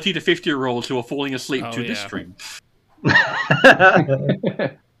the 30 to 50-year-olds who are falling asleep Oh, to this yeah. stream.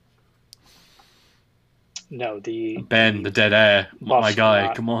 No, the Ben, the dead air, my Buffs guy. will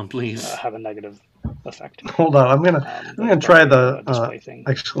not, Come on, please. have a negative effect. Hold on, I'm gonna try the display thing.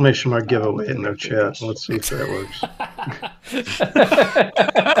 exclamation mark giveaway in their chat. Let's see if that works.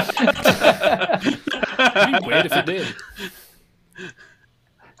 weird if it did.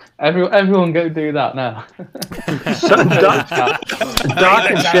 Everyone go do that now. So Doc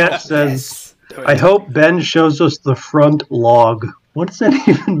in chat says, I hope Ben shows us the front log. What does that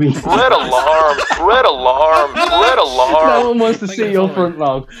even mean? Red alarm! Red alarm! Red alarm! No one wants to see your front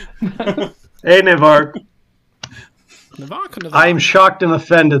log. Hey, Navark. Navark. I'm shocked and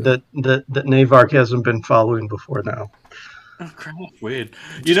offended that Navark hasn't been following before now. Oh, crap. Weird.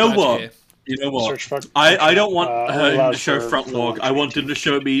 You know what? I don't want him to show front log. I want him to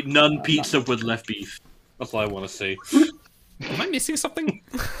show me none pizza with left beef. That's what I want to see. Am I missing something?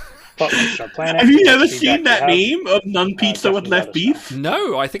 Have you never seen that meme of none pizza with left beef?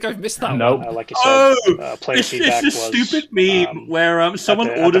 No, I think I've missed that one. Like you said, it's a stupid meme where someone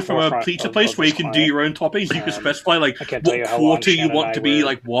ordered from a pizza place where you can do your own toppings. You can specify like what quarter you want to be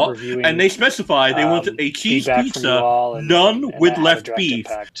like what, and they specify they wanted a cheese pizza, none with left beef,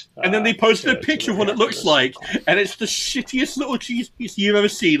 and then they posted a picture of what it looks like, and it's the shittiest little cheese pizza you've ever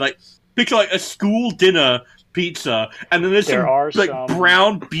seen. Like picture like a school dinner pizza, and then there's some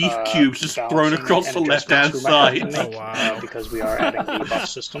brown beef cubes just thrown across the left-hand side. Oh, wow. Because we are adding the buff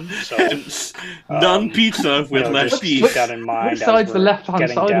system, so none pizza with less beef. Keep that in mind. Which side's the left-hand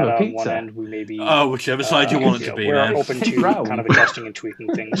side of a pizza? End, we may be, whichever side you want it to be. We're open to kind of adjusting and tweaking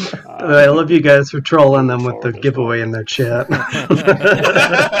things. I love you guys for trolling them with the giveaway in their chat.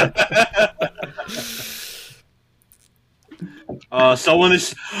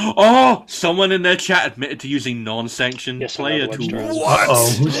 Someone in their chat admitted to using non-sanctioned player tools. What? Oh,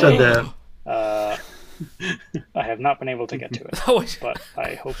 who said that? I have not been able to get to it, but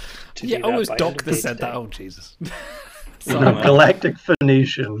I hope to do that. Yeah, it was by Doc that said today. that. Oh, Jesus. Galactic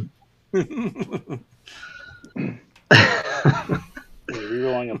Phoenician.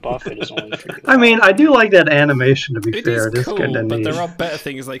 Rerolling a buff, it is only for you. I mean, I do like that animation, to be fair. It is cool, kind of but neat. there are better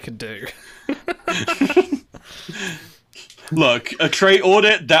things they could do. Look, a trait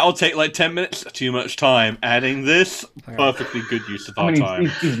audit, that'll take like 10 minutes. Too much time. Adding this, perfectly good use of our time.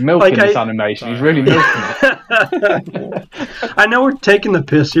 He's milking this animation. He's really milking it. I know we're taking the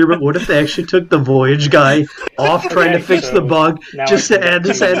piss here, but what if they actually took the Voyage guy off trying to fix the bug just to add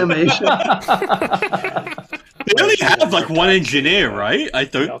this animation? They only have like one engineer, right? I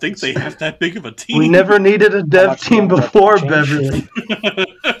don't think they have that big of a team. We never needed a dev team before, Beverly.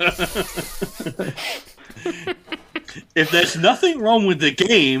 If there's nothing wrong with the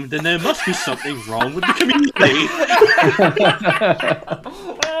game, then there must be something wrong with the community.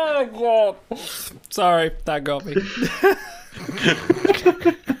 Oh, God. Sorry, that got me.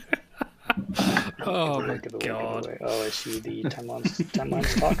 Oh, my God. Oh, I see the 10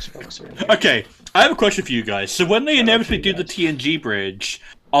 lines talks folks. Okay, I have a question for you guys. So when they inevitably do the TNG bridge,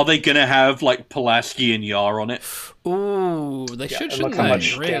 are they going to have, like, Pulaski and Yar on it? Ooh, they should, shouldn't look how they?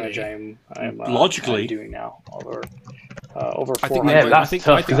 much Really? damage I'm logically doing now. Over 400. I think that's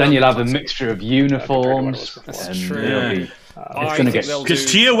tough, because then you'll have a mixture of uniforms. That's true. It's going to get...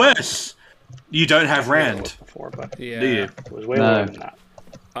 Because TOS, you don't have Rand. Yeah. Do you? It was way lower than that.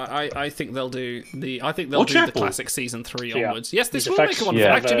 I think they'll do the classic season 3 onwards. Yes, this will make a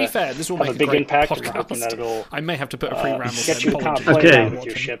wonderful. Actually, to be fair, this will make a big great impact. podcast. I may have to put a pre-ramble. Get you kind of play around with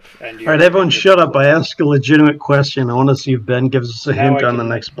your ship. All right, everyone, shut up! I asked a legitimate question. I want to see if Ben gives us a hint on the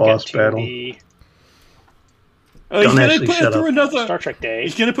next boss battle. He's going to put it through another Star Trek Day.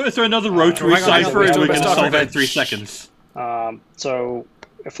 He's going to put it through another rotary cipher, and we're going to solve it in 3 seconds. So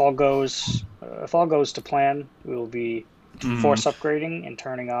if all goes to plan, we will be force upgrading and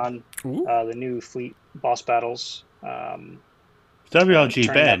turning on the new fleet boss battles.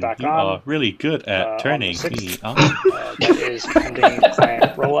 WRG Ben, you are really good at turning me on. That is pending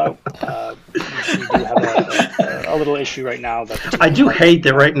client rollout. We do have a little issue right now. I do hate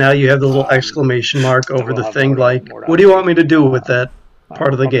that right now you have the little exclamation mark over the thing. Like, what do you want me to do with that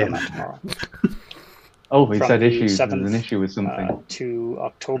part of the game? Oh, he said issues. There's an issue with something. To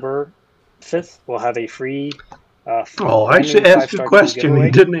October 5th, we'll have a free. I actually asked a question. You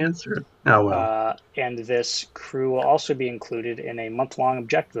didn't answer it. Oh, well. And this crew will also be included in a month-long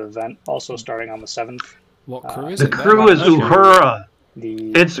objective event, also starting on the 7th. What crew is it? The crew is Uhura.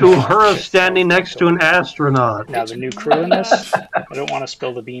 It's Uhura standing next to an astronaut. Now, the new crew in this, I don't want to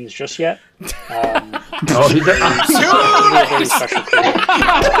spill the beans just yet. He's a very special crew.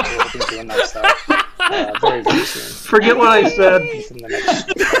 We'll be doing that very, very soon. Forget what I said.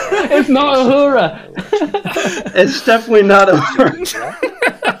 It's not Uhura. It's definitely not Uhura.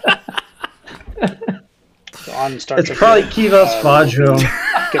 So on Star it's Trek probably Kivas Fajo.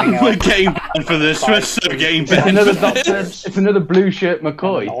 getting out. We're getting banned for this. We're so getting It's banned another for doctor. this. It's another blue shirt And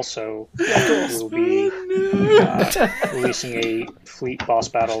McCoy. also, we'll be releasing a Fleet Boss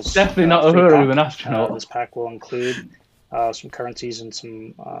Battles. Definitely not a free hero pack. with an astronaut. This pack will include some currencies and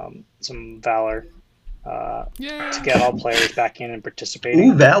some Valor to get all players back in and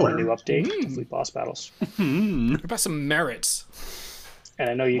participating Ooh, Valor. in a new update to Fleet Boss Battles. What about some merits? And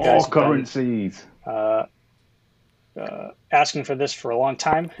I know you More guys have been, currencies. asking for this for a long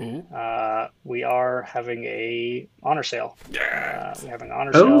time. We are having a honor sale. We're having an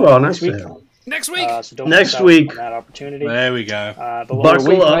honor sale honor this week. sale. Next week. So don't Next miss out week. on that opportunity. There we go. But we'll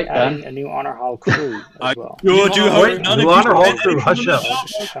Buckle also up, be adding a new honor hall crew as well. You do Wait, hope none New of honor you hall did crew, hush up.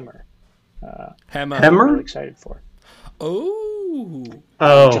 Hammer. Hammer. I'm Hammer? really excited for. Oh.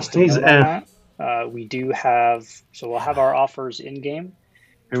 Oh, Just a he's note on that, we do have, so we'll have our offers in game.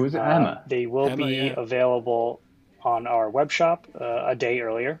 Who was it, Emma? They will Emma, be yeah. available on our web shop a day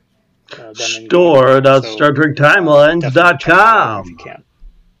earlier. Than in game. store.StarTrekTimelines.com. If you can.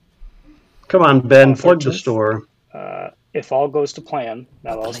 Come on, Ben, On the plug the 13th. store. If all goes to plan,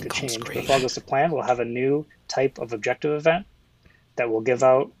 now that could change. But if all goes to plan, we'll have a new type of objective event that will give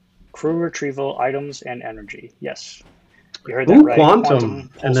out crew retrieval items and energy. Yes, you heard that Ooh, right. quantum,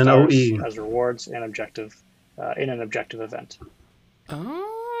 and then Polestars OE. as rewards and objective in an objective event. Oh.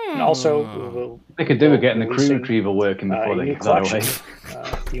 And also, we will They could do with getting the crew releasing, retrieval working before a they new give that away. collection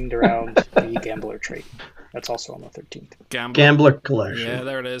themed around the Gambler trait. That's also on the 13th. Gambler Collection. Yeah,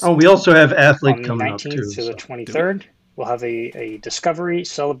 there it is. Oh, we also have On Athlete the coming up 19th too. to the so. 23rd, we'll have a Discovery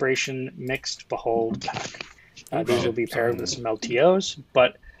Celebration Mixed Behold pack. These will be paired with some LTOs,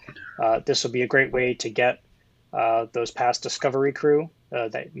 but this will be a great way to get those past Discovery crew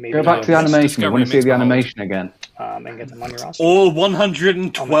that maybe Go back to the animation. You want to see the animation again? and get them on your roster. All On the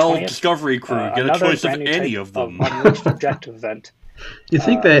 112 20th, Discovery crew get a another choice of brand new any type of them. unleashed objective event. You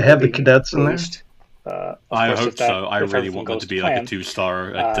think they have the being cadets in there? released. Of I course, hope if that- so. I if really everything want that goes to be plan, like a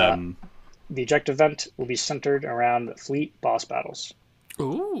 2-star at The objective event will be centered around Fleet Boss Battles.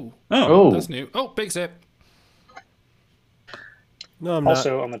 Ooh. Oh, That's new. Oh, big zip. No, I'm not.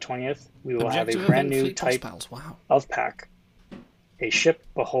 Also, on the 20th, we will have Objective a brand event new Fleet Boss type Battles. Wow. of pack, a Ship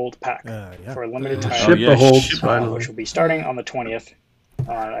Behold pack Yeah. for a limited time, Ship yeah, Beholds, Ship finally. which will be starting on the 20th.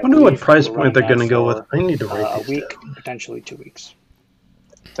 I wonder what price point they're going to go with. for I need to write a these week, down. potentially 2 weeks.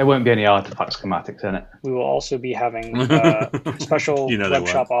 there won't be any artifact schematics in it. We will also be having special You know they web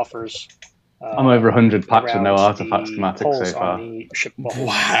shop offers. I'm over 100 packs with no around artifact the schematics polls so far. on the Ship Behold.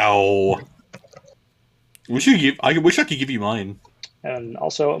 Wow. I wish I could give you mine. And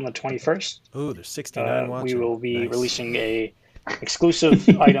also on the 21st, Ooh, there's 69 watching. we will be Nice. releasing a exclusive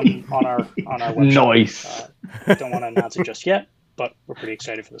item on our website. Nice. Don't want to announce it just yet, but we're pretty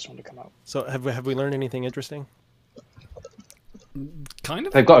excited for this one to come out. So have we learned anything interesting? Kind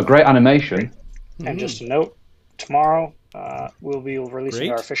of. They've got a great animation. And just a note, tomorrow we'll be releasing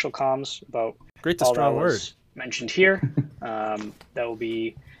Great. our official comms about Great's a all strong that word. was mentioned here. That will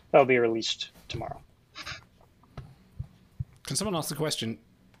be released tomorrow. Can someone ask the question?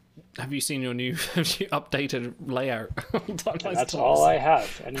 Have you seen your new updated layout? And that's all I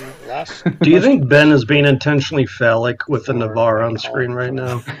have. Any last? Do you think Ben is being intentionally phallic with the Navarre on screen right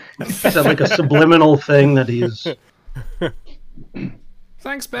now? Is that like a subliminal thing that he's...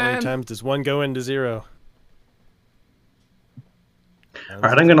 Thanks, How many Ben. times does one go into zero? All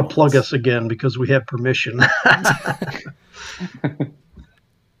right, I'm going to plug us again because we have permission.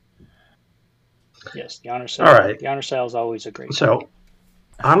 Yes, the honor sale. All right. The honor sale is always a great. So,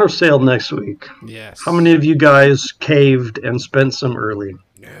 honor sale next week. Yes. How many of you guys caved and spent some early?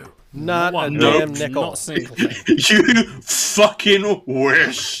 Not a One. damn nickel. Not a single thing. You fucking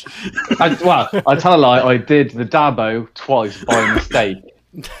wish. I tell a lie, I did the Dabo twice by mistake.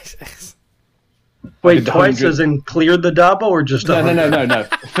 Wait, did twice 100. as in cleared the Dabo or just No.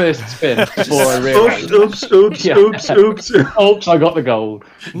 First spin before I Oops, realized. oops. Yeah. Oops. Oops, I got the gold.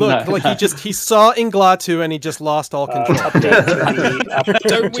 Look, No. like he saw Inglatu and he just lost all control. Update to the Apple,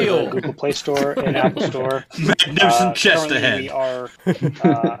 Don't to we all? the Google Play Store and Apple Store. Magnificent chest Currently, ahead. we are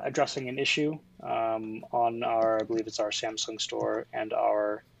addressing an issue on our, I believe it's our Samsung store and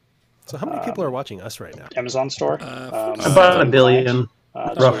our So how many people are watching us right now? Amazon store. About 1 billion.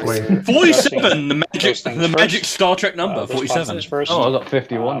 Roughly. 47, the magic magic Star Trek number, 47. First, Oh, I got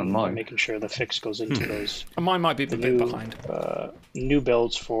 51 on mine. Making sure the fix goes into those Mine might be a bit new behind. new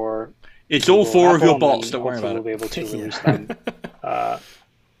builds for. It's all Google, 4 of your Apple, and bots, don't worry hopefully about We'll it. be able to release them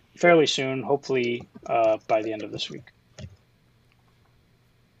fairly soon, hopefully by the end of this week.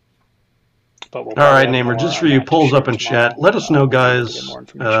 But we'll All right, probably have Namer, more just on for you, that to polls share up in tomorrow. chat. Let us know, Hopefully we'll guys. get more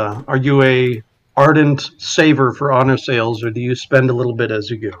information. Are you a ardent saver for honor sales, or do you spend a little bit as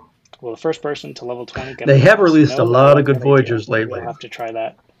you go? Well, the first person to level 20 gets They have released a lot of good idea. Voyagers lately. We'll have to try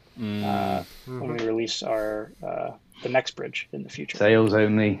that when we release our the next bridge in the future. Sales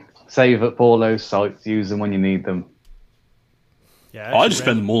only. Save at Paulo's sites. Use them when you need them. Yeah, I just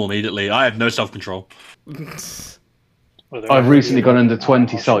spend them all immediately. I have no self-control. I've recently gone under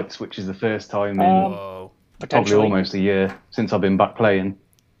 20 sites, which is the first time in probably almost a year since I've been back playing.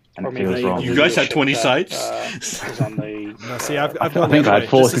 And it feels wrong. You guys had 20 sites? No, see, I've I gone think the I other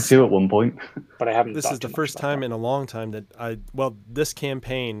had way. 42 at one point. But I haven't. This is the first time in a long time that this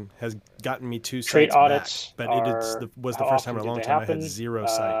campaign has gotten me 2 Trade sites audits back, but was the first time in a long time I had 0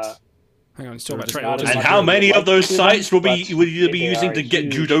 sites. Hang on, it's talking about Just trade audits. audits. And how many of those sites will you be using to get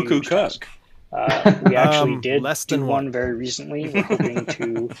Judoku Kirk? We actually did less do than one very recently. We're hoping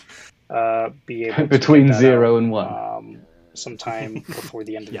to be able to Between get that 0 out, and 1. sometime before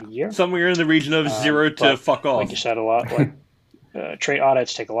the end of the year. Somewhere in the region of 0 to but fuck off. Like you said, a lot. Trade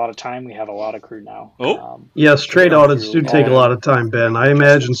audits take a lot of time. We have a lot of crew now. Yes, trade audits do take a lot of time, Ben. I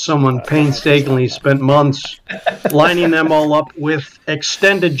imagine someone painstakingly spent months lining them all up with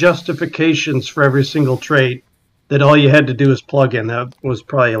extended justifications for every single trait that all you had to do is plug in. That was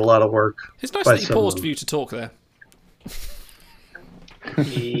probably a lot of work. It's nice by that you someone. paused for you to talk there.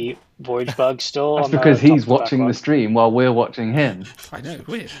 The Voyage Bug still That's on the because top he's of the watching the backlog. stream while we're watching him. I know,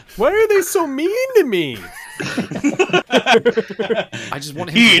 weird. Why are they so mean to me? I just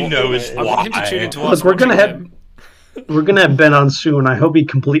want him He to knows I want him to tune into us. Look, we're gonna watching have Ben on soon. I hope he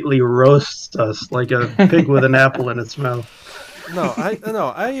completely roasts us like a pig with an apple in its mouth.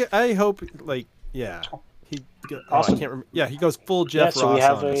 I hope yeah. Awesome. I can't remember. Yeah, he goes full Jeff So Ross we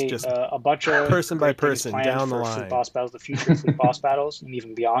have on us, just a bunch of person by great things person planned down the for line. Fleet boss battles, the future fleet boss battles, and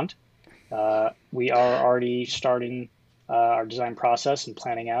even beyond. We are already starting our design process and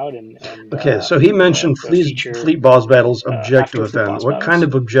planning out. And Okay, so he mentioned the fleet feature, boss battles objective after fleet event. boss What kind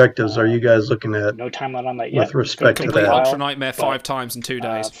of objectives are you guys looking at? No timeline on that yet. With respect to Complete that. Ultra Nightmare 5 times in 2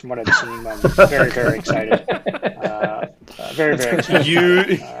 days. From what I've seen, I'm very, very excited. Very, very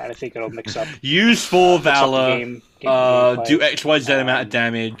excited. I think it'll mix up. Use 4 Valor. Game Do gameplay. XYZ amount of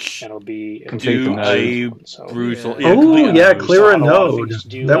damage. It'll be Do a brutal. Clear a node.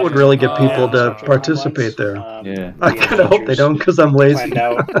 That would really get people to participate there. Yeah. I kind of hope they don't because I'm lazy. Planned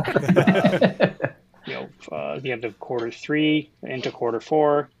out, the end of Q3 into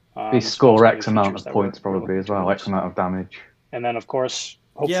Q4. They score X amount of points probably as well, X amount of damage. And then, of course,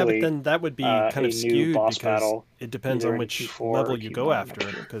 hopefully, yeah, but then that would be kind a of new skewed boss because battle, it depends either on in which Q4 or level you go Q1 after.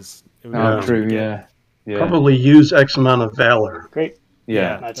 next year. Because True, yeah. Probably use X amount of valor. Great.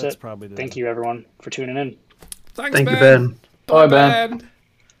 Yeah. That's it. Probably Thank you, everyone, for tuning in. Thanks, Thank you, Ben. Bye, Ben.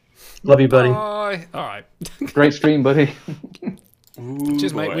 Love you, buddy. Bye. All right. Great stream, buddy.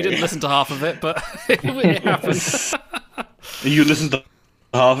 Cheers, mate. We didn't listen to half of it, but it happened. You listened to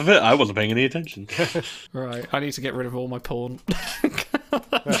half of it? I wasn't paying any attention. Right. I need to get rid of all my porn.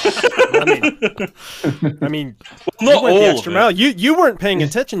 I mean, not you went all the of extra it. mile. You weren't paying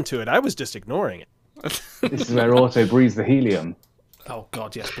attention to it. I was just ignoring it. This is where Auto breathes the helium. Oh,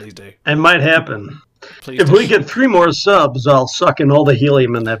 God, yes, please do. It might happen. Please If do. we get 3 more subs, I'll suck in all the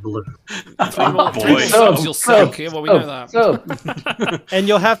helium in that balloon. 3 more boy. subs, you'll suck. Yeah, well, we know that. And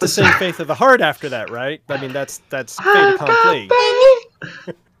you'll have to sing Faith of the Heart after that, right? I mean, that's fait accompli.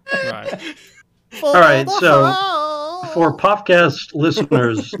 Right. All right, so for Popcast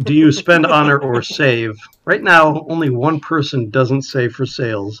listeners, do you spend honor or save? Right now, only one person doesn't save for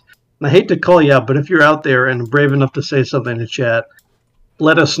sales. And I hate to call you out, but if you're out there and brave enough to say something in chat,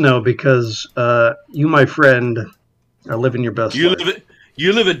 let us know because you, my friend, are living your best life.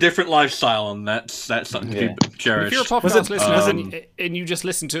 You live a different lifestyle, and that's something to be cherished. If you're a podcast listener and you just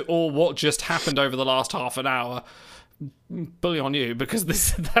listen to all what just happened over the last half an hour, bully on you because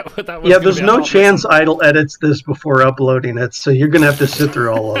that was Yeah, there's no chance Idle edits this before uploading it, so you're going to have to sit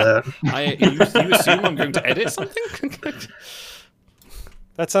through all of that. You assume I'm going to edit something?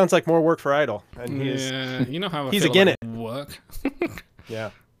 That sounds like more work for Idle. And Yeah, you know how I he's feel again about it. work.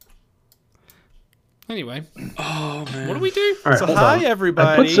 Yeah. Anyway, Oh man, what do we do? All right, So hold hi on. everybody.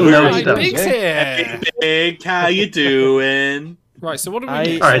 I put some notes Hi, down. Big's here. Hey, Big, how you doing? Right, so what do we I-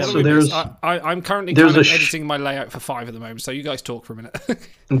 do? All right, What do so we do? there's- I'm currently there's kind of a editing my layout for 5 at the moment, so you guys talk for a minute.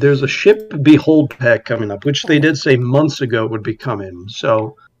 There's a ship Behold pack coming up, which they did say months ago would be coming.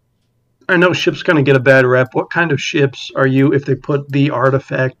 So I know ships kind of get a bad rep. What kind of ships are you, if they put the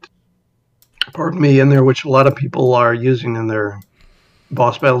artifact, in there, which a lot of people are using in their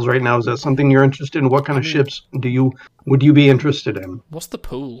boss battles right now? Is that something you're interested in? What kind of ships would you be interested in? What's the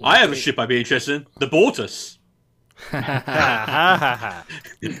pool? I have a ship I'd be interested in. The Bortus.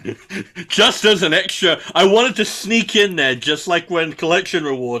 Just as an extra, I wanted to sneak in there, just like when collection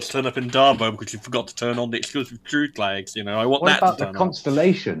rewards turn up in Darbo because you forgot to turn on the exclusive truth flags. You know, I want What that about to the turn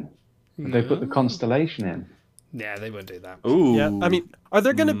constellation? Would they put the constellation in? Yeah, they won't do that. Ooh. Yeah, I mean, are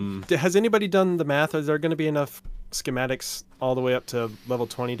there gonna? Has anybody done the math? Is there gonna be enough schematics all the way up to level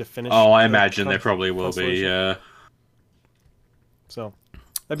 20 to finish? Oh, I imagine there probably will be. Yeah. So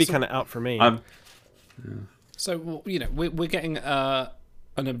that'd be kind of out for me. So, you know, we're getting an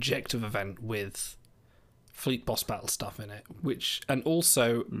objective event with fleet boss battle stuff in it, and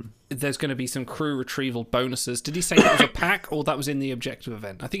also there's going to be some crew retrieval bonuses. Did he say that was a pack or that was in the objective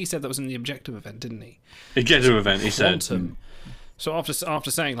event? I think he said that was in the objective event, didn't he? Objective event, he said. Quantum. So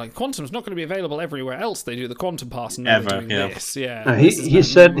after saying like Quantum's not going to be available everywhere else, they do the Quantum Pass and now they're doing this. Yeah. He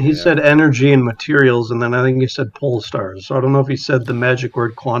said energy and materials, and then I think he said pole stars. So I don't know if he said the magic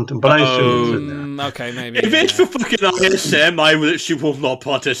word quantum, but I assume he said that. Okay, maybe. If it's for fucking ISM, I literally will not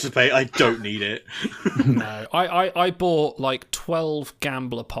participate. I don't need it. No, I bought like 12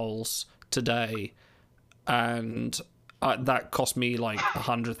 gambler poles today, and that cost me like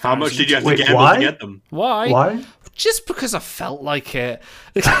 100,000. How much did you have to gamble to get them? Why? Just because I felt like it.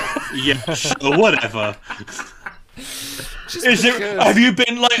 Yeah, sure, whatever. Have you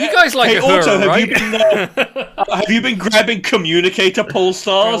been like? You guys like Uhura, right? Have you been grabbing communicator pole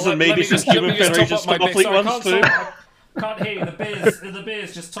stars and maybe some human Federation Starfleet ones too? Can't hear you. The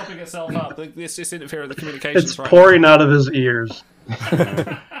beer's just topping itself up. This just interfering with the communications. It's pouring out of his ears.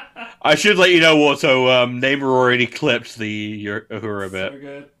 I should let you know, Watto. Namer already clipped the Uhura bit. So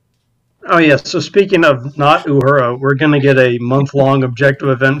good. Oh yeah. So speaking of not Uhura, we're gonna get a month-long objective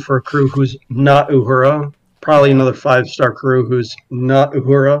event for a crew who's not Uhura. Probably another 5-star crew who's not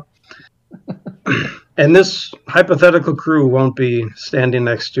Uhura. And this hypothetical crew won't be standing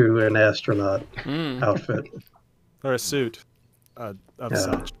next to an astronaut outfit. Or a suit of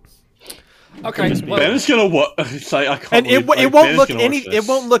such. Okay, well, Ben's gonna what? It's like, I can't. And it won't look it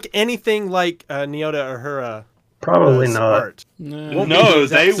won't look anything like Nyota Uhura. Probably not. No,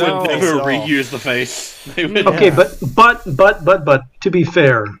 they would never reuse the face. Okay, but to be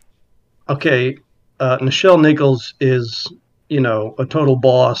fair, okay, Nichelle Nichols is, a total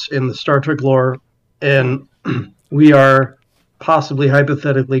boss in the Star Trek lore, and we are possibly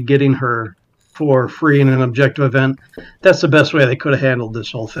hypothetically getting her for free in an objective event. That's the best way they could have handled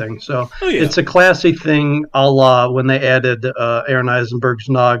this whole thing. So It's a classy thing, a la when they added Aaron Eisenberg's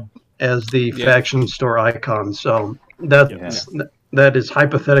Nog as the faction store icon. So that is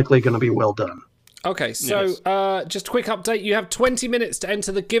hypothetically going to be well done. Okay, so just a quick update. You have 20 minutes to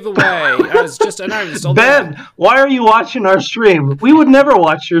enter the giveaway, as just announced. Ben, why are you watching our stream? We would never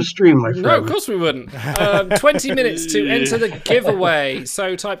watch your stream, my friend. No, of course we wouldn't. 20 minutes to enter the giveaway.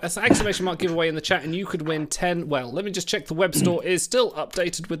 So type ! giveaway in the chat and you could win 10. Well, let me just check the web store is still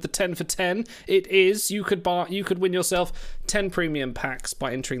updated with the 10 for 10. It is. You could win yourself 10 premium packs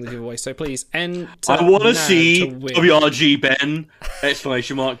by entering the giveaway. So please enter. I want to see WRG Ben !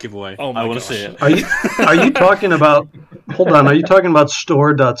 Giveaway. Oh my I want to see it. Are you talking about? Hold on. Are you talking about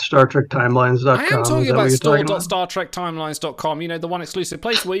store.StarTrekTimelines.com? I am talking about store.StarTrekTimelines.com. The one exclusive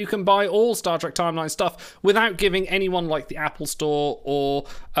place where you can buy all Star Trek Timeline stuff without giving anyone like the Apple Store or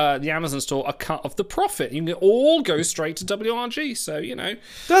the Amazon Store a cut of the profit. You can all go straight to WRG. So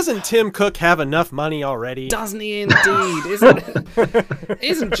Doesn't Tim Cook have enough money already? Doesn't he indeed?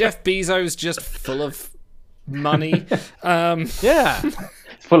 Isn't Jeff Bezos just full of money? Yeah.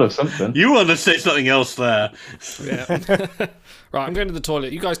 Full of something. You want to say something else there? Yeah. Right, I'm going to the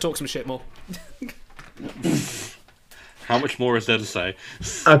toilet. You guys talk some shit more. How much more is there to say?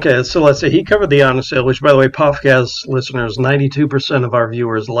 Okay, so let's say he covered the honor sale, which, by the way, Podcast listeners, 92% of our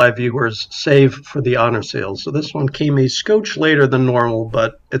viewers, live viewers, save for the honor sale. So this one came a scotch later than normal,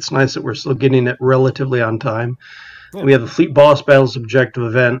 but it's nice that we're still getting it relatively on time. Yeah. We have the Fleet Boss Battles objective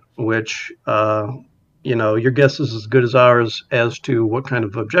event, which... your guess is as good as ours as to what kind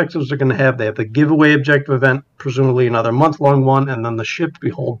of objectives they're going to have. They have the giveaway objective event, presumably another month-long one, and then the shipped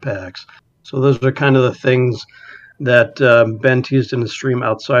Behold packs. So those are kind of the things that Ben teased in the stream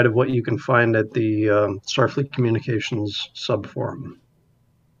outside of what you can find at the Starfleet Communications subforum.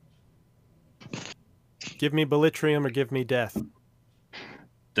 Give me Bellitrium or give me death.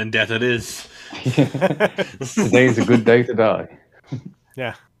 Then death it is. Today is a good day to die.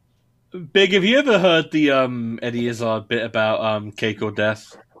 Yeah. Big, have you ever heard the Eddie Izzard bit about cake or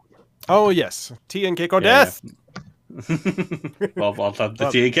death? Oh yes, tea and cake or death. Well, I'll have the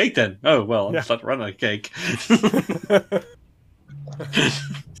tea and cake then. Oh well, I'm start running a cake. It's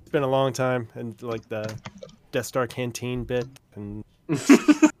been a long time, and like the Death Star canteen bit, and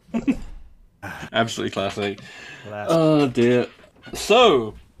Absolutely classic. Oh dear.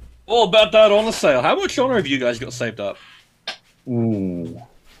 So, all about that on the sale. How much honor have you guys got saved up? Ooh.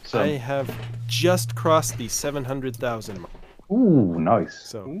 I have just crossed the 700,000 mark. Ooh, nice.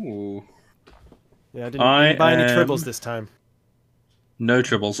 So, Ooh. yeah, I didn't buy any tribbles this time. No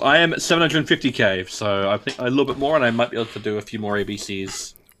tribbles. I am at 750k, so I think a little bit more, and I might be able to do a few more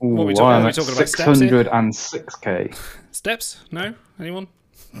ABCs. Ooh, What are we talking about? 606k. Steps? No? Anyone?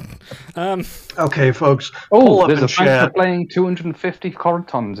 Okay, folks. Oh, pull up there's in a thanks chat. for playing 250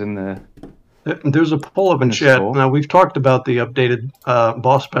 Cortons in there. There's a poll up in chat. Now, we've talked about the updated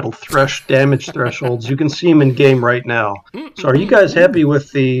boss battle damage thresholds. You can see them in game right now. So are you guys happy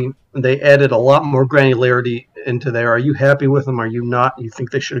with they added a lot more granularity into there? Are you happy with them? Are you not? You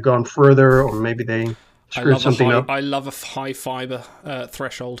think they should have gone further, or maybe they screwed something up? I love a high fiber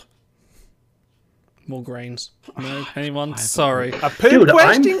threshold. More grains. No? Anyone? Sorry. Dude,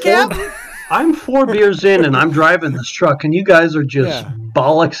 I'm 4 beers in and I'm driving this truck, and you guys are just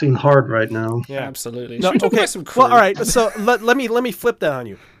bollocksing hard right now. Yeah, absolutely. No, Should we talk okay. about some crew? Well, all right. So let me flip that on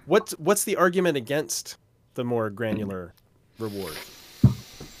you. What's the argument against the more granular reward?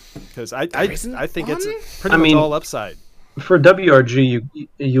 Because I think it's pretty much all upside. For WRG,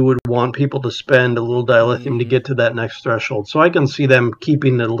 you would want people to spend a little dilithium to get to that next threshold. So I can see them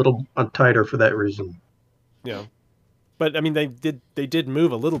keeping it a little tighter for that reason. Yeah, but I mean, they did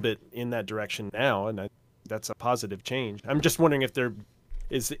move a little bit in that direction now, and that's a positive change. I'm just wondering if there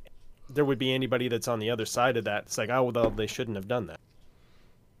would be anybody that's on the other side of that. It's like, oh, well, they shouldn't have done that.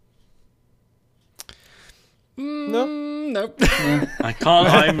 Nope. I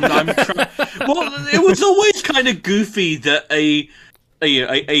can't. I'm trying. Well, it was always kind of goofy that a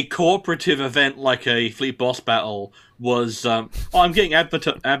cooperative event like a Fleet Boss Battle was. I'm getting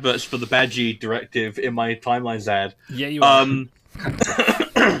adverts for the Badgie directive in my timelines ad. Yeah, you are.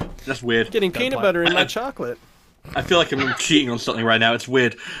 That's weird. Getting peanut butter in my chocolate. I feel like I'm cheating on something right now. It's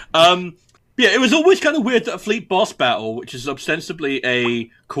weird. Yeah, it was always kind of weird that a Fleet Boss Battle, which is ostensibly a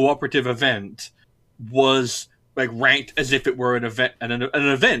cooperative event, was like ranked as if it were an event, an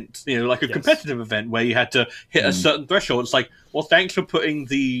event, like a competitive event where you had to hit a certain threshold. It's like, well, thanks for putting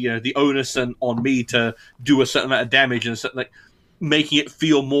the onus on me to do a certain amount of damage and making it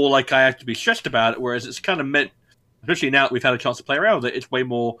feel more like I have to be stressed about it. Whereas it's kind of meant, especially now that we've had a chance to play around with it, it's way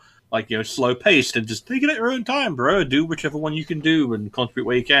more like slow paced and just take it at your own time, bro. Do whichever one you can do and contribute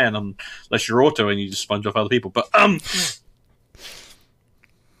where you can, unless you're auto and you just sponge off other people. But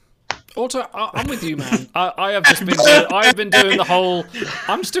Auto, I'm with you, man. I have just been doing the whole.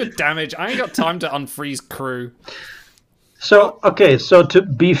 I'm just doing damage. I ain't got time to unfreeze crew. So to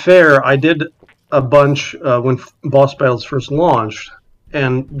be fair, I did a bunch when boss battles first launched,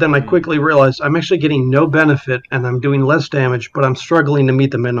 and then I quickly realized I'm actually getting no benefit, and I'm doing less damage, but I'm struggling to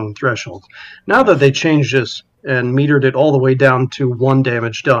meet the minimum threshold. Now that they changed this and metered it all the way down to 1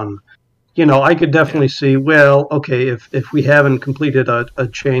 damage done, I could definitely see, well, okay, if we haven't completed a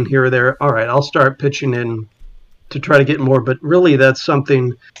chain here or there, all right, I'll start pitching in to try to get more. But really, that's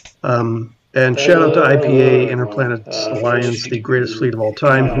something. And shout out to IPA, Interplanet Alliance, the greatest fleet of all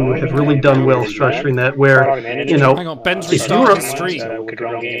time, who have really done well structuring that. Where hang on, Ben's restarting the stream. Could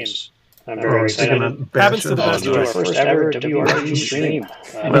run games. I'm very excited. Happens to the best of Our us. first ever WRG stream.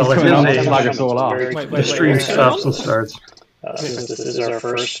 Well, it is flag us all off. the stream stops and starts. Since this is our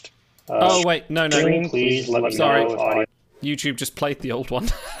first. Oh wait, no. Stream, please let me Sorry. know if audio. YouTube just played the old one.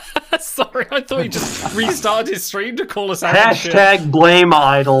 Sorry, I thought he just restarted his stream to call us out. Hashtag blame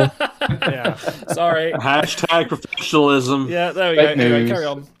idle. Yeah. Sorry. Hashtag professionalism. Yeah, there we go. Fake Anyway, news. carry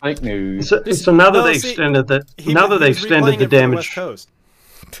on. Fake news. So now that they extended that, the damage.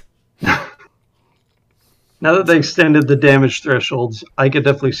 Now that they extended the damage thresholds, I could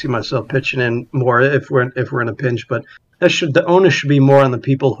definitely see myself pitching in more if we're in a pinch. But the onus should be more on the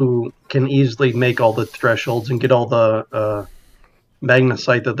people who can easily make all the thresholds and get all the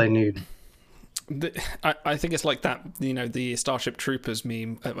magnesite that they need. I think it's like that, the Starship Troopers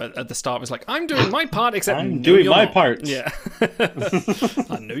meme at the start was like, I'm doing my part, except I'm doing my part. Yeah. I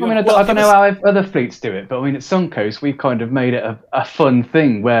don't know how other fleets do it, but at Suncoast, we've kind of made it a fun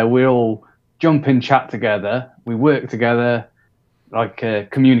thing where we all jump in chat together, we work together,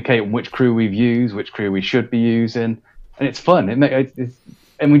 communicate on which crew we've used, which crew we should be using, and it's fun.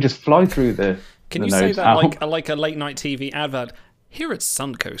 And we just fly through the. Can you say that like a late night TV advert? Here at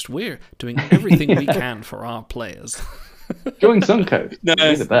Suncoast, we're doing everything we can for our players. Join Suncoast. No,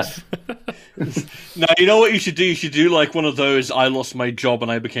 Be the best. No, you know what you should do? You should do like one of those I lost my job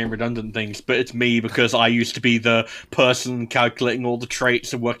and I became redundant things, but it's me because I used to be the person calculating all the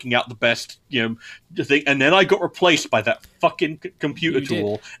traits and working out the best, thing, and then I got replaced by that fucking computer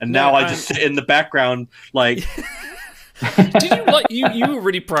tool, and now I just sit in the background like... Did you were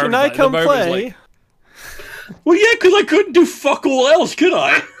really proud of that. Can I come play? Well, yeah, because I couldn't do fuck all else, could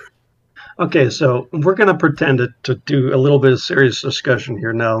I? Okay, so we're going to pretend to do a little bit of serious discussion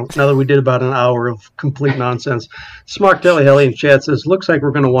here now that we did about an hour of complete nonsense. Smart Deli Heli in chat says, looks like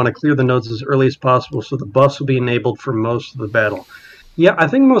we're going to want to clear the nodes as early as possible so the buffs will be enabled for most of the battle. Yeah, I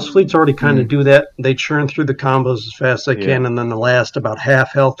think most fleets already kind of do that. They churn through the combos as fast as they can, and then the last about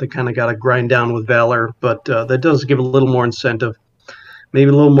half health, they kind of got to grind down with Valor, but that does give a little more incentive. Maybe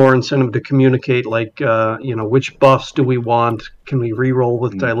a little more incentive to communicate, like, which buffs do we want? Can we reroll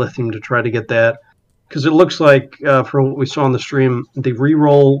with dilithium to try to get that? Because it looks like, from what we saw on the stream, the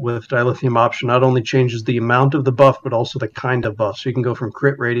reroll with dilithium option not only changes the amount of the buff, but also the kind of buff. So you can go from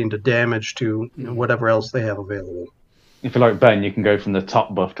crit rating to damage to whatever else they have available. If you like Ben, you can go from the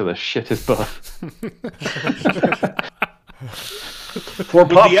top buff to the shittest buff. For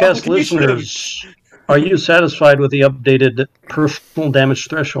podcast listeners... Are you satisfied with the updated personal damage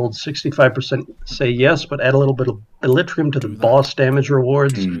threshold? 65% say yes, but add a little bit of Elytrium to the boss damage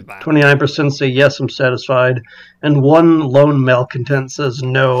rewards. 29% say yes, I'm satisfied. And one lone malcontent says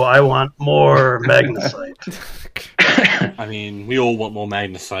no, I want more Magnesite. I mean, we all want more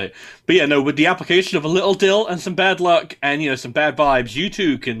Magnesite. But yeah, no, with the application of a little dill and some bad luck and, some bad vibes, you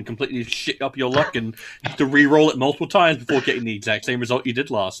too can completely shit up your luck and have to re-roll it multiple times before getting the exact same result you did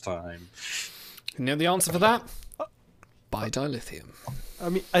last time. You know the answer for that? Buy dilithium. I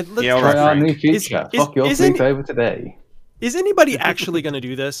mean, try our new feature. Fuck your fleet over today. Is anybody actually going to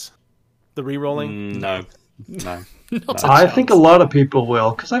do this? The re-rolling? No. I think a lot of people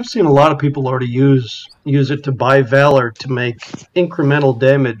will, because I've seen a lot of people already use it to buy Valor to make incremental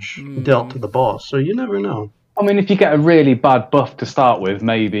damage dealt to the boss, so you never know. I mean, if you get a really bad buff to start with,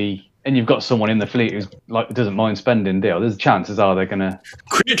 maybe, and you've got someone in the fleet who's doesn't mind spending deal, there's chances are they're going to...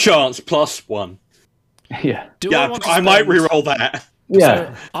 Crit chance +1. Yeah. I might re-roll that.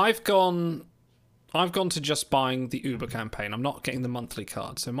 Yeah. So I've gone to just buying the Uber campaign. I'm not getting the monthly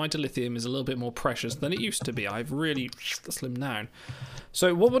card, so my dilithium is a little bit more precious than it used to be. I've really slimmed down.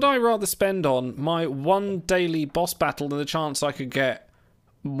 So what would I rather spend on? My one daily boss battle and the chance I could get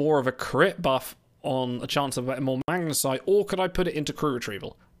more of a crit buff on a chance of more Magnesite, or could I put it into crew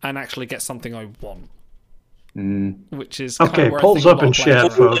retrieval and actually get something I want? Which is okay. Polls up in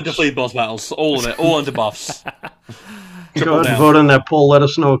chat, folks. All into fleet boss battles, all of it, all into buffs. Go ahead and vote on that poll. Let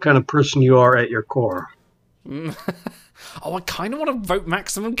us know what kind of person you are at your core. I kind of want to vote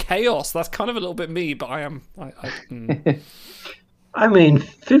maximum chaos. That's kind of a little bit me, but I am. I mean,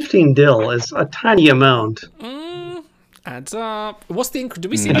 15 dill is a tiny amount. Adds up. What's the increment? Do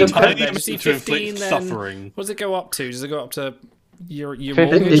we see It the depends. Do we see 15 then? Suffering. What does it go up to? Does it go up to your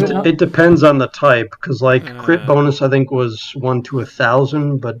It depends on the type, because crit bonus I think was 1 to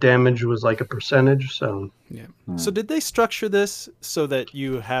 1,000, but damage was like a percentage. So yeah. So did they structure this so that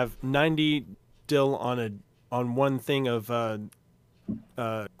you have 90 dill on one thing of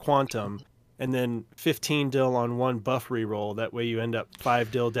quantum, and then 15 dill on one buff reroll? That way you end up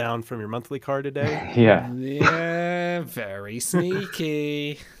 5 dill down from your monthly card a day. Yeah. Yeah. Very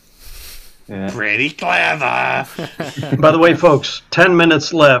sneaky. Yeah. Pretty clever. By the way, folks, 10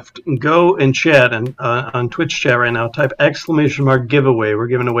 minutes left. Go and chat and on Twitch chat right now. Type ! giveaway. We're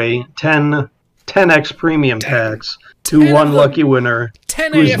giving away 10x premium packs to one lucky winner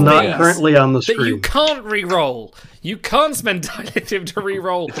 10 who's AFBs not currently on the that screen. you can't re-roll. You can't spend dilithium to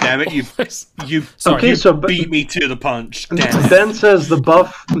re-roll. Damn it! You beat me to the punch. Damn it. Ben says the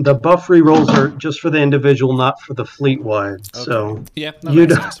buff re-rolls are just for the individual, not for the fleet wide. Okay. So yeah, you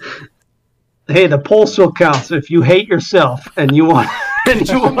don't. Hey, the poll still counts if you hate yourself and you want.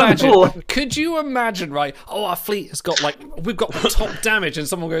 Could you imagine, right? Oh, our fleet has got we've got the top damage, and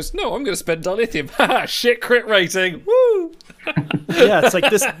someone goes, "No, I'm going to spend dilithium." Haha, shit crit rating. Woo! Yeah, it's like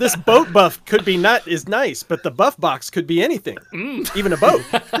this boat buff could be is nice, but the buff box could be anything, even a boat.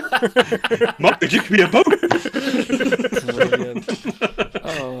 It could be a boat. Brilliant.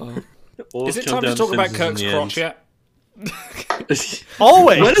 Oh. Is it time to talk about Kirk's crotch yet?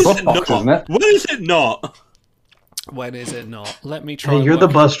 Always. When is it not? When is it not? When is it not? Let me try. Hey, you're the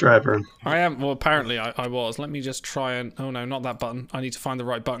bus driver. I am. Well, apparently I was. Let me just try and... Oh, no, not that button. I need to find the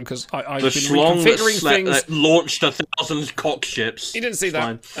right button, because I've been reconfiguring things. That launched 1,000 cock ships. You didn't see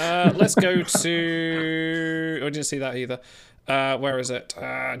that. Let's go to... Oh, I didn't see that either. Where is it?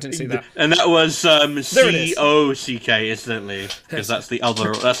 I didn't see that. And that was C-O-C-K, incidentally, because that's the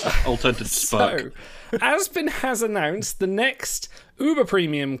alternative Spock. So, Asbin has announced the next Uber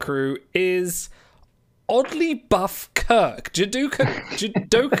Premium crew is oddly buff Kirk.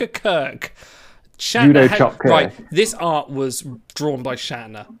 Judoka Kirk. Judo Chop Kirk. Right, this art was drawn by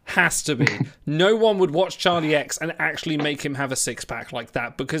Shatner. Has to be. No one would watch Charlie X and actually make him have a six-pack like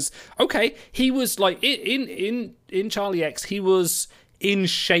that because, okay, he was like in Charlie X, he was in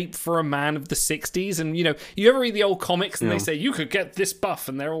shape for a man of the 60s, and you ever read the old comics and they say you could get this buff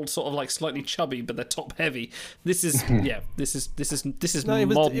and they're all sort of like slightly chubby but they're top heavy. This is no,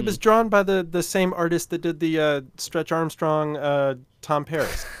 modern. it was drawn by the same artist that did the Stretch Armstrong Tom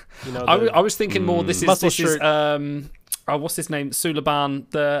Paris. I was thinking more this is what's his name, Suliban,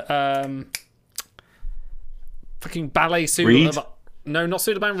 the fucking ballet Suliban. Reed? No, not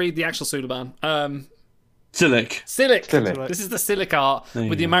Suliban Reed, the actual Suliban. Silic. Silic. This is the Silic art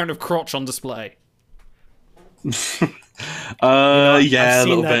with the amount of crotch on display. A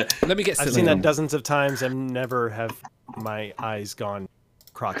little bit. Let me get Silic. I've seen that dozens of times and never have my eyes gone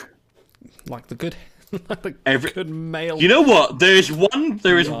crotch. Like the good good male. You know what? There is one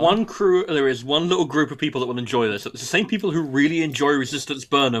little group of people that will enjoy this. It's the same people who really enjoy Resistance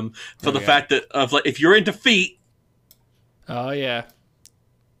Burnham for the fact that if you're into feet. Oh yeah.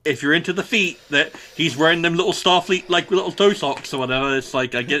 If you're into the feet, that he's wearing them little Starfleet like little toe socks or whatever. It's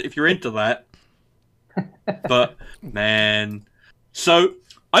like I get if you're into that. But man, so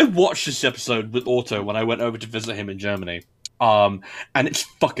I watched this episode with Otto when I went over to visit him in Germany. And it's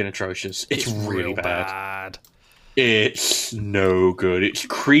fucking atrocious. It's really bad. It's no good. It's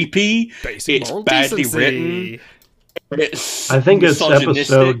creepy. It's badly written. I think it's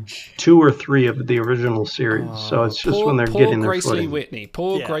episode 2 or 3 of the original series, so it's just when they're getting their footing.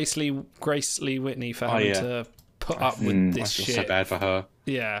 Grace Lee Whitney for having to put up with this shit. I feel so bad for her.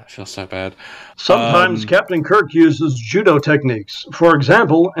 Yeah. I feel so bad. Sometimes Captain Kirk uses judo techniques, for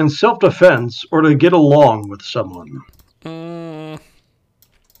example, in self-defense or to get along with someone.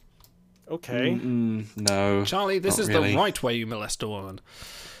 Okay. No. Charlie, this is really. the right way you molest a woman.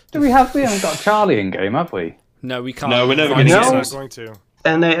 We haven't got Charlie in game, have we? No, we can't. No, we're never going to.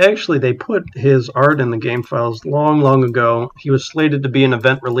 And they put his art in the game files long ago. He was slated to be an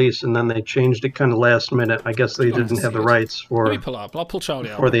event release, and then they changed it kind of last minute. I guess they didn't have the rights for. Let me pull up. I'll pull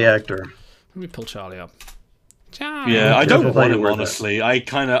Charlie up. For the actor. Let me pull Charlie up. Charlie. Yeah, I don't want him, honestly. I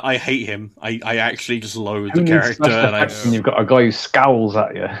hate him. I actually just loathe the character. And you've got a guy who scowls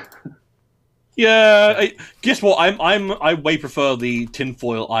at you. Yeah, guess what? I way prefer the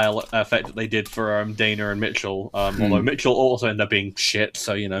tinfoil isle effect that they did for Dana and Mitchell. Although Mitchell also ended up being shit,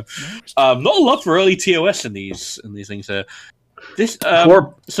 so not a lot for early TOS in these things here.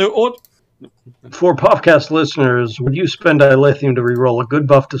 For podcast listeners, would you spend dilithium to reroll a good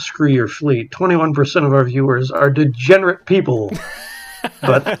buff to screw your fleet? 21% of our viewers are degenerate people.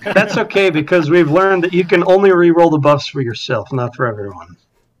 But that's okay because we've learned that you can only reroll the buffs for yourself, not for everyone.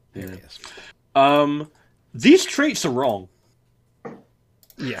 Yeah. These traits are wrong.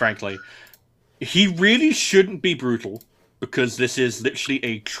 Yeah. Frankly, he really shouldn't be brutal because this is literally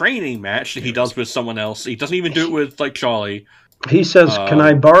a training match that he does with someone else. He doesn't even do it with Charlie. He says, "Can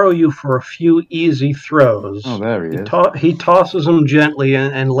I borrow you for a few easy throws?" Oh, there he is. He tosses them gently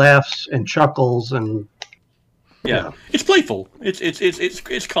and laughs and chuckles and. Yeah, it's playful.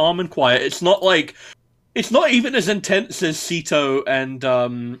 It's calm and quiet. It's not like. It's not even as intense as Sito and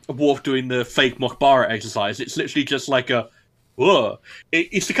Worf doing the fake Mokbara exercise. It's literally just like a, whoa.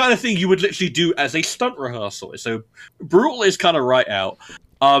 It's the kind of thing you would literally do as a stunt rehearsal. So brutal is kind of right out.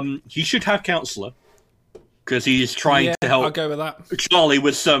 He should have counselor because he's trying to help. I'll go with that. Charlie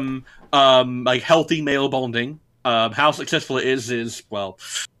with some healthy male bonding. How successful it is well.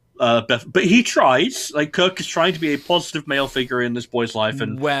 But he tries. Kirk is trying to be a positive male figure in this boy's life,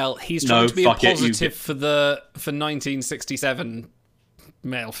 and he's trying to be a positive for 1967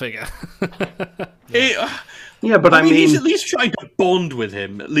 male figure. But I mean, he's at least trying to bond with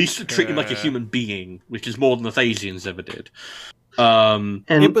him, at least to treat him like a human being, which is more than the Thasians ever did. And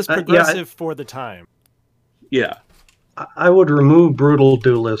it was progressive for the time. Yeah, I would remove brutal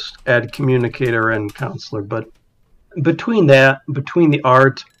duelist, add communicator and counselor, but between the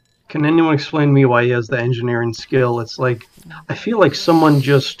art. Can anyone explain to me why he has the engineering skill? It's like, I feel like someone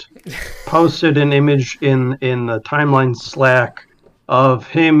just posted an image in the timeline Slack of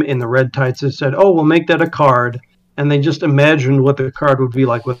him in the red tights and said, "Oh, we'll make that a card." And they just imagined what the card would be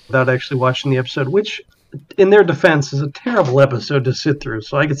like without actually watching the episode, which, in their defense, is a terrible episode to sit through.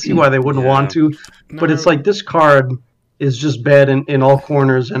 So I could see why they wouldn't want to. But it's like this card is just bad in all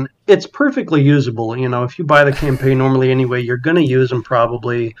corners, and it's perfectly usable. You know, if you buy the campaign normally anyway, you're going to use them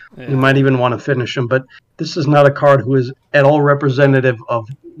probably. Yeah. You might even want to finish them. But this is not a card who is at all representative of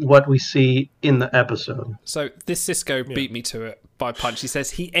what we see in the episode. So this Cisco beat me to it by punch. He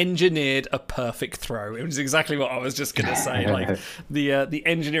says he engineered a perfect throw. It was exactly what I was just going to say. Like the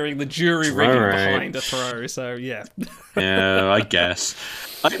engineering, the jury rigging behind a throw. So yeah. Yeah, I guess.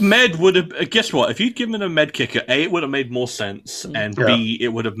 Med would have. Guess what? If you'd given a med kicker, A, it would have made more sense, and B, it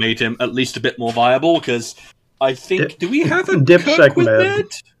would have made him at least a bit more viable. Because I think, do we have a Kirk with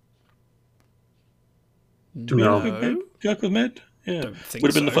med? Do we have a Kirk with med? Yeah, would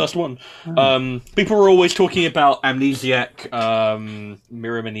have been the first one. People were always talking about Amnesiac,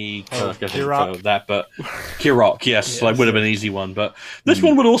 Miramini, Kirok, that, but Kirok, yes, like would have been an easy one. But this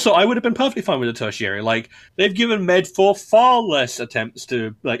one would also, I would have been perfectly fine with a tertiary. Like they've given Med for far less attempts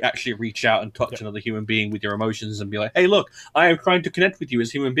to like actually reach out and touch another human being with your emotions and be like, "Hey, look, I am trying to connect with you as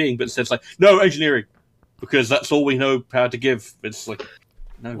a human being," but instead it's like, "No, engineering," because that's all we know how to give. It's like.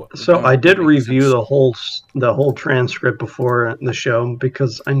 No, so I did review the whole transcript before the show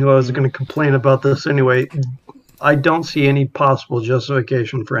because I knew I was going to complain about this anyway. I don't see any possible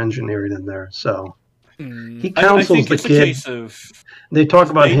justification for engineering in there. So he counsels the kid. They talk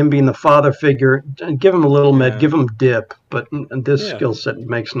about him being the father figure. Give him a little med, give him dip, but this skill set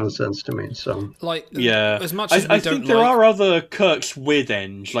makes no sense to me. So as much as I think there are other Kirks with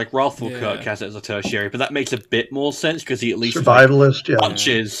Eng, like Wrathful Kirk has it as a tertiary, but that makes a bit more sense because he at least survivalist,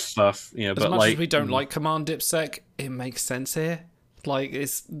 punches stuff. You know, as much as we don't like Command DipSec, it makes sense here. Like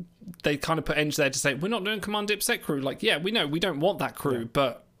they kind of put Eng there to say we're not doing Command DipSec crew. Like we know we don't want that crew,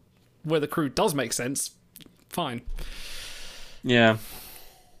 but where the crew does make sense, fine. Yeah,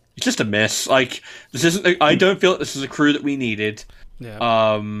 it's just a miss. Like this isn't. I don't feel like this is a crew that we needed.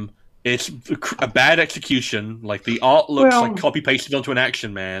 Yeah. It's a bad execution. Like the art looks like copy pasted onto an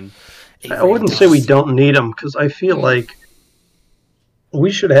Action Man. I wouldn't say we don't need them because I feel like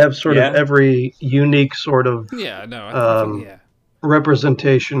we should have sort of every unique sort of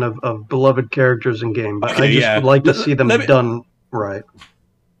representation of beloved characters in game. But I just would like to see them done right.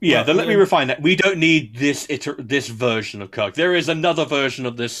 Yeah, then let me refine that. We don't need this version of Kirk. There is another version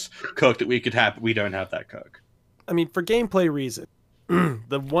of this Kirk that we could have, but we don't have that Kirk. I mean, for gameplay reason,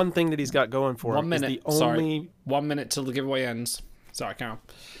 the one thing that he's got going for him is the only... 1 minute till the giveaway ends. Sorry, Carol.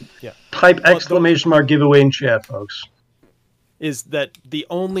 Yeah. Type exclamation mark giveaway in chat, folks. Is that the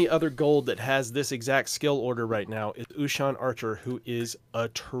only other gold that has this exact skill order right now is Ushan Archer, who is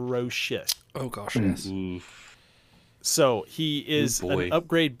atrocious. Oh, gosh, yes. So he is an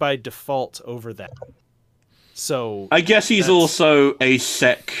upgrade by default over that. So I guess he's also a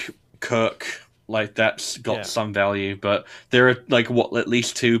sec Kirk. Like that's got some value, but there are like at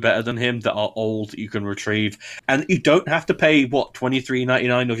least two better than him that are old that you can retrieve, and you don't have to pay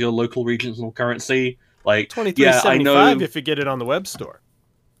 $23.99 of your local regional currency. Like $23.75 if you get it on the web store.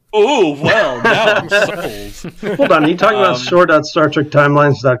 Oh well, now I'm sold. Hold on, are you talking about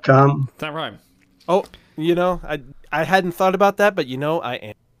store.StarTrekTimelines.com? Is that right? Oh, I hadn't thought about that, but I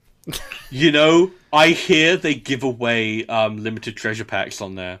am. I hear they give away limited treasure packs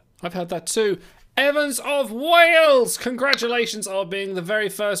on there. I've heard that too. Evans of Wales! Congratulations on being the very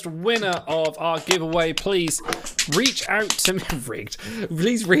first winner of our giveaway. Please reach out to me.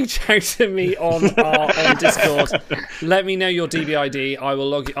 Please reach out to me on Discord. Let me know your DBID. I will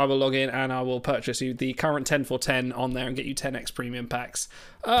log in and I will purchase you the current 10 for 10 on there and get you 10x premium packs.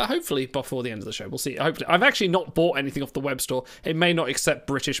 Hopefully before the end of the show. We'll see. Hopefully. I've actually not bought anything off the web store. It may not accept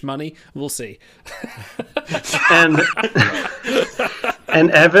British money. We'll see. And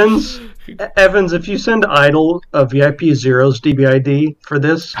Evans, if you send Idle a VIP Zeros DBID for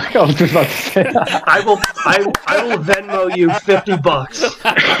this, I was just about to say that. I will Venmo you $50.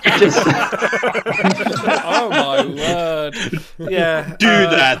 Oh my word! Yeah, do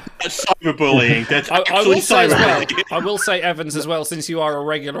that. That's cyberbullying. That's I will say as well. I will say, Evans, as well, since you are a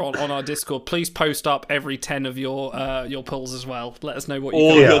regular on our Discord, please post up every 10 of your pulls as well. Let us know what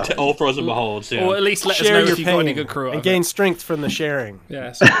you got. All Frozen Beholds, yeah. Or at least let us know if you've got any good crew. And gain strength from the sharing.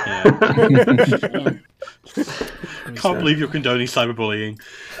 Yes. Can't believe you're condoning cyberbullying.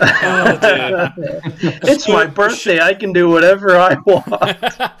 Oh dear. It's my birthday. I can do whatever I want.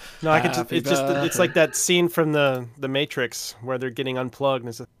 No, I can. It's like that scene from the Matrix where they're getting unplugged, and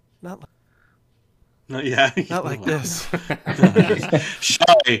it's not like this.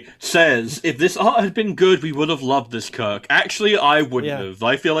 Shy says, if this art had been good, we would have loved this Kirk. Actually, I wouldn't have.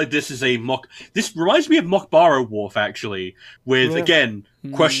 I feel like this is a mock. This reminds me of Mokbaro Wharf, actually, with again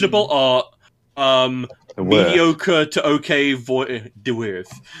questionable art. mediocre to okay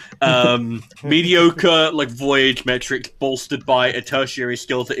mediocre like voyage metrics bolstered by a tertiary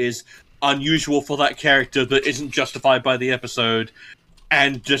skill that is unusual for that character but isn't justified by the episode,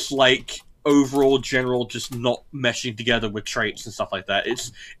 and just like overall general just not meshing together with traits and stuff like that.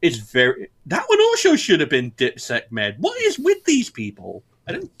 It's very, that one also should have been DipSec Med. What is with these people?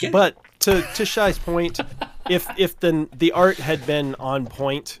 I don't get but to Shai's point, if the art had been on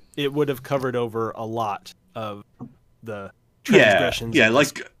point, it would have covered over a lot of the transgressions. Yeah,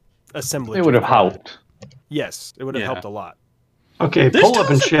 like assembly. It would have helped. Yes, it would have helped a lot. Okay, pull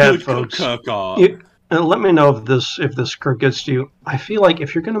up in chat, folks. Let me know if this crew gets to you. I feel like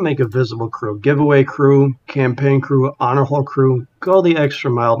if you're going to make a visible crew, giveaway crew, campaign crew, honor hall crew, go the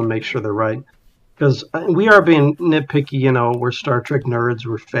extra mile to make sure they're right. Because we are being nitpicky, you know, we're Star Trek nerds,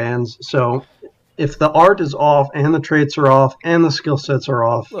 we're fans. So if the art is off and the traits are off and the skill sets are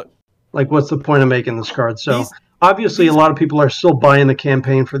off, like what's the point of making this card? So obviously a lot of people are still buying the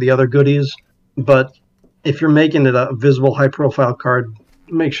campaign for the other goodies, but if you're making it a visible high-profile card,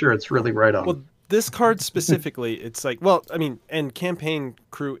 make sure it's really right on. Well, this card specifically, it's like, well, I mean, and campaign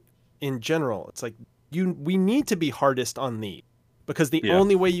crew in general, it's like we need to be hardest on these, because the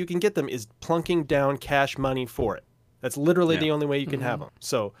only way you can get them is plunking down cash money for it. That's literally the only way you can have them.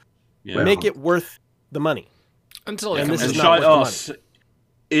 So make it worth the money. Until and this is not worth the money.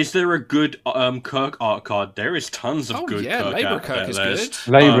 Is there a good Kirk art card? There is tons of good Kirk Labor out Kirk there. is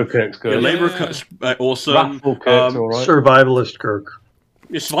good. Labor Kirk's good. Yeah, Labor Kirk's awesome. Wrathful Kirk's all right. Survivalist Kirk.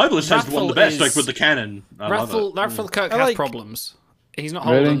 Yeah, Survivalist has one of the best, like with the cannon. Wrathful Kirk has problems. He's not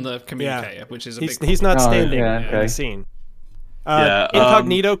holding the communicator, which is a big problem. He's not standing in the scene.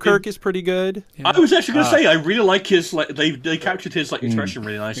 Incognito Kirk is pretty good. I was actually going to say I really like his they captured his expression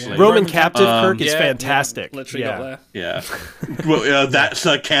really nicely. Roman Captive Kirk is fantastic. Literally got there. Yeah. Well, that's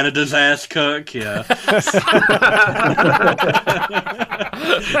Canada's ass Kirk. Yeah.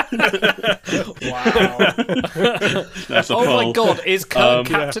 Wow. That's a my God! Is Kirk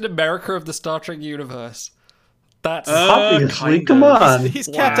Captain America of the Star Trek universe? That's obviously. Come on, he's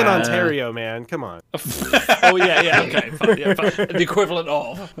Captain Ontario, man. Come on. Oh yeah, okay. The equivalent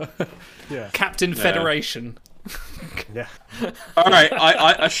of Captain Federation. Yeah. All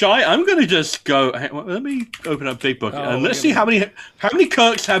right, Shai, I'm gonna just go. Let me open up Big Book and let's see how many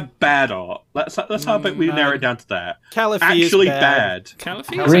Kirks have bad art. That's how about we narrow it down to that. Caliphie actually is bad.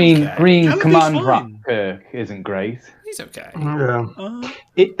 Caliphie Green Command Rat Kirk isn't great. He's okay. Yeah.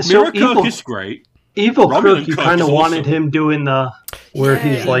 Mirror Kirk is great. Evil Kirk, you kind of wanted him doing the where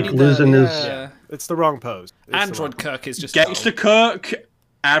he's like losing his. It's the wrong pose. Android Kirk is just Gangster Kirk.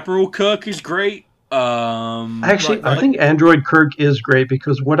 Admiral Kirk is great. Actually, I think Android Kirk is great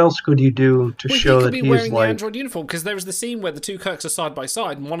because what else could you do to show that he's wearing like the Android uniform? Because there was the scene where the two Kirks are side by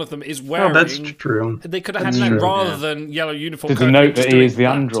side, and one of them is wearing. Oh, that's true. They could have had that rather than yellow uniform. There's a note that he is the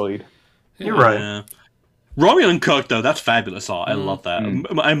android. You're right. Romulan Kirk, though, that's fabulous art. I love that.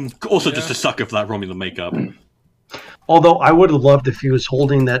 I'm also just a sucker for that Romulan makeup. Although I would have loved if he was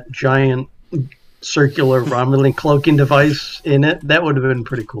holding that giant circular Romulan cloaking device in it. That would have been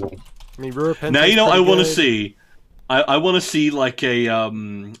pretty cool. I mean, now you know I want to see. I want to see like a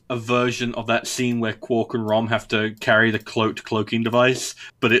version of that scene where Quark and Rom have to carry the cloaked cloaking device,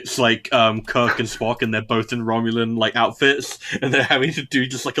 but it's like Kirk and Spock, and they're both in Romulan like outfits, and they're having to do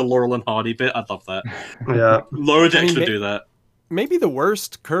just like a Laurel and Hardy bit. I'd love that. Yeah, Lower Decks would do that. Maybe the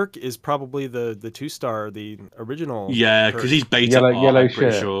worst Kirk is probably the 2-star, the original. Yeah, because he's beta. Yellow I'm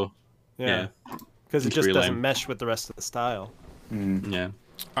pretty shirt. sure. Yeah, because it just doesn't mesh with the rest of the style. Yeah.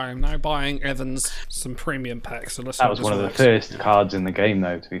 I am now buying Evans some premium packs. So that was one of the first cards in the game,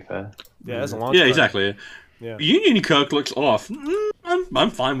 though. To be fair. Yeah, that's a launch. Yeah, card. Exactly. Yeah. Union Kirk looks off.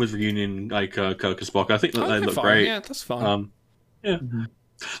 I'm fine with Reunion like Kirk and Spock. I think that they look great. Yeah, that's fine. Yeah.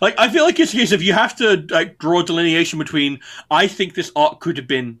 Like I feel like it's a case of you have to like draw a delineation between I think this art could have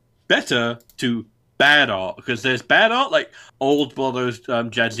been better to bad art, because there's bad art like Old Blotto's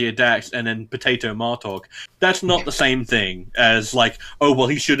Jadzia Dax and then Potato Martok. That's not the same thing as like, oh well,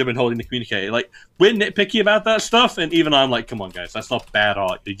 he should have been holding the communicator. Like we're nitpicky about that stuff, and even I'm like, come on guys, that's not bad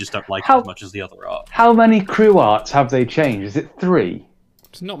art. You just don't like it as much as the other art. How many crew arts have they changed? Is it 3?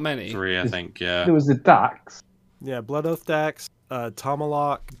 It's not many. 3, I think. Yeah. There was the Dax. Yeah, Blood Oath Dax,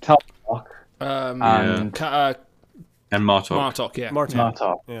 Tomalak, and Martok. Martok, yeah.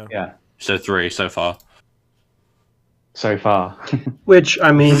 Martok. Yeah. So 3 so far. So far. Which,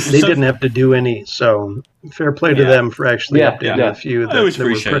 I mean, they didn't have to do any, so fair play to them for actually updating a few that were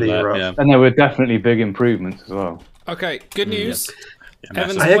pretty rough. Yeah. And there were definitely big improvements as well. Okay, good news. Yeah,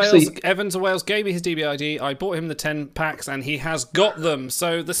 Evans of Wales gave me his DBID. I bought him the 10 packs, and he has got them,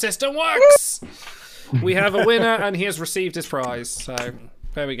 so the system works! we have a winner, and he has received his prize. So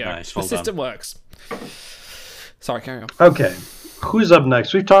there we go. Nice, The well system works. Sorry, carry on. Okay. Who's up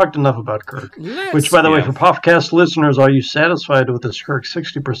next? We've talked enough about Kirk. Which, by the way, for podcast listeners, are you satisfied with this Kirk?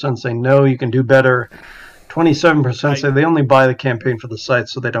 60% say no, you can do better. 27% say they only buy the campaign for the site,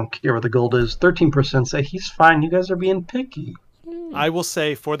 so they don't care what the gold is. 13% say he's fine. You guys are being picky. I will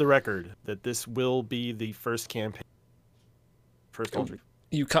say, for the record, that this will be the first campaign. First Ultra.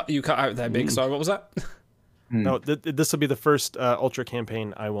 You cut out there, Big. Sorry, what was that? No, this will be the first Ultra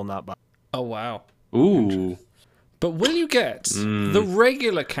campaign I will not buy. Oh, wow. Ooh. But will you get the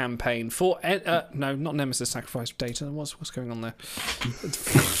regular campaign for... no, not Nemesis Sacrifice Data. What's going on there?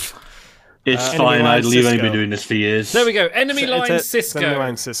 It's fine. I believe I've been doing this for years. There we go. Enemy Line Cisco. Enemy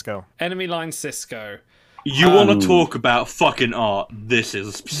Line Cisco. Enemy Line Cisco. You want to talk about fucking art? This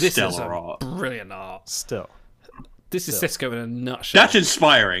is stellar art. Brilliant art. Still. This is Cisco in a nutshell. That's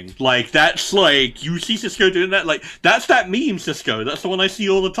inspiring. Like, that's like, you see Cisco doing that? Like, that's that meme Cisco. That's the one I see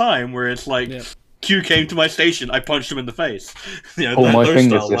all the time, where it's like... Yep. Q came to my station, I punched him in the face. You know, my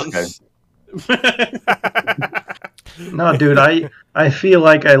fingers, Cisco. No, dude, I feel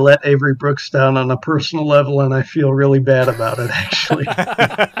like I let Avery Brooks down on a personal level, and I feel really bad about it, actually.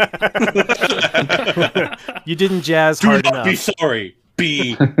 You didn't jazz hard enough. Do not be sorry.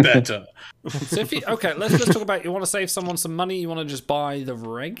 Be better. So if let's talk about, you want to save someone some money, you want to just buy the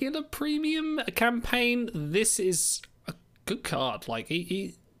regular premium campaign, this is a good card. Like,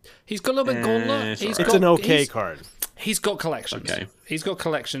 He's got a little bit gauntlet. It's an okay card. He's got collections. Okay. He's got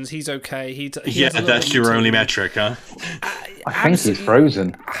collections. He's okay. He that's your only metric, huh? I think he's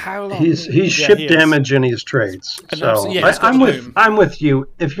frozen. How long? He's ship damage and he's trades. So I'm with you.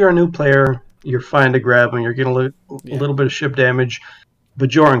 If you're a new player, you're fine to grab him. You're getting a little bit of ship damage.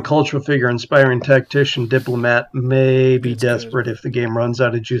 Bajoran, cultural figure, inspiring tactician, diplomat, may be desperate if the game runs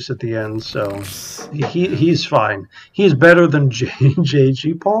out of juice at the end. So he's fine. He's better than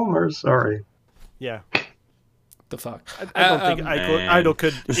J.G. Palmer. Sorry. Yeah. The fuck. I don't think Idle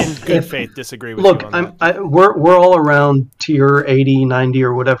could, in good faith, disagree with you on that. We're all around tier 80, 90,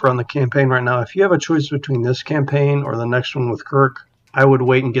 or whatever on the campaign right now. If you have a choice between this campaign or the next one with Kirk, I would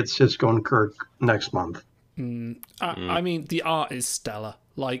wait and get Cisco and Kirk next month. I mean, the art is stellar.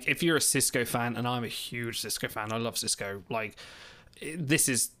 Like, if you're a Cisco fan, and I'm a huge Cisco fan, I love Cisco. Like,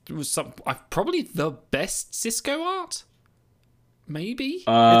 this probably the best Cisco art. Maybe it's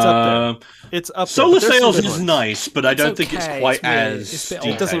up there. It's up there. Solar Sails is nice, but I don't think it's quite as.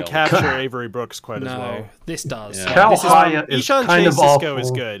 It doesn't capture Avery Brooks quite as well. This does. Yeah. Cal Haya is kind of awful. Cisco is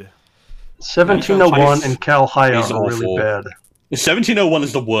good. 1701 and Cal Haya are really bad. 1701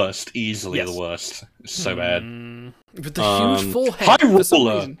 is the worst, easily the worst. It's so bad. With the huge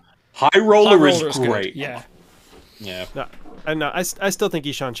forehead. High Roller is great. Good. Yeah. No, I still think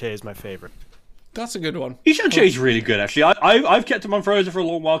Ishan Che is my favorite. That's a good one. Ishan Che is really good, actually. I've kept him on Frozen for a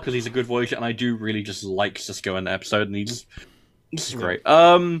long while because he's a good voice, and I do really just like Cisco in the episode, and he's great.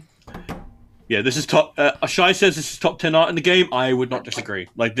 Yeah, this is top. Shai says this is top 10 art in the game. I would not disagree.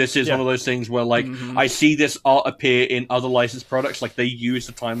 Like, this is one of those things where, like, I see this art appear in other licensed products. Like, they use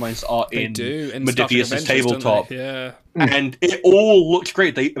the timelines art in Modiphius' tabletop. Yeah, and it all looks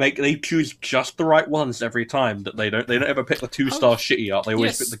great. They choose just the right ones every time. That they don't ever pick the 2-star shitty art. They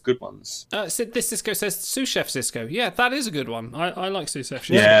always pick the good ones. This Cisco says Sous Chef Cisco. Yeah, that is a good one. I like Sous Chef.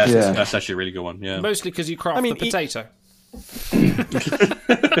 Yeah, that's actually a really good one. Yeah, mostly because you craft the potato.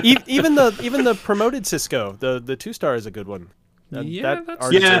 even the promoted Cisco, the 2-star is a good one. With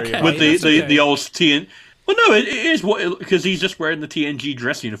the old TNG. Well, no, it is because he's just wearing the TNG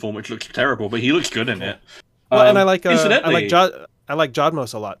dress uniform, which looks terrible, but he looks good in it. Well, and I like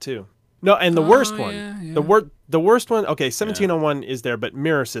Jodmos a lot too. No, and the worst one, the worst one. Okay, 1701 is there, but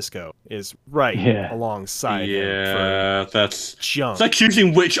Mirror Cisco is alongside. Yeah, that's junk. It's like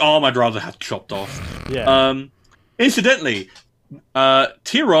choosing which arm I'd rather have chopped off. Yeah. Incidentally,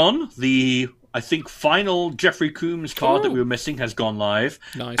 Tyron, the final Jeffrey Coombs card that we were missing, has gone live.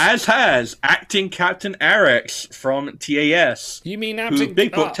 Nice. As has acting Captain Arex from TAS. You mean acting? Who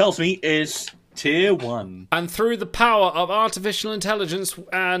Big Book tells me is tier 1. And through the power of artificial intelligence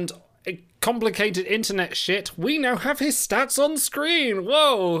and complicated internet shit, we now have his stats on screen.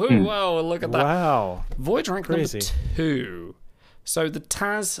 Whoa! Whoa! Look at that. Wow. Void rank number 2. So the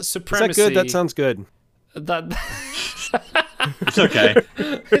Taz supremacy. Is that good? That sounds good. It's okay.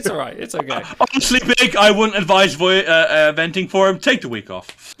 It's alright. It's okay. Honestly, Big, I wouldn't advise venting for him. Take the week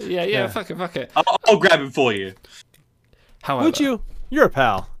off. Yeah. Fuck it. I'll grab him for you. However, would you? You're a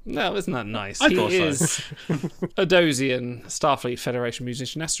pal. No, isn't that nice? I He thought so. is a Dosian, Starfleet Federation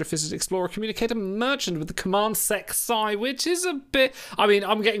musician, astrophysicist, explorer, communicator, merchant with the command sec psi, which is a bit... I mean,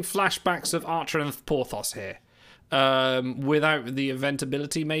 I'm getting flashbacks of Archer and Porthos here. Without the event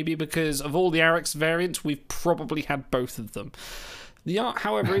ability, maybe, because of all the Arix variants, we've probably had both of them. The art,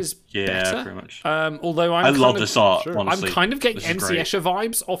 however, is better. Pretty much. Although I love this art, honestly. I'm kind of getting This is MC great. Escher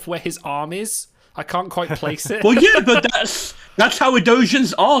vibes off where his arm is. I can't quite place it. Well, yeah, but that's how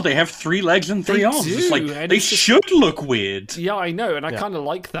Edosians are. They have 3 legs and 3 arms. do, It's like and they it's just- should look weird. Yeah, I know, and I kind of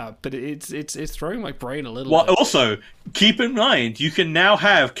like that, but it's throwing my brain a little Well, bit. also, keep in mind, you can now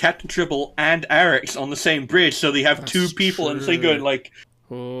have Captain Tribble and Arix on the same bridge, so they have 2 people and they going like,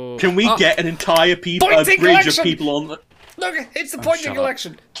 can we get an entire bridge collection! of people on the... Look, it's the pointing shut up.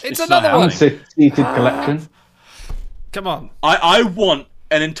 collection. It's It's another not one. happening. Seated collection. Come on. I want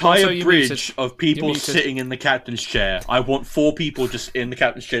an entire Also, you're bridge muted. of people You're muted. sitting in the captain's chair. I want 4 people just in the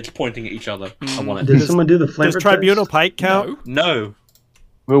captain's chair just pointing at each other. I want it. Did someone do the Does flavor Tribunal test? Pike count? No.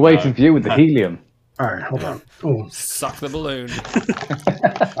 We're waiting for you with the helium. All right, hold on. Oh, Suck the balloon.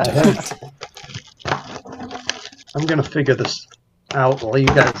 I'm gonna figure this out while you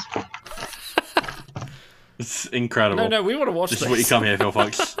guys. It's incredible. No, we want to watch This this. is what you come here for,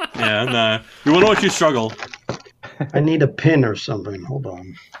 folks. Yeah, no. We want to watch you struggle. I need a pin or something. Hold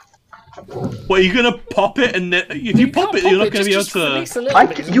on. What, are you going to pop it? And then, if you pop it, you're not going to be able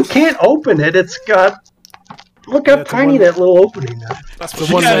to... You can't open it. It's got. Look how tiny that little opening is. That's The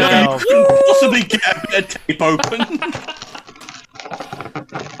one Yeah, that no, you couldn't possibly get a bit of tape open.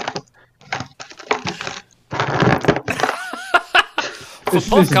 This is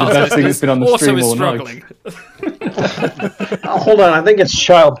the best thing that's been on the also stream is all struggling. night. Oh, hold on. I think it's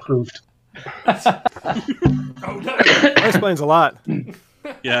child-proofed. That explains a lot.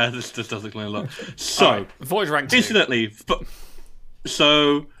 Yeah, this does explain a lot. So, Alright, Voyage rank 2. incidentally,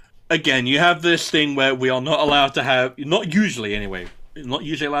 so again, you have this thing where we are not allowed to have, not usually anyway, not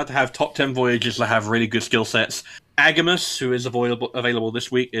usually allowed to have top 10 voyages that have really good skill sets. Agamus, who is available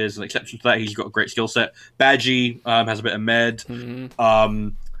this week, is an exception to that. He's got a great skill set. Badgie has a bit of med.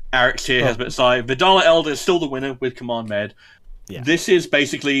 Arix here has a bit of psi. Vidala Elder is still the winner with command med. Yeah. This is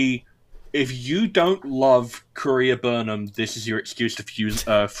basically, if you don't love Courier Burnham, this is your excuse to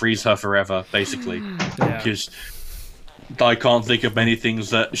freeze her forever, basically. Because I can't think of many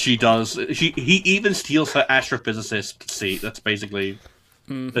things that she does. He even steals her astrophysicist seat. That's basically...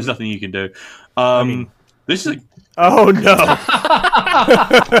 There's nothing you can do. This is... Oh no!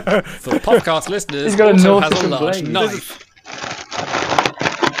 For podcast listeners, He's got a also has a Norfolk large blade. knife.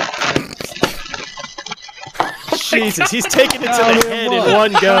 Jesus, he's taking it to the head in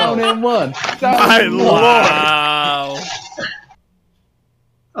one Down go. in one. My lord! Wow.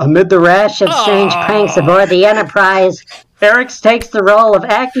 Amid the rash of strange pranks aboard the Enterprise, Eric's takes the role of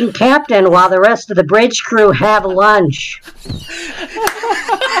acting captain while the rest of the bridge crew have lunch.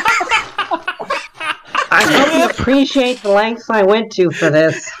 I hope you appreciate the lengths I went to for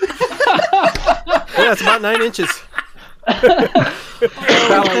this. Yeah, it's about 9 inches.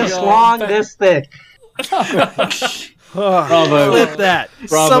 About this long, this thick. Bravo. Clip that.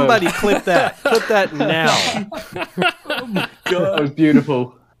 Bravo. Somebody clip that. Clip that now. That was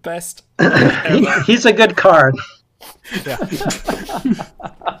beautiful. Best. He's a good card.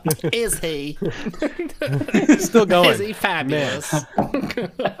 Is he? Still going. Is he fabulous?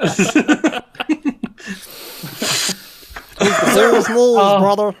 There's moles,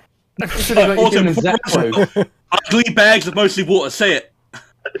 brother. Should have got you Also, doing a Zeppo. ugly bags of mostly water. Say it.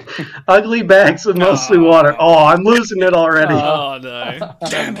 Ugly bags of mostly water. Oh, I'm losing it already. Oh no!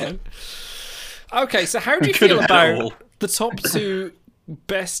 Damn it. Okay, so how do you feel about the top 2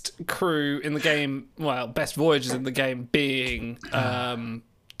 best crew in the game? Well, best voyages in the game being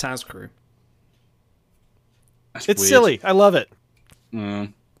Taz crew. That's It's weird. silly. I love it.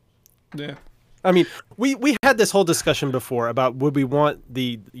 Yeah. I mean, we had this whole discussion before about would we want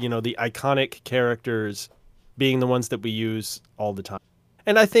the the iconic characters being the ones that we use all the time.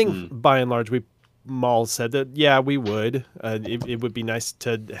 And I think by and large we all said that yeah, we would. It would be nice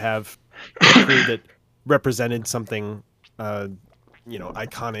to have a crew that represented something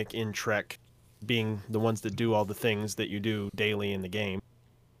iconic in Trek, being the ones that do all the things that you do daily in the game.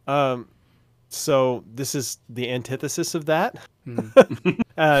 So this is the antithesis of that.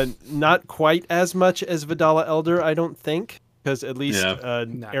 Not quite as much as Vidala Elder, I don't think, because at least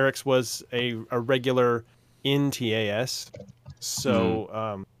Eric's was a regular in TAS.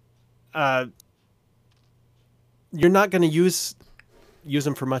 So you're not going to use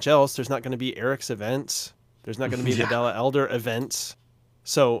them for much else. There's not going to be Eric's events. There's not going to be Vidala Elder events.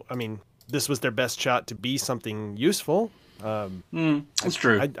 So, I mean, this was their best shot to be something useful. That's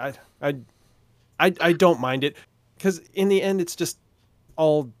true. I don't mind it, because in the end, it's just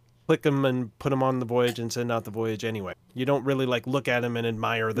all click them and put them on the voyage and send out the voyage anyway. You don't really like look at them and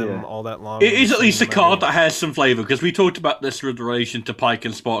admire them all that long. It is at least a card that has some flavor, because we talked about this with relation to Pike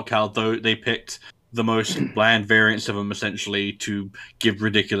and Spock, how though they picked the most bland variants of them essentially to give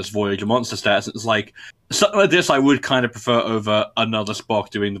ridiculous Voyager monster stats. It's like something like this I would kind of prefer over another Spock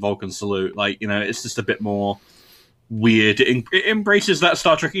doing the Vulcan salute. Like, you know, it's just a bit more weird. It embraces that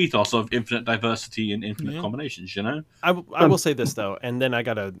Star Trek ethos of infinite diversity and infinite combinations, you know? I will say this though, and then I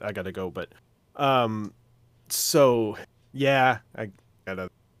gotta go, but so yeah, I gotta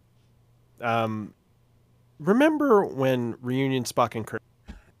remember when Reunion Spock and Kirk,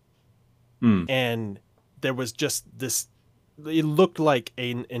 and there was just this, it looked like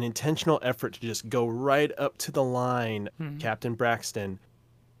an intentional effort to just go right up to the line, Captain Braxton,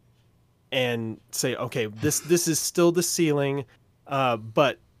 and say, okay, this is still the ceiling,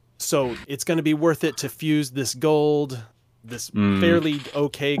 but so it's going to be worth it to fuse this gold, this fairly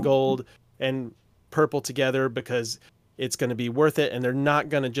okay gold and purple together, because it's going to be worth it, and they're not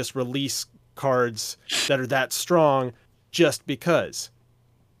going to just release cards that are that strong just because.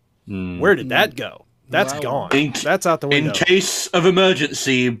 Where did that go? That's gone. That's out the window. In case of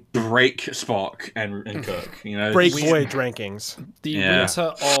emergency, break Spock and Kirk. You know, break voyage rankings. The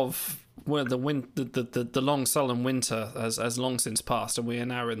winter of the long sullen winter has long since passed, and we are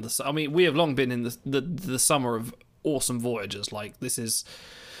now in the. I mean, we have long been in the summer of awesome Voyagers. Like, this is.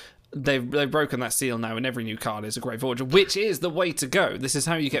 They've broken that seal now, and every new card is a great Voyager, which is the way to go. This is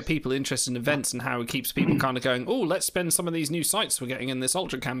how you get people interested in events, and how it keeps people kind of going, oh, let's spend some of these new sites we're getting in this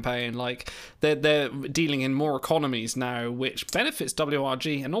Ultra campaign. Like, they're dealing in more economies now, which benefits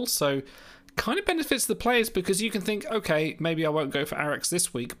WRG, and also kind of benefits the players, because you can think, okay, maybe I won't go for Arix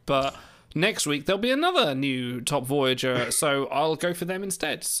this week, but next week there'll be another new top Voyager, so I'll go for them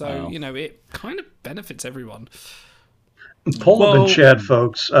instead. So, you know, it kind of benefits everyone. Poll up in chat,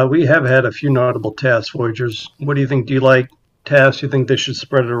 folks. We have had a few notable TAS Voyagers. What do you think? Do you like TAS? You think they should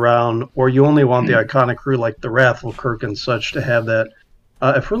spread it around? Or you only want the iconic crew like the Wrathful Kirk and such to have that?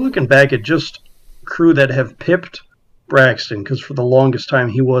 If we're looking back at just crew that have pipped Braxton, because for the longest time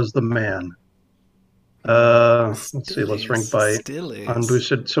he was the man. Let's see. Let's rank by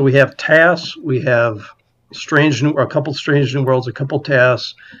unboosted. So we have TAS. We have a couple Strange New Worlds, a couple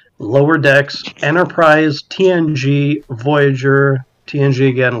TAS. Lower Decks, Enterprise, TNG, Voyager, TNG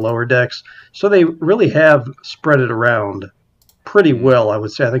again, Lower Decks. So they really have spread it around pretty well, I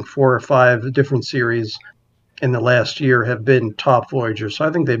would say. I think 4 or 5 different series in the last year have been top Voyagers. So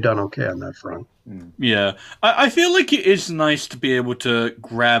I think they've done okay on that front. Yeah. I feel like it is nice to be able to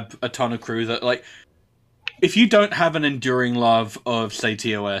grab a ton of crew that, like, if you don't have an enduring love of, say,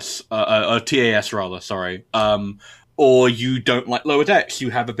 TAS, or you don't like Lower Decks, you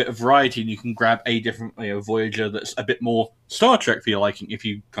have a bit of variety, and you can grab a different Voyager that's a bit more Star Trek for your liking, if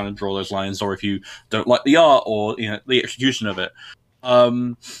you kind of draw those lines, or if you don't like the art or the execution of it.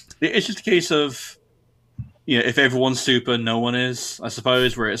 It's just a case of, if everyone's super, no one is, I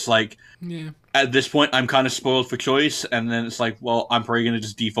suppose, where it's like, at this point, I'm kind of spoiled for choice, and then it's like, well, I'm probably going to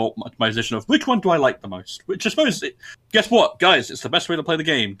just default my position of which one do I like the most? Which I suppose, guess what, guys, it's the best way to play the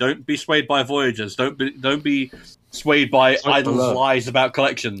game. Don't be swayed by Voyagers. Don't be swayed by idle lies about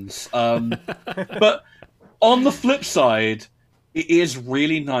collections. But on the flip side, it is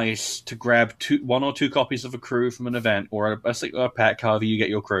really nice to grab 1 or 2 copies of a crew from an event, or a pack, however you get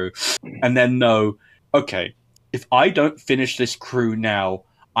your crew, and then know, okay, if I don't finish this crew now,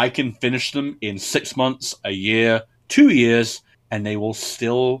 I can finish them in 6 months, a year, 2 years, and they will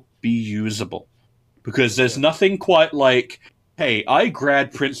still be usable. Because there's nothing quite like, hey, I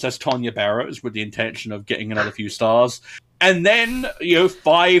grabbed Princess Tonya Barrows with the intention of getting another few stars, and then,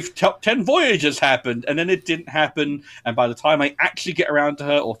 5 top 10 Voyagers happened, and then it didn't happen, and by the time I actually get around to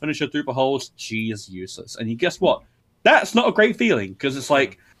her or finish her through the holes, she is useless. And guess what? That's not a great feeling, because it's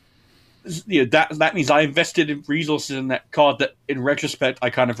like, that means I invested in resources in that card that, in retrospect, I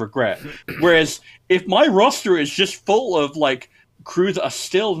kind of regret. Whereas, if my roster is just full of, crew that are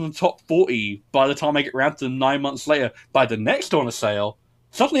still in the top 40 by the time I get around to them 9 months later, by the next on a sale,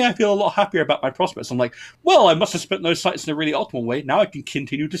 suddenly I feel a lot happier about my prospects. I'm like, well, I must have spent those sites in a really optimal way. Now I can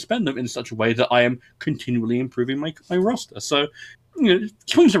continue to spend them in such a way that I am continually improving my roster. So,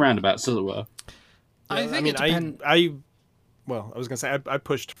 swings and roundabouts, as it were. I was gonna say I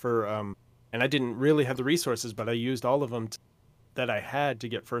pushed for, and I didn't really have the resources, but I used all of them that I had to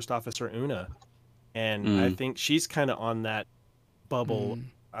get First Officer Una, and I think she's kind of on that bubble.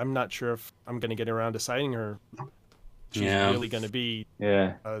 I'm not sure if I'm gonna get around to citing her she's really going to be.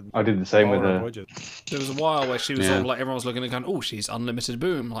 Yeah, I did the same with her. There was a while where she was all like, everyone was looking and going, "Oh, she's unlimited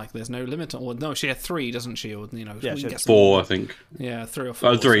boom. Like, there's no limit." Or no, she had 3, doesn't she? Or she had 4, I think. Yeah, 3 or 4.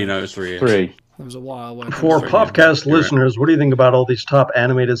 Oh, 3. No, it's 3. 3. There was a while where. For podcast listeners, what do you think about all these top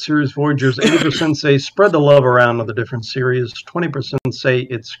animated series Voyagers? 80% say spread the love around on the different series. 20% say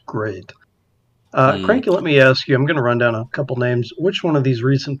it's great. Cranky, let me ask you, I'm going to run down a couple names. Which one of these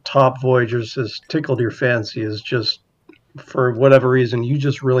recent top Voyagers has tickled your fancy, is just, for whatever reason, you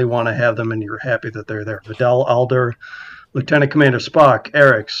just really want to have them and you're happy that they're there? Vidal Alder, Lieutenant Commander Spock,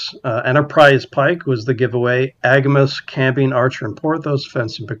 Eric's, Enterprise Pike was the giveaway, Agamus, Camping, Archer and Porthos,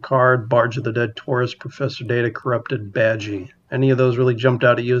 Fence and Picard, Barge of the Dead Taurus, Professor Data, Corrupted, Badgie. Any of those really jumped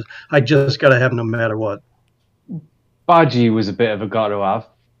out at you? I just got to have no matter what. Badgie was a bit of a got to have.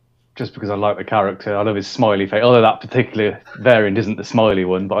 Just because I like the character. I love his smiley face. Although that particular variant isn't the smiley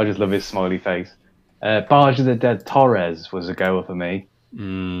one, but I just love his smiley face. Barge of the Dead Torres was a goer for me.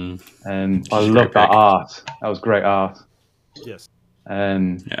 I love that art. That was great art. Yes.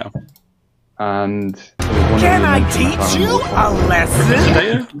 Yeah. And can I teach you a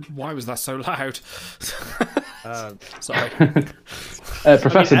lesson? Why was that so loud? Sorry.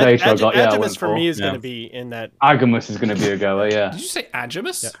 Professor Data I got. Yeah, Agamus for me is going to be in that. Agamus is going to be a goer. Yeah. Did you say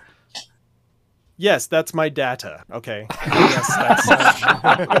Agamus? Yeah. Yes, that's my data. Okay. Yes, that's,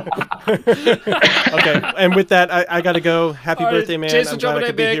 okay, and with that, I gotta go. Happy birthday, man! Cheers, I'm glad I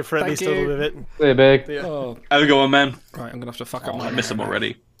could be here for at least a little bit. Hey, big. Have a good one, man. Right, I'm gonna have to fuck up my. I miss him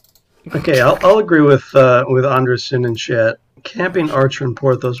already. Okay, I'll agree with Anderson in chat. Camping, Archer, and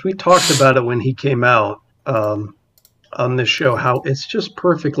Porthos. We talked about it when he came out on this show. How it's just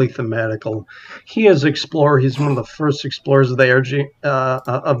perfectly thematical. He is explorer. He's one of the first explorers of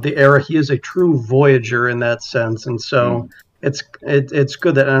the era. He is a true Voyager in that sense, and so it's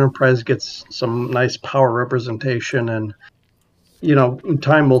good that Enterprise gets some nice power representation. And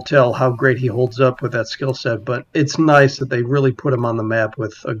time will tell how great he holds up with that skill set. But it's nice that they really put him on the map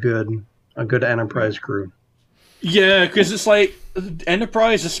with a good Enterprise crew. Yeah, because it's like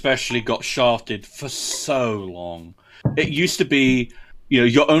Enterprise especially got shafted for so long. It used to be,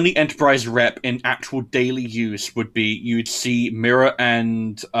 your only Enterprise rep in actual daily use would be you'd see Mirror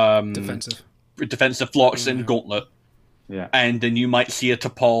and defensive Phlox and Gauntlet. Yeah. And then you might see a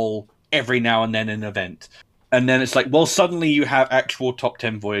T'Pol every now and then in an event. And then it's like, well, suddenly you have actual top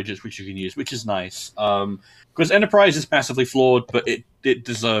 10 Voyagers which you can use, which is nice. Because Enterprise is massively flawed, but it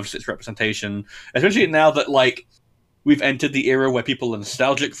deserves its representation. Especially now that, we've entered the era where people are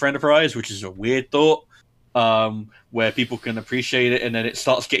nostalgic for Enterprise, which is a weird thought. Where people can appreciate it, and then it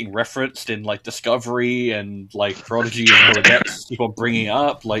starts getting referenced in Discovery and Prodigy and Holodeck. People bringing it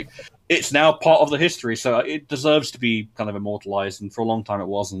up, it's now part of the history, so it deserves to be kind of immortalized. And for a long time, it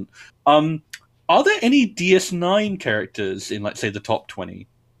wasn't. Are there any DS9 characters in, say, the top 20?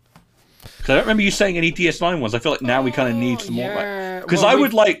 Because I don't remember you saying any DS9 ones. I feel like now we kind of need some more. Because I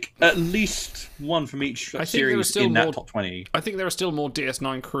would like at least one from each series in that top 20. I think there are still more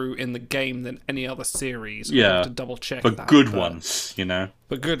DS9 crew in the game than any other series. Yeah. I have to double check but that. Good ones,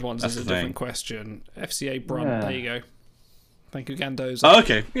 But good ones is a different question. FCA Brunt, there you go. Thank you, Gandoza. Oh,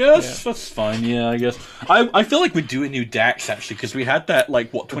 okay. Yeah, that's fine. Yeah, I guess. I feel like we're doing new Dax, actually, because we had that,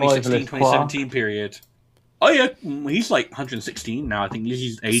 2016, 2017 period. Oh, yeah, he's 116 now. I think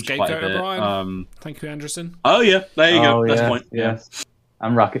he's aged quite a bit. O'Brien. Thank you, Anderson. Oh, yeah, there you go. That's the point. Yeah.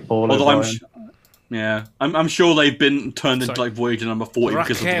 And Racquet Ball. Although I'm sure they've been turned into Voyager number 40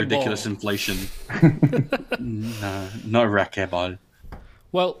 because of the ridiculous inflation. No, not Racquet Ball.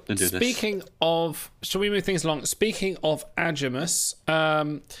 Well, speaking of... Shall we move things along? Speaking of Agamus,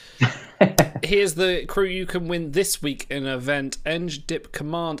 here's the crew you can win this week in an event. Eng Dip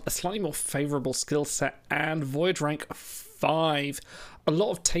Command, a slightly more favourable skill set, and Voyage Rank 5. A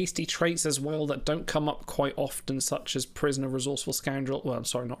lot of tasty traits as well that don't come up quite often, such as Prisoner, Resourceful Scoundrel. Well, I'm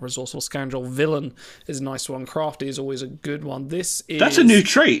sorry, not Resourceful Scoundrel. Villain is a nice one. Crafty is always a good one. That's a new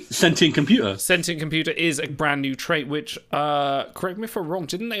trait. Sentient Computer. Sentient Computer is a brand new trait, which, correct me if I'm wrong,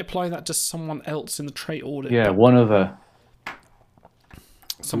 didn't they apply that to someone else in the trait audit? Yeah, one other.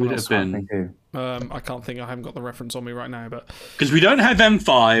 Someone else. I can't think. I haven't got the reference on me right now, but because we don't have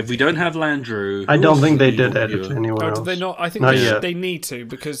M5, we don't have Landru. I don't think they did edit anyone else. Did they not? I think they need to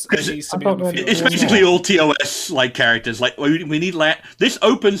because it needs to be on the field. It's basically all TOS characters. We need this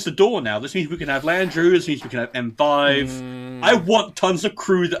opens the door now. This means we can have Landru. This means we can have M5. I want tons of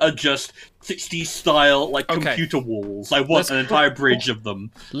crew that are just 60s style computer walls. I want an entire bridge of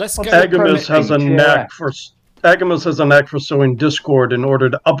them. Let's go. Agamus has a knack for. Agamus has a knack for sowing discord in order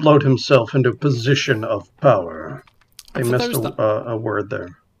to upload himself into a position of power. I missed a word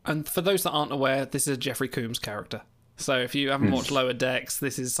there. And for those that aren't aware, this is a Jeffrey Combs character. So if you haven't watched Lower Decks,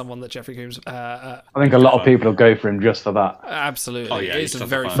 this is someone that Jeffrey Combs. I think a lot of people will go for him just for that. Absolutely. Oh, yeah, it's a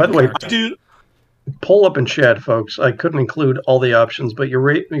very By fun the way, character. pull up in chat, folks. I couldn't include all the options, but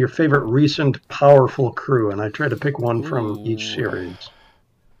your favorite recent powerful crew, and I tried to pick one from each series.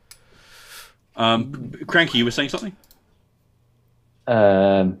 Cranky, you were saying something?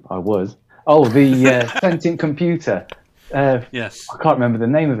 I was. Oh, the sentient computer. Yes. I can't remember the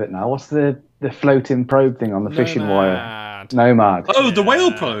name of it now. What's the floating probe thing on the fishing wire? Nomad. Oh, the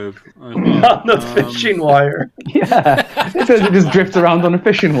whale probe. On the fishing wire. Yeah. It says it just drifts around on a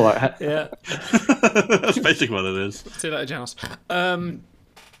fishing wire. Yeah. That's basically what it is. See you later, Janos.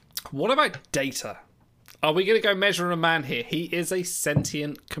 What about Data? Are we going to go measure a man here? He is a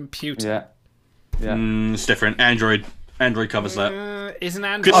sentient computer. Yeah. It's different. Android covers that. Isn't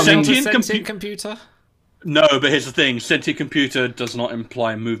Android a sentient computer? No, but here's the thing. Sentient computer does not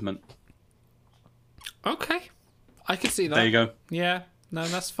imply movement. Okay. I can see that. There you go. Yeah. No,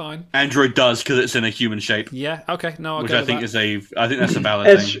 that's fine. Android does because it's in a human shape. Yeah. Okay. No, I'll which go I with think that. I think that's a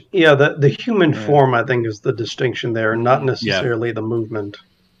valid thing. Yeah, the human form, I think, is the distinction there, not necessarily the movement.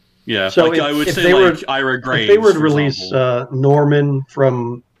 Yeah. So like, I would say like Ira Graves. If they were to release Norman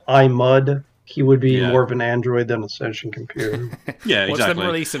from iMud, he would be more of an android than a sentient computer. Yeah, exactly. Watch them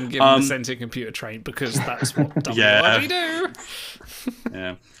release him, give him the sentient computer train, because that's what WRG do.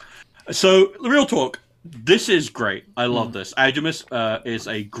 Yeah. So, real talk. This is great. I love this. Agimus is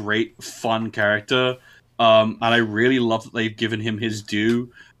a great, fun character, and I really love that they've given him his due.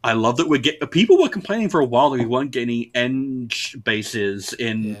 I love that people were complaining for a while that we weren't getting Eng bases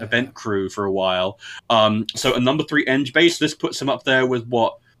in Event Crew for a while. So a number 3 Eng base, this puts him up there with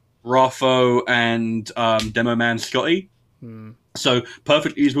Rapho and Demo Man Scotty. So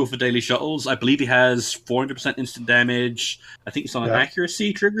perfectly usable for daily shuttles. I believe he has 400% instant damage. I think it's on an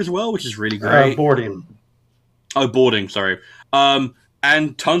accuracy trigger as well, which is really great. Boarding. Oh, boarding, sorry.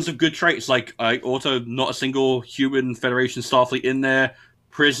 And tons of good traits, like not a single human Federation Starfleet in there.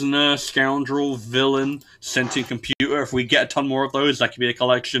 Prisoner, Scoundrel, Villain, Sentient Computer. If we get a ton more of those, that could be a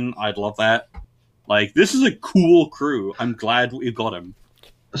collection. I'd love that. Like, this is a cool crew. I'm glad we've got him.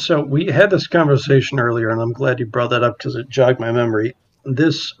 So we had this conversation earlier, and I'm glad you brought that up because it jogged my memory.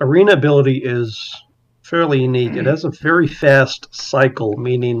 This arena ability is fairly unique. It has a very fast cycle,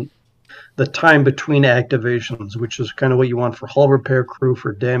 meaning the time between activations, which is kind of what you want for hull repair crew,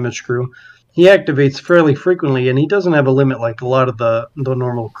 for damage crew. He activates fairly frequently, and he doesn't have a limit like a lot of the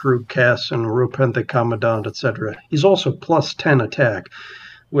normal crew, Cass and Ropenthe Commandant, etc. He's also plus 10 attack.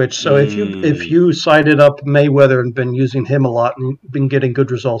 Which, so if you sided up Mayweather and been using him a lot and been getting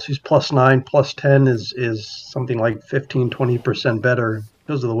good results, he's plus 9, plus 10 is something like 15-20% better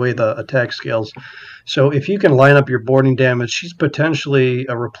because of the way the attack scales. So if you can line up your boarding damage, she's potentially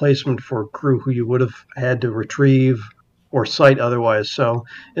a replacement for a crew who you would have had to retrieve or sight otherwise. So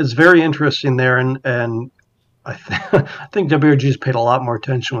it's very interesting there, and I think WRG's paid a lot more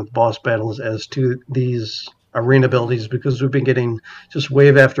attention with boss battles as to these arena abilities, because we've been getting just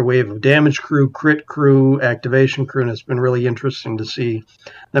wave after wave of damage crew, crit crew, activation crew, and it's been really interesting to see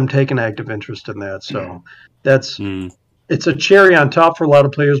them take an active interest in that. So it's a cherry on top for a lot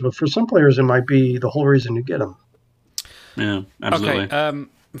of players, but for some players it might be the whole reason you get them. Yeah, absolutely. Okay,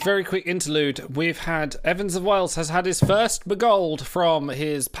 very quick interlude. We've had Evans of Wales has had his first Begold from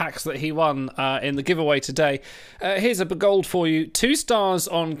his packs that he won in the giveaway today. Here's a Begold for you: 2 stars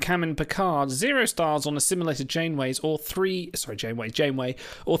on Kamin Picard, 0 stars on Assimilated Janeway, or 3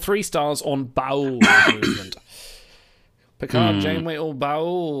 stars on Baul movement. Picard, Janeway, or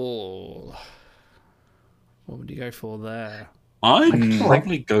Baul. What would you go for there? I'd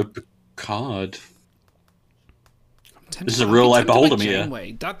probably go Picard. This is a real life beholder me here.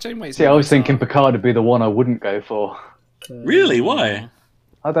 See, I was thinking Picard would be the one I wouldn't go for. Really? Why?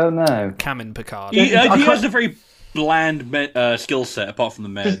 I don't know. Kamin Picard. He has a very bland skill set, apart from the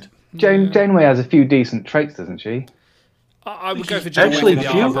med. Janeway has a few decent traits, doesn't she? I would go for Janeway. Actually,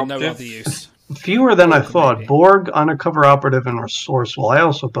 no other use. Fewer than I thought. Borg, Undercover Operative, and Resourceful. I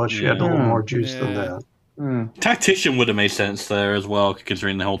also thought she had a little more juice than that. Tactician would have made sense there as well,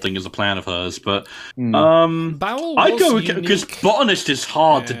 considering the whole thing is a plan of hers. But Baul I'd go because Botanist is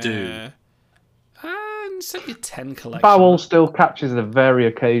hard to do. Set your 10 collection. Baul still captures a very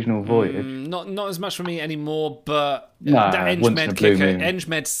occasional voyage. Not as much for me anymore, but No, that Eng once in Med a blue kicker, moon. Eng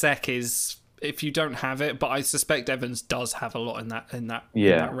Med Sec is if you don't have it, but I suspect Evans does have a lot in that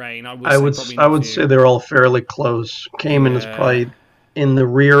Yeah. reign. I would say they're all fairly close. Cayman is probably in the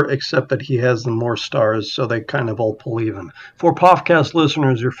rear, except that he has the more stars, so they kind of all pull even. For podcast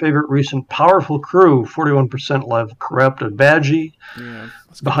listeners, your favorite recent powerful crew, 41% left corrupted Badgie. Yeah,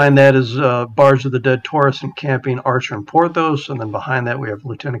 behind that is Barge of the Dead Taurus and Camping Archer and Porthos, and then behind that we have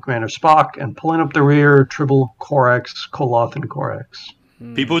Lieutenant Commander Spock, and pulling up the rear, Tribble, Corax, Koloth, and Corax.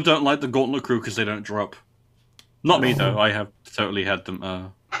 People don't like the Gauntlet crew because they don't drop. Not me though. I have totally had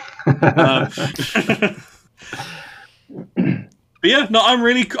them. But yeah, no, I'm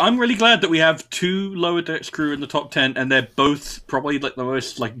really glad that we have 2 lower decks crew in the top 10, and they're both probably like the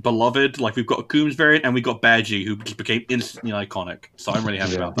most like beloved. Like we've got a Coombs variant, and we got Badgie, who just became instantly iconic. So I'm really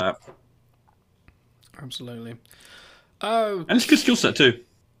happy about that. Absolutely. Oh, and it's a good skill set too.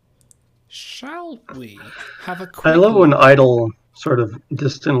 Shall we have a quick I love when Idle sort of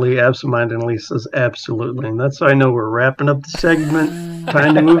distantly, absentmindedly says absolutely, and that's how I know we're wrapping up the segment.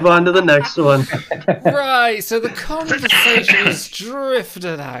 Time to move on to the next one. Right, so the conversation has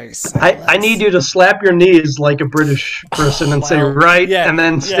drifted out. So I need you to slap your knees like a British person and say right, and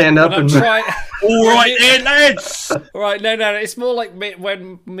then stand up and all right, then, lads. Right, no, it's more like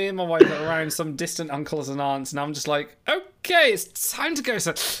when me and my wife are around some distant uncles and aunts, and I'm just like, okay, it's time to go.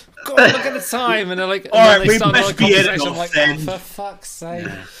 So, go on, look at the time, and they're like, all right, they start must a be conversation. I'm off, like, then. for fuck's sake.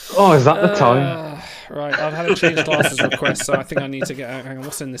 Oh, is that the time? Right, I've had a change glasses request, so I think I need to get out. Hang on,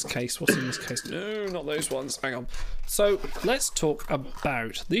 what's in this case? No, not those ones. Hang on. So let's talk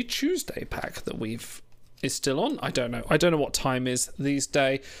about the Tuesday pack that is still on. I don't know what time is these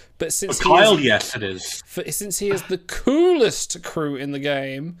days, but since Kyle, yes, it is. Since he is the coolest crew in the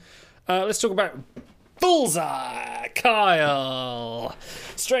game, let's talk about Bullseye Kyle.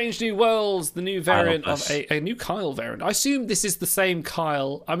 Strange New Worlds, the new variant of a new Kyle variant. I assume this is the same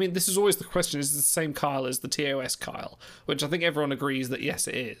Kyle. I mean, this is always the question: is it the same Kyle as the TOS Kyle? Which I think everyone agrees that yes,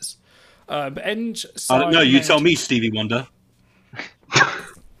 it is. But no, you tell me, Stevie Wonder.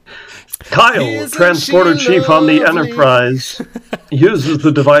 Kyle, transporter chief on the Enterprise, uses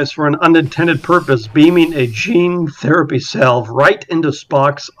the device for an unintended purpose, beaming a gene therapy salve right into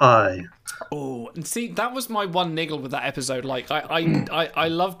Spock's eye. Oh, and see, that was my one niggle with that episode. Like, I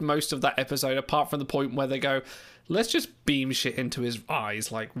loved most of that episode, apart from the point where they go, let's just beam shit into his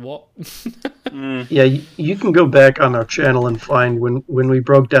eyes. Like, what? Yeah, you can go back on our channel and find when we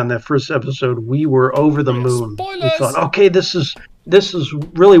broke down that first episode, we were over the moon. Spoilers! We thought, okay, this is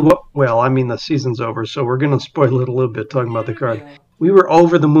really what. Well, I mean, the season's over, so we're going to spoil it a little bit talking about the card. We were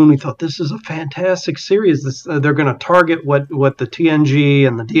over the moon. We thought this is a fantastic series. They're going to target what the TNG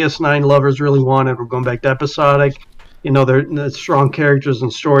and the DS9 lovers really wanted. We're going back to episodic. You know, they're strong characters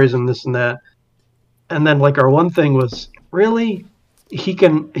and stories and this and that. And then, like, our one thing was, really, he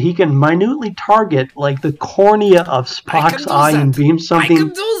can minutely target like the cornea of Spock's eye and beam something. I can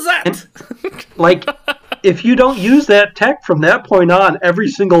do that. And, like, if you don't use that tech from that point on every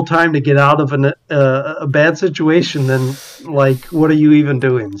single time to get out of a bad situation, then like, what are you even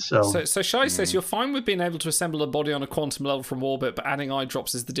doing? So Shai says you're fine with being able to assemble a body on a quantum level from orbit, but adding eye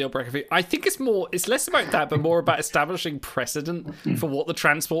drops is the deal breaker. I think it's less about that, but more about establishing precedent for what the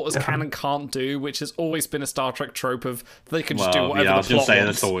transporters can and can't do, which has always been a Star Trek trope of they can just do whatever I was the plot say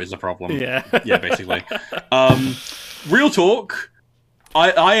wants. that's always a problem. Yeah, yeah, basically. Real talk.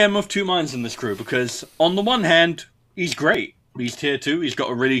 I am of two minds in this crew because on the one hand, he's great. He's tier 2. He's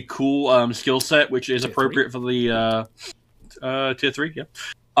got a really cool skill set, which is appropriate for the tier 3. Yeah.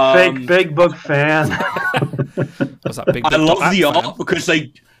 Fake Big Book fan. What's that, Big Book I love the fan? art because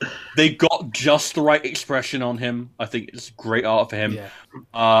they got just the right expression on him. I think it's great art for him. Yeah.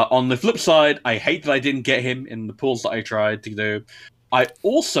 On the flip side, I hate that I didn't get him in the pools that I tried to do. I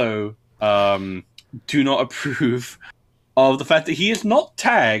also do not approve of the fact that he is not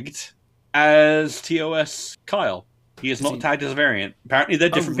tagged as TOS Kyle. He is not tagged as a variant. Apparently, they're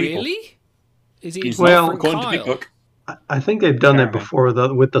different people. Really? Is he? He's Well, not according to Big Book. I think they've done that before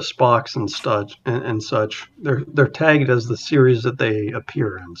with the Spocks and such. They're tagged as the series that they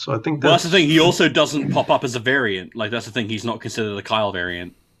appear in. So I think Well, that's the thing. He also doesn't pop up as a variant. Like that's the thing. He's not considered a Kyle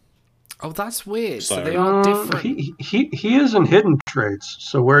variant. Oh, that's weird. So So- they are different. he is in hidden traits.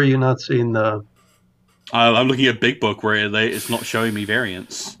 So where are you not seeing the? I'm looking at Big Book where it's not showing me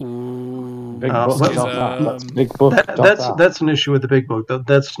variants. Big Uh, book, well, stop that. That's big book. stop that. That's an issue with the Big Book.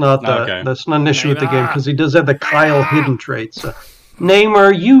 That's not Okay. that's not an issue with the game Neymar. because he does have the Kyle hidden traits.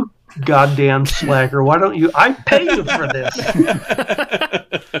 Neymar, you goddamn slacker! Why don't you? I pay you for this.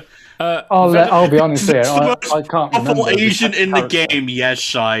 I'll be honest here. I can't Powerful remember. the Asian in the character. game, yes,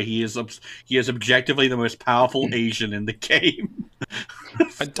 Shy. He is objectively the most powerful Asian in the game.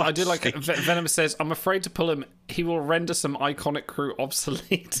 I do like it. Venom says, I'm afraid to pull him. He will render some iconic crew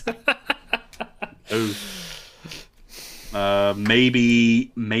obsolete. Oh.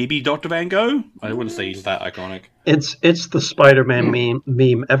 Maybe Dr. Van Gogh. I wouldn't say he's that iconic. It's the Spider-Man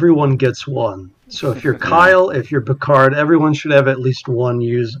meme. Everyone gets one. So if you're Kyle, if you're Picard, everyone should have at least one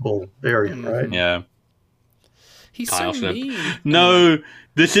usable variant, right? Yeah. He's Kyle so mean. No,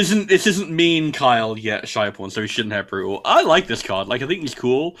 this isn't mean Kyle yet, Shyporn, so he shouldn't have brutal. I like this card. Like, I think he's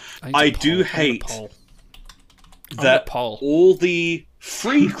cool. I do hate that all the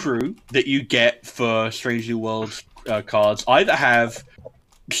free crew that you get for Strange New Worlds cards either have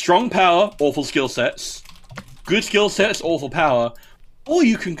strong power, awful skill sets, good skill sets, awful power, or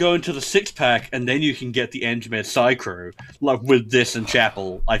you can go into the 6-pack and then you can get the Engineer Psy crew, like with this and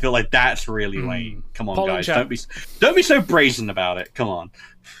Chapel. I feel like that's really lame. Come on, guys, don't be so brazen about it. Come on,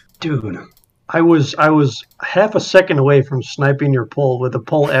 dude. I was half a second away from sniping your poll with a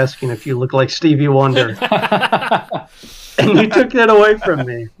poll asking if you look like Stevie Wonder, and you took that away from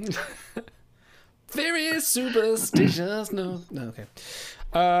me. Very superstitious. No, okay.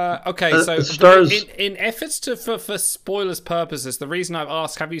 Okay, so Stars... in efforts for spoilers purposes, the reason I've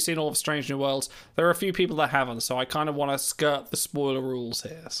asked, have you seen all of Strange New Worlds? There are a few people that haven't, so I kind of want to skirt the spoiler rules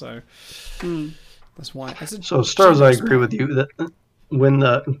here. So that's why. So Stars, I agree with you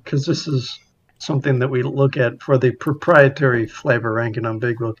that because this is something that we look at for the proprietary flavor ranking on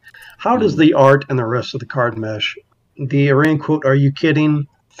Big Book. How does the art and the rest of the card mesh? The Iran quote, "Are you kidding?"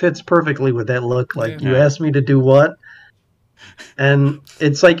 fits perfectly with that look. Like, you asked me to do what? And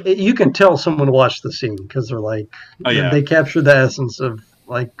it's like you can tell someone watched the scene because they're like, they captured the essence of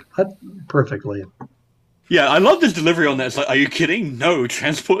like perfectly. Yeah, I love this delivery on that. It's like, are you kidding? No,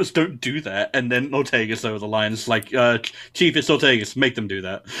 transporters don't do that. And then Ortegas over the lines, like, Chief, it's Ortegas, make them do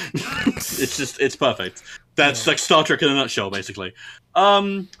that. it's perfect. That's like Star Trek in a nutshell, basically. How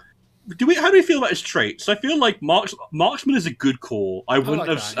do we feel about his traits? I feel like Marksman is a good call. I wouldn't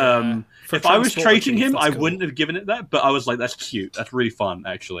have if I was trading him, I wouldn't have given it that, but I was like, that's cute. That's really fun,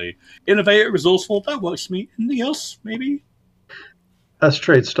 actually. Innovative, resourceful, that works for me. Anything else, maybe? That's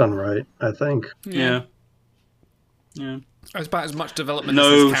traits done right, I think. Yeah. It's about as much development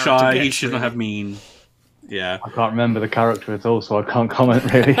no, as this Shy, he shouldn't have mean. Yeah. I can't remember the character at all, so I can't comment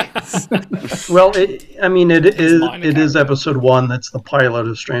really. Well, it is episode 1. That's the pilot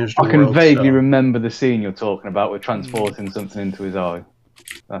of Strange New Worlds. I can vaguely so. remember the scene you're talking about with transporting something into his eye.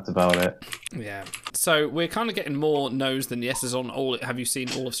 That's about it. Yeah. So we're kind of getting more no's than yeses on all. Have you seen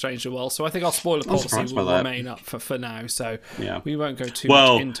all of Strange New Worlds? So I think our spoiler policy will remain up for now. So we won't go too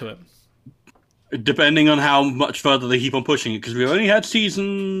much into it. Depending on how much further they keep on pushing it, because we only had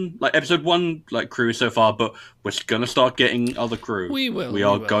episode 1 crew so far, but we're gonna start getting other crew. We will. We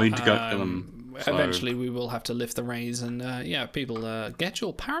are going to go to them. So. Eventually, we will have to lift the reins, and people get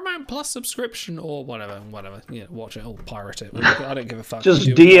your Paramount Plus subscription or whatever. Yeah, watch it or pirate it. I don't give a fuck. Just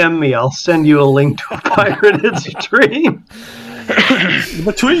DM me. I'll send you a link to a pirated stream.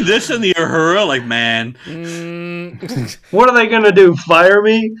 Between this and the Uhura, like, man. What are they going to do? Fire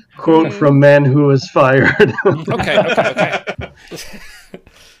me? Quote from man who was fired. Okay.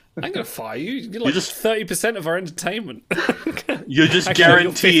 I'm going to fire you. You're like 30% of our entertainment. You're just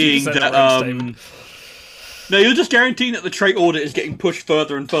guaranteeing that... No, you're just guaranteeing that the trait audit is getting pushed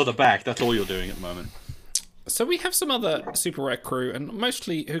further and further back. That's all you're doing at the moment. So we have some other super rare crew, and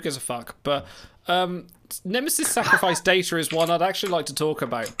mostly who gives a fuck, but Nemesis Sacrifice Data is one I'd actually like to talk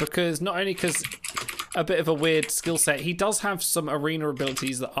about, because not only because a bit of a weird skill set, he does have some arena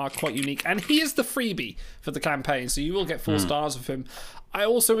abilities that are quite unique, and he is the freebie for the campaign, so you will get 4 stars of him. I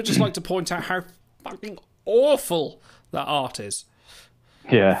also would just like to point out how fucking awful that art is.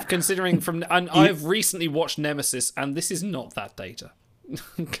 Yeah. Considering I've recently watched Nemesis, and this is not that Data.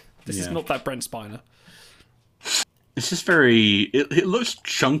 This is not that Brent Spiner. It's just very... It looks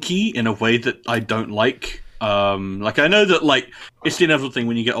chunky in a way that I don't like. I know that, it's the inevitable thing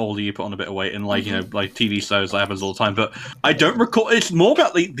when you get older, you put on a bit of weight, and, TV shows, that happens all the time, but I don't recall... It's more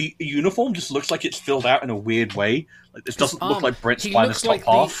about the uniform just looks like it's filled out in a weird way. This doesn't look like Brent Spiner's top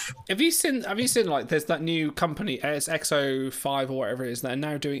half. Have you seen, there's that new company, it's XO5 or whatever it is, that are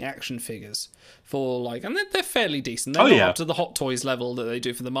now doing action figures for, and they're fairly decent. They're not up to the Hot Toys level that they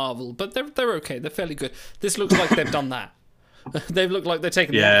do for the Marvel, but they're okay. They're fairly good. This looks like they've done that. They look like they're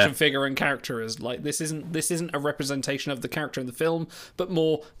taking the action figure and character as this isn't a representation of the character in the film, but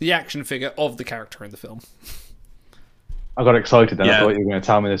more the action figure of the character in the film. I got excited then. I thought you were going to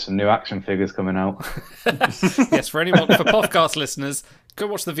tell me there's some new action figures coming out. Yes, for podcast listeners, go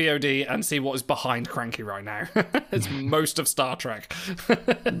watch the VOD and see what is behind Cranky right now. It's most of Star Trek.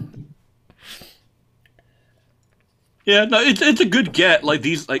 Yeah, no, it's a good get.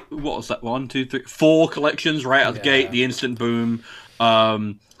 These, what was that? 1, 2, 3, 4 collections right out the gate. The instant boom.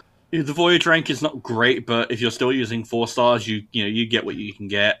 The Voyage rank is not great, but if you're still using 4 stars, you get what you can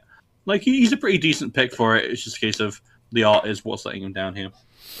get. Like, he's a pretty decent pick for it. It's just a case of the art is what's letting him down here.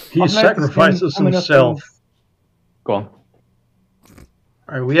 He sacrifices himself. Go on.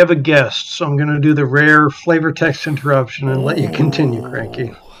 All right, we have a guest, so I'm going to do the rare flavor text interruption and let you continue,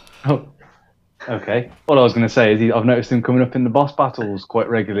 Cranky. Oh, okay. All I was going to say is I've noticed him coming up in the boss battles quite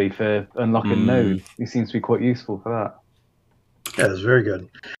regularly for unlocking Node. He seems to be quite useful for that. Yeah, that's very good.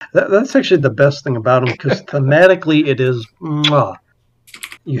 That's actually the best thing about him, because thematically it is,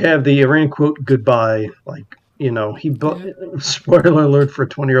 you have the Iranian quote goodbye, like, spoiler alert for a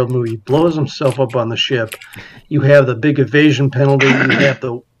 20-year-old movie, he blows himself up on the ship. You have the big evasion penalty. You have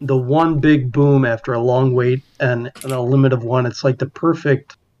the one big boom after a long wait and a limit of 1. It's like the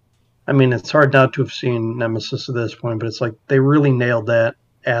perfect, I mean, it's hard not to have seen Nemesis at this point, but it's like they really nailed that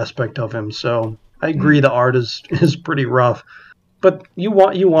aspect of him. So I agree the art is pretty rough, but you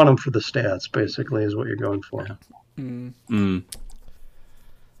want him for the stats, basically, is what you're going for.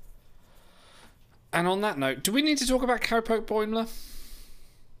 And on that note, do we need to talk about Cowpoke Boimler?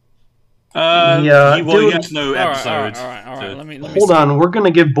 Yes, no episode. All right. Let me Hold on, we're going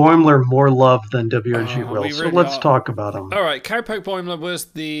to give Boimler more love than WRG will, so really let's talk about him. All right, Cowpoke Boimler was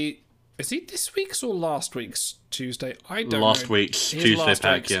is he this week's or last week's Tuesday? I don't know. Last week's Tuesday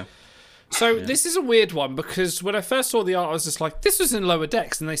pack, yeah. So this is a weird one, because when I first saw the art, I was just like, this was in Lower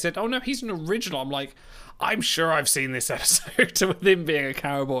Decks, and they said, oh no, he's an original. I'm like, I'm sure I've seen this episode with him being a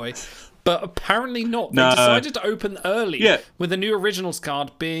cowboy. But apparently not. They decided to open early with a new Originals card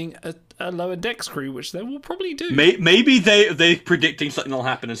being a Lower Decks crew, which they will probably do. Maybe they're predicting something will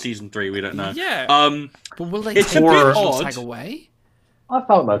happen in Season 3, we don't know. Yeah. But will they take the Originals tag away? I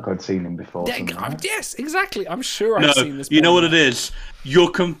felt like I'd seen him before. Yes, exactly. I'm sure I've seen this. You know what it is?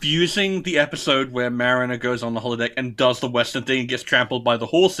 You're confusing the episode where Mariner goes on the holodeck and does the Western thing and gets trampled by the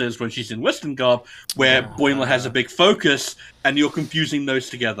horses when she's in Western garb, where Boimler has a big focus, and you're confusing those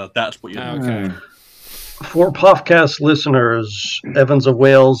together. That's what you're doing. For Puffcast listeners, Evans of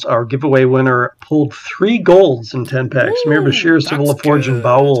Wales, our giveaway winner, pulled 3 golds in 10 packs. Mir Bashir, Civil of Forge, and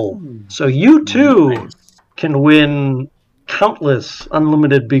Bowel. So you too can win countless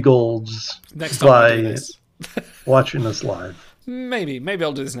unlimited B-golds by watching us live. Maybe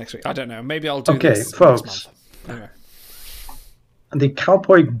I'll do this next week. I don't know. Maybe I'll do this folks. Next month. Anyway. The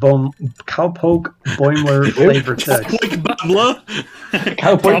Cowpoke Boimler flavor text.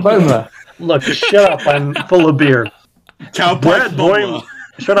 Cowpoke Boimler. Look, shut up. I'm full of beer. Cowpoke Boimler.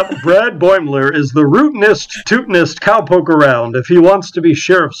 Shut up. Brad Boimler is the rootinest, tootinest cowpoke around. If he wants to be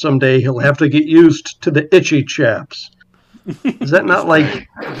sheriff someday, he'll have to get used to the itchy chaps. Is that not like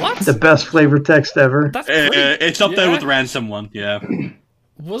the best flavor text ever? It's up there with the Ransom one, yeah.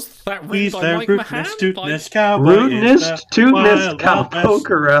 Was that written by Mike Mahan? Rootinest cowboy. Rootinest, tootinest cowpoke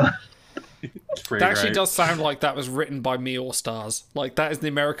around. That actually does sound like that was written by Me All Stars. Like, that is the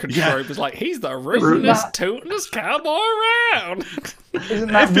American trope. It's like, he's the rootinest, tootinest cowboy around.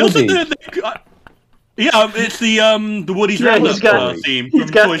 Isn't that Woody? It's the Woody's Roundup theme.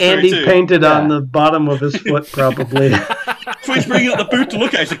 He's got Andy painted on the bottom of his foot, probably. So he's bringing up the boot to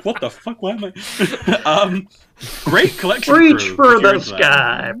look at. He's like, "What the fuck? Why am I?" Great collection. Reach for the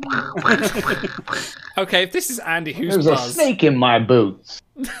sky. Okay, if this is Andy, who's There's Buzz? a snake in my boots.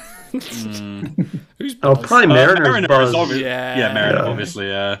 Who's Buzz? Oh, probably Mariner's Buzz. Mariner, obviously.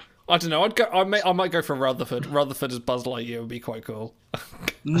 Yeah. I don't know. I might go for Rutherford. Rutherford as Buzz Lightyear would be quite cool.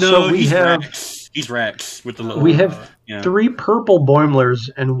 No, so he's Rex with the little. We have 3 purple Boimlers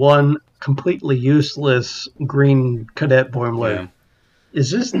and 1 completely useless green cadet Boimler. Yeah.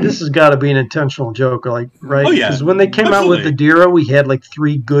 Is this has got to be an intentional joke, right? Oh yeah. Because when they came out with the Dira, we had like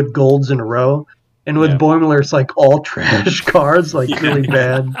 3 good golds in a row, and with Boimler, it's like all trash cards, like really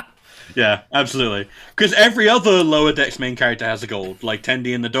bad. Yeah, absolutely. Because every other Lower Decks main character has a gold. Like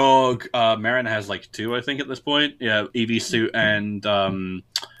Tendi and the dog. Mariner has like 2, I think, at this point. Yeah, EV Suit and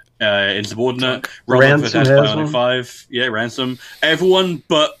Insubordinate. Ransom has Bionic 5. Yeah, Ransom. Everyone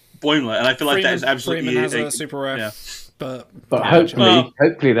but Boimler. And I feel like that is absolutely... Freeman has a super rare. Yeah. But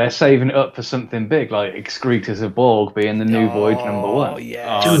hopefully they're saving it up for something big, like Excretus of Borg being the new Void #1.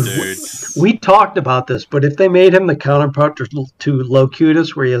 Yeah. Dude. We talked about this, but if they made him the counterpart to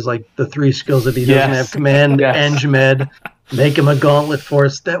Locutus, where he has like the 3 skills that he doesn't have, Command, Engemed, make him a Gauntlet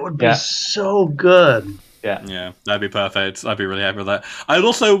Force, that would be so good. Yeah, that'd be perfect. I'd be really happy with that. I would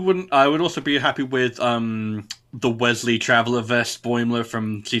also be happy with the Wesley Traveler vest Boimler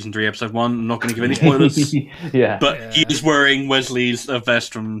from season 3, episode 1. I'm not going to give any spoilers. But he's wearing Wesley's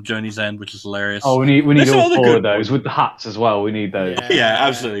vest from Journey's End, which is hilarious. Oh, we need all 4 of those with the hats as well. We need those. Yeah,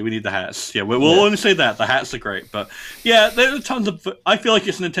 absolutely. We need the hats. Yeah, we'll only say that the hats are great, but yeah, there are tons of. I feel like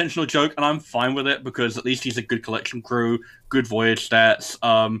it's an intentional joke, and I'm fine with it because at least he's a good collection crew, good voyage stats.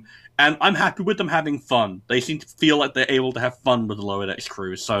 And I'm happy with them having fun. They seem to feel like they're able to have fun with the Lower Decks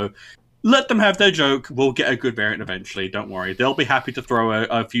crew. So let them have their joke. We'll get a good variant eventually. Don't worry. They'll be happy to throw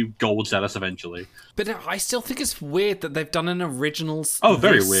a few golds at us eventually. But I still think it's weird that they've done an originals. Oh,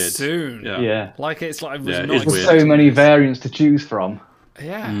 very weird. Soon. Yeah. Like it's like there's so many variants to choose from.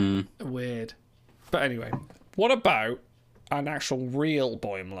 Yeah. Weird. But anyway, what about an actual real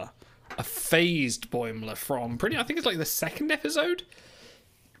Boimler? A phased Boimler from I think it's like the 2nd episode?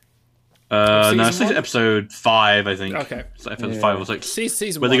 No, it's episode 5, I think. Okay. It's episode 5 or 6.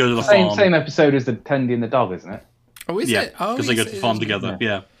 Season where they go to the farm. Same episode as the Tendy and the dog, isn't it? Oh, is it? Oh, because they go to the farm together.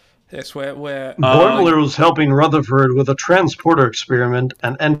 Yeah. Yes, where Boimler was helping Rutherford with a transporter experiment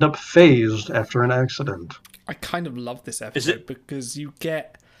and end up phased after an accident. I kind of love this episode because you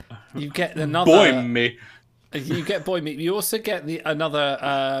get another Boy me. You get Boy me. You also get another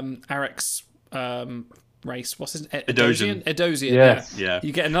Arek's race. What's his name? Edosian. Edosian. Yeah.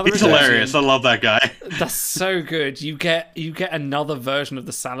 You get another. He's hilarious. I love that guy. That's so good. You get another version of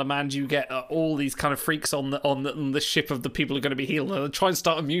the Salamand. You get all these kind of freaks on the ship of the people who are going to be healed. They try and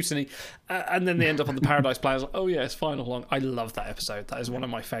start a mutiny, and then they end up on the Paradise Planet. Like, oh yeah, it's final long. I love that episode. That is one of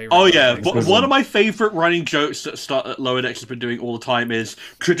my favorites. Oh yeah, one of my favorite running jokes that Lower Decks has been doing all the time is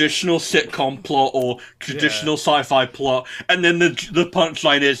traditional sitcom plot or traditional sci-fi plot, and then the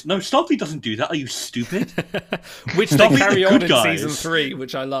punchline is, "No, Starfleet doesn't do that. Are you stupid?" Which they carry on in season 3,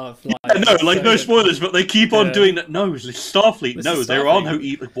 which I love. No spoilers, but they keep on doing that. No, it's Starfleet. No, there are no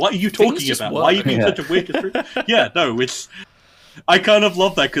evil. What are you talking about? Why are you being such a wicked? It's. I kind of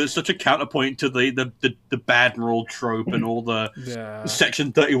love that because it's such a counterpoint to the bad moral trope and all the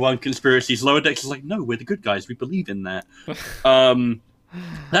Section 31 conspiracies. Lower Decks is like, no, we're the good guys. We believe in that.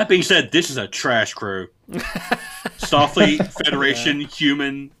 That being said, this is a trash crew. Starfleet Federation,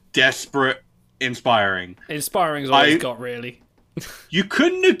 human, desperate. Inspiring is all he's got, really. You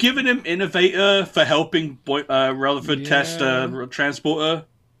couldn't have given him Innovator for helping Rutherford test Transporter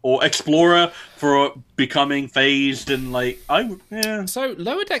or Explorer for becoming phased and So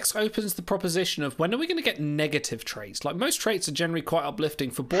Lower Decks opens the proposition of when are we going to get negative traits? Like most traits are generally quite uplifting.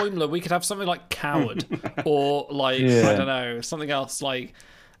 For Boimler, we could have something like Coward or I don't know, something else like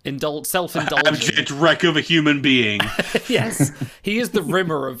self-indulgent. Abject wreck of a human being. Yes, he is the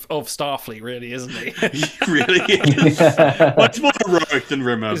Rimmer of Starfleet, really, isn't he? He really is. Much more heroic than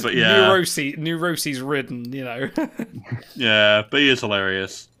Rimmer, but yeah. Neuroses ridden, Yeah, but he is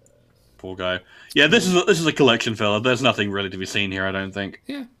hilarious. Poor guy. Yeah, this is a collection filler. There's nothing really to be seen here, I don't think.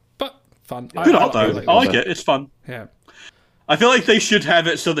 Yeah, but fun. Good art though. I like it. It's fun. Yeah. I feel like they should have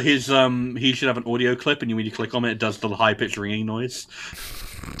it so that he should have an audio clip, and when you click on it, it does the high-pitched ringing noise.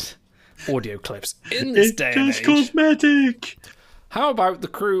 Audio clips in this day and age. It's cosmetic. How about the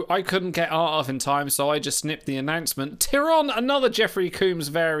crew I couldn't get art of in time, so I just snipped the announcement. Tyron, another Jeffrey Combs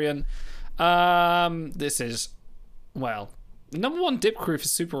variant. This is, number 1 dip crew for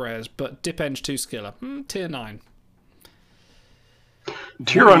super rares, but dip eng 2 skiller. Tier 9.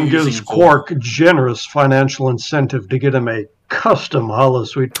 Tyron gives Quark generous financial incentive to get him a custom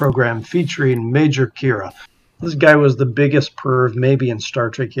holosuite program featuring Major Kira. This guy was the biggest perv maybe in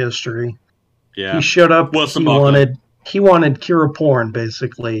Star Trek history. Yeah. He showed up, he wanted Kira porn,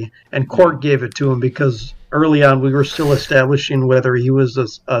 basically, and Quark gave it to him because early on we were still establishing whether he was a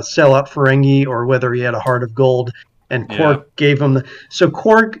sellout Ferengi or whether he had a heart of gold, and Quark gave him So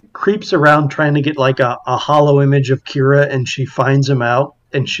Quark creeps around trying to get like a hollow image of Kira, and she finds him out,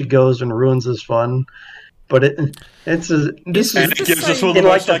 and she goes and ruins his fun. But it gives us one of the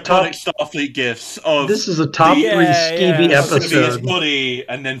most iconic Starfleet gifts. This is a top 3 skeevy episode. Body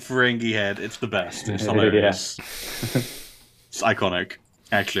and then Ferengi head. It's the best. It's hilarious. It's iconic,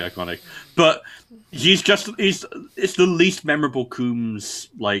 actually iconic. But it's the least memorable Coombs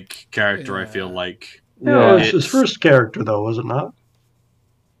character. I feel like. Yeah, it's his first character though, was it not?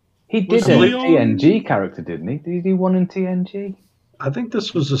 He did a TNG character, didn't he? Did he do one in TNG? I think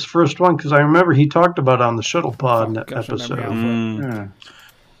this was his first one because I remember he talked about it on the Shuttle Pod episode.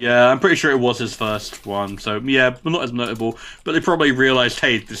 Yeah, I'm pretty sure it was his first one. So yeah, not as notable. But they probably realized,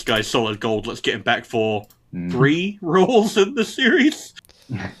 hey, this guy's solid gold. Let's get him back for 3 roles in the series.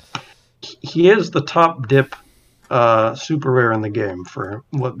 He is the top dip super rare in the game for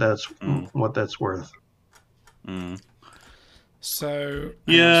what that's worth. So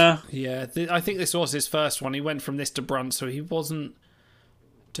yeah. I think this was his first one. He went from this to Brunt, so he wasn't.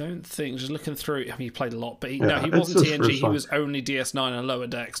 Don't think. Just looking through. I mean, he played a lot, but he wasn't TNG. He was only DS9 and Lower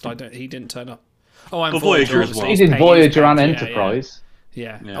Decks. He didn't turn up. Oh, I'm Voyager as well. He did Voyager and Enterprise.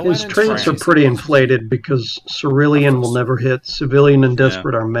 Yeah. His traits are pretty inflated because Cerulean will never hit. Civilian and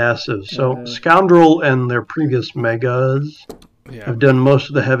Desperate are massive. So Scoundrel and their previous Megas have done most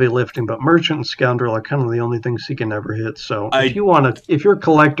of the heavy lifting, but Merchant and Scoundrel are kind of the only things he can never hit. So if you're a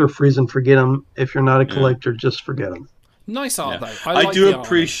collector, freeze and forget him. If you're not a collector, just forget him. Nice art though. I do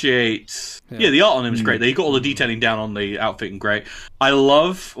appreciate. The art on him is great. They got all the detailing down on the outfit and great. I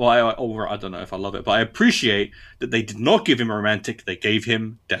love. Well, I don't know if I love it, but I appreciate that they did not give him a romantic. They gave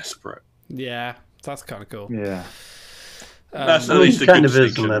him Desperate. Yeah, that's kind of cool. Yeah. That's at least a kind good of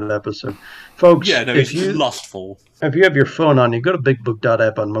is in that episode, folks. Yeah, no, if he's lustful. If you have your phone on, you go to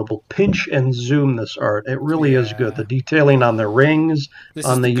BigBook.app on mobile. Pinch and zoom this art. It really is good. The detailing on the rings,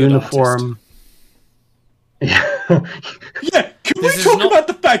 on the uniform. Yeah, can we talk about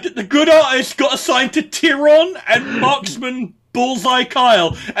the fact that the good artist got assigned to Tyron and Marksman Bullseye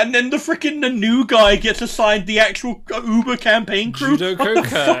Kyle, and then the new guy gets assigned the actual Uber campaign crew? What the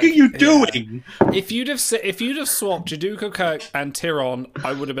fuck are you doing? If you'd have swapped Judoka Kirk and Tyron,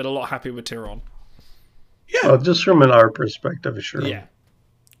 I would have been a lot happier with Tyron. Yeah. Well, just from an art perspective, sure. Yeah.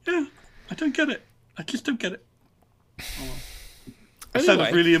 Yeah, I don't get it. I just don't get it. I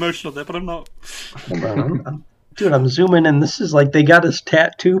sounded really emotional there, but I'm not. Dude, I'm zooming in. This is like they got his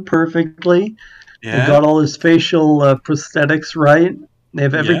tattoo perfectly. Yeah. They got all his facial prosthetics right. They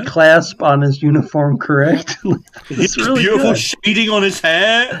have every clasp on his uniform correct. It's really beautiful shading on his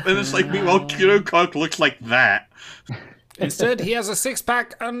hair, and it's like, meanwhile, Kiro Kirk looks like that. Instead, he has a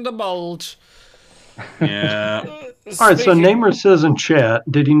six-pack and a bulge. Yeah. All right, so Namer says in chat,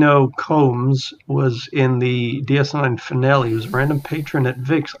 did you know Combs was in the DS9 finale? He was a random patron at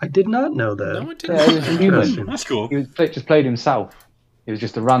VIX. I did not know that. No, I didn't. Yeah, he was a human. That's cool. He just played himself. He was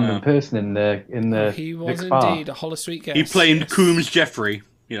just a random person in the He was VIX bar. indeed a holosuite guest. He played Coombs Jeffrey.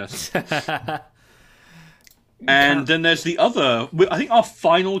 Yes. And then there's the other. I think our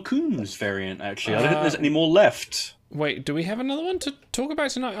final Coombs variant. Actually, I don't think there's any more left. Wait, do we have another one to talk about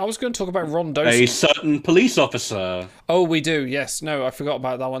tonight? I was going to talk about Ron Dawson. A certain police officer. Oh, we do. Yes. No, I forgot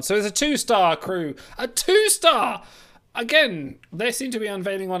about that one. So it's a 2-star crew. A 2-star. Again, they seem to be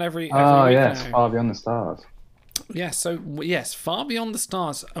unveiling one every week yes, now. Far Beyond the Stars. Yes, so yes, Far Beyond the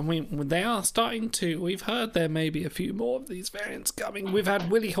Stars, and they are starting to. We've heard there may be a few more of these variants coming. We've had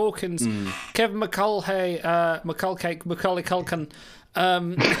Willie Hawkins, Kevin Macaulay Culkin.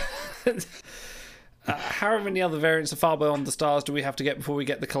 How many other variants of Far Beyond the Stars do we have to get before we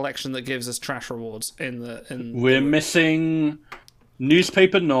get the collection that gives us trash rewards We're missing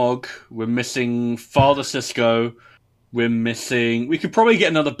Newspaper Nog. We're missing Father Cisco. We're missing. We could probably get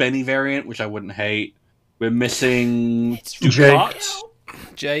another Benny variant, which I wouldn't hate. We're missing Ducat.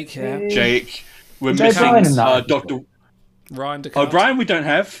 Jake, yeah. Jake. We're missing Dr. Ryan Ducat. O'Brien, we don't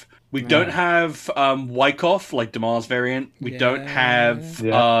have. We don't have Wyckoff, like Damar's variant. We don't have.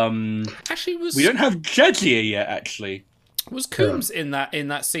 Actually, we don't have Jadzia yet. Actually, was Coombs in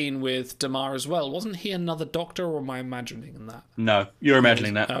that scene with Damar as well? Wasn't he another doctor, or am I imagining that? No, you're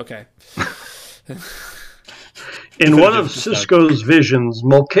imagining that. Okay. In one of Cisco's visions,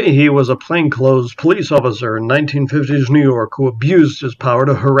 Mulcahy was a plainclothes police officer in 1950s New York who abused his power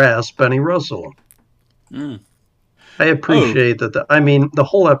to harass Benny Russell. I appreciate that. The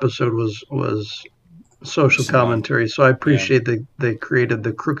whole episode was social commentary, so I appreciate that they created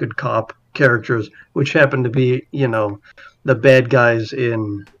the crooked cop characters, which happen to be, the bad guys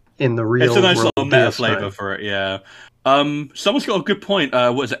in the real world. It's a nice little meta flavor for it, yeah. Someone's got a good point.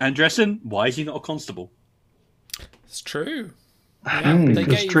 What is it, Andressen? Why is he not a constable? It's true.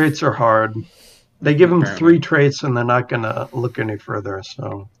 Because traits are hard. They give him 3 traits, and they're not going to look any further,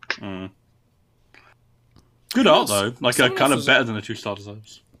 so... Good art, though. Like, kind of better than the 2-star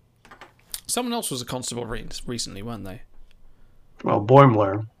designs. Someone else was a constable recently, weren't they? Well,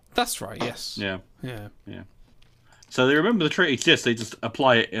 Boimler. That's right, yes. Yeah. Yeah. So they remember the trait exists, they just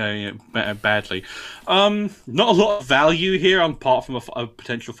apply it badly. Not a lot of value here, apart from a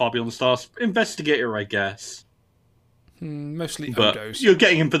potential Far Beyond the Stars investigator, I guess. Mostly but Odos. You're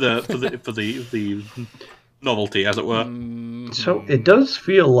getting him for the novelty, as it were. So it does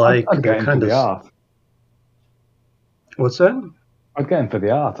feel like they're kind of the art. What's that? I'm getting for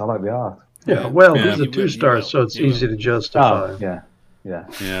the art. I like the art. Yeah, well, he's a 2-star, so it's easy to justify. Oh,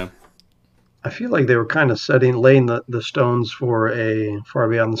 yeah. I feel like they were kind of laying the stones for a Far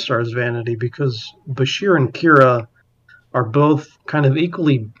Beyond the Stars vanity, because Bashir and Kira are both kind of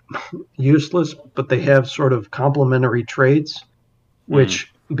equally useless, but they have sort of complementary traits,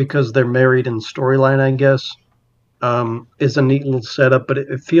 which, because they're married in storyline, I guess, is a neat little setup. But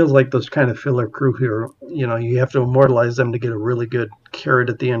it feels like those kind of filler crew here, you know, you have to immortalize them to get a really good carrot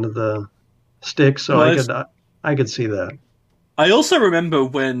at the end of the stick. So I could see that. I also remember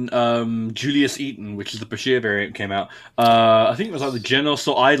when Julius Eaton, which is the Bashir variant, came out. I think it was like the General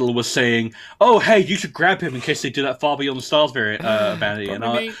Store Idol was saying, "Oh, hey, you should grab him in case they do that Far Beyond the Stars variant vanity." And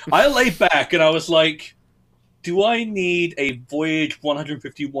I laid back and I was like, "Do I need a Voyage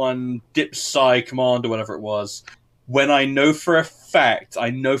 151 Dip Psi command or whatever it was?" When I know for a fact, I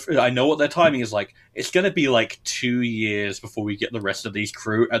know what their timing is like. It's going to be like 2 years before we get the rest of these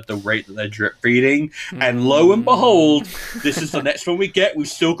crew at the rate that they're drip feeding. And lo and behold, this is the next one we get. We've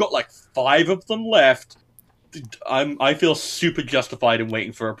still got like 5 of them left. I feel super justified in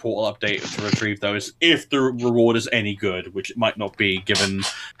waiting for a portal update to retrieve those if the reward is any good, which it might not be given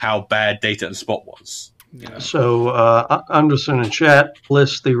how bad Data and Spot was. Yeah. So Anderson in chat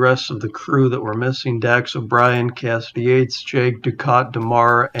lists the rest of the crew that were missing: Dax O'Brien, Cassidy Yates, Jake, Ducat,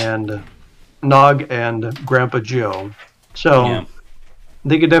 Damar, and Nog, and Grandpa Joe. So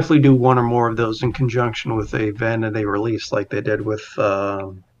they could definitely do one or more of those in conjunction with a vanity release like they did with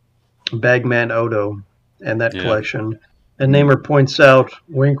Bagman Odo and that collection. And Namer points out,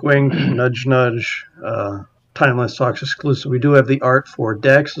 wink wink, nudge nudge, Timeless Talks exclusive. We do have the art for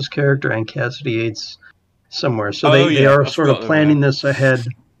Dax's character and Cassidy Yates somewhere. So they are sort of planning this ahead,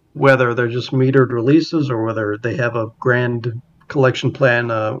 whether they're just metered releases or whether they have a grand collection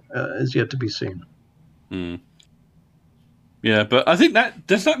plan is yet to be seen. Yeah, but I think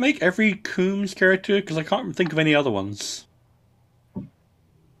does that make every Coombs character? Because I can't think of any other ones.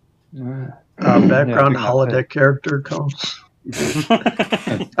 Background holodeck character comes.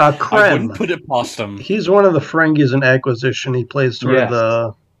 Krem. I wouldn't put it past him. He's one of the Ferengis in Acquisition. He plays sort of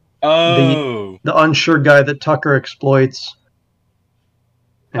the unsure guy that Tucker exploits.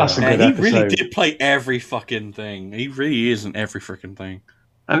 That's a good he episode. really did play every fucking thing. He really is in every freaking thing.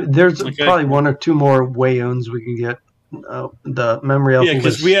 I mean, there's probably 1 or 2 more Wayuns we can get. The memory alpha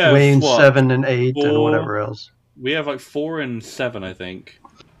was Wayne 7 and 8 and whatever else. We have like 4 and 7, I think.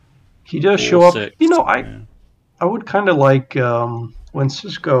 He does show up. 6, you know, I would kind of like when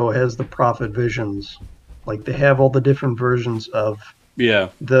Cisco has the Prophet visions. Like they have all the different versions of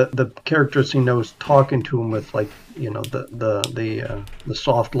the characters he knows talking to him with, like, you know, the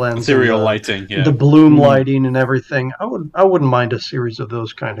soft lens, serial lighting, the bloom lighting and everything. I wouldn't mind a series of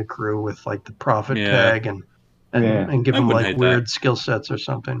those kind of crew with like the Prophet tag and give him like weird skill sets or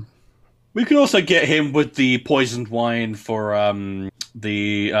something. We could also get him with the poisoned wine for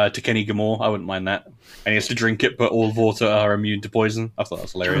the Tekeni Gamor. I wouldn't mind that. And he has to drink it, but all water are immune to poison. I thought that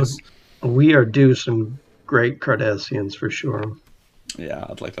was hilarious. We are due some great Cardassians for sure. Yeah,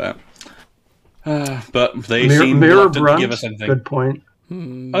 I'd like that. But they seem reluctant to give us anything. Good point.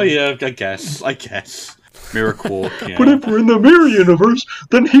 Oh yeah, I guess. Mirror Quark. Yeah. But if we're in the Mirror universe,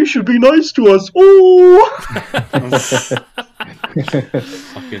 then he should be nice to us. Oh!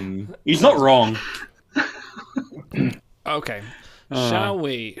 Fucking, he's not wrong. Okay. Shall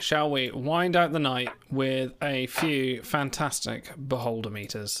we wind out the night with a few fantastic beholder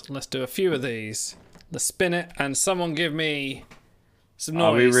meters? Let's do a few of these. Let's spin it, and someone give me some noise.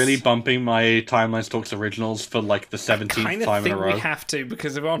 Are we really bumping my Timelines Talks originals for like the 17th time in a row? I think we have to,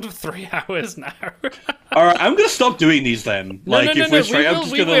 because we're on to 3 hours now. Alright, I'm gonna stop doing these then. No,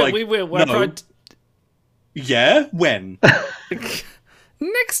 we will. Yeah? When?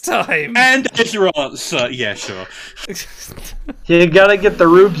 Next time. And is your answer? Yeah, sure. You gotta get the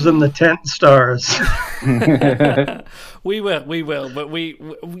Rubes and the tent stars. We will. But we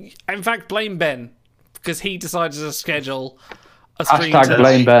in fact, blame Ben, because he decided to schedule a stream. Hashtag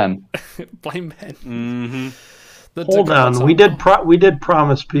blame Ben. Blame Ben. Mm-hmm. Hold on, we did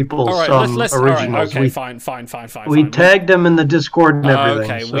promise people some originals. Okay, fine. We tagged them in the Discord and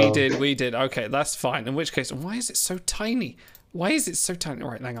everything. Okay, so. we did. Okay, that's fine. In which case, why is it so tiny? All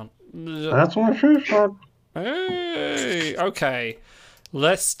right, hang on. That's what she said. Hey, okay.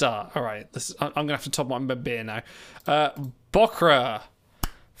 Let's start. All right, I'm going to have to top my beer now. Bokra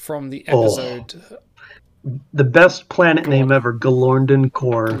from the episode... The best planet name ever, Galorndon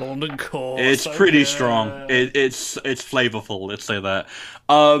Core. Galorndon Core. It's so pretty strong. It's flavorful, let's say that.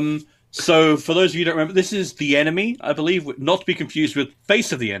 So, for those of you who don't remember, this is The Enemy, I believe, not to be confused with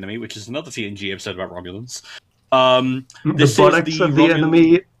Face of the Enemy, which is another TNG episode about Romulans. The buttocks of the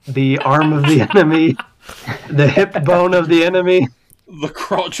enemy, the arm of the enemy, the hip bone of the enemy. The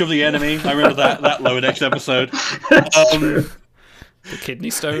crotch of the enemy. I remember that Lower Decks episode. The kidney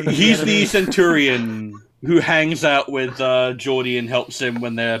stone. He's the Centurion who hangs out with Geordie and helps him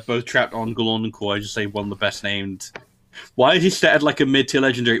when they're both trapped on Galorn and Core. I just say one of the best named. Why is he stated like a mid-tier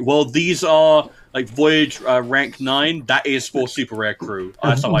legendary? Well, these are like Voyage rank 9. That is for super rare crew.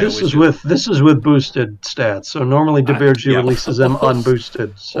 This is with boosted stats. So normally Debirji releases them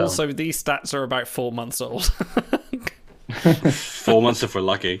unboosted. So. Also, these stats are about 4 months old. 4 months if we're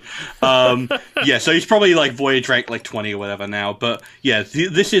lucky. Yeah, so he's probably like Voyage rank like 20 or whatever now. But yeah,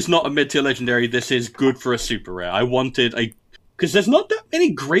 this is not a mid-tier legendary. This is good for a super rare. I wanted a... Because there's not that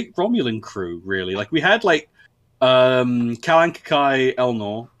many great Romulan crew, really. Like, we had like Kalankakai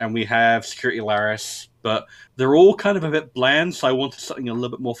Elnor, and we have Security Laris, but they're all kind of a bit bland, so I wanted something a little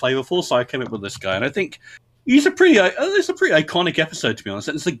bit more flavorful, so I came up with this guy, and I think it's a pretty iconic episode, to be honest.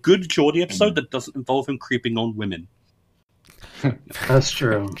 It's a good Geordie episode that doesn't involve him creeping on women. That's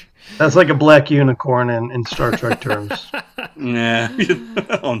true. That's like a black unicorn in Star Trek terms. Yeah.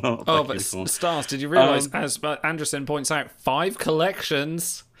 Oh, no. But Stars, did you realise, as Anderson points out, 5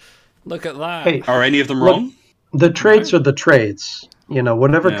 collections? Look at that. Hey, are any of them wrong? The traits are the traits.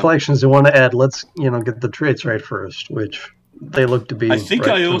 Whatever collections they want to add, let's get the traits right first, which they look to be. I think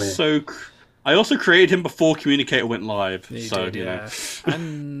right I also created him before Communicator went live. Yeah.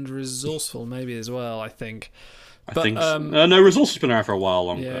 And resourceful maybe as well, I think. I think no, resourceful's been around for a while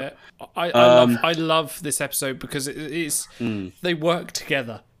longer. Yeah, I love this episode because it's they work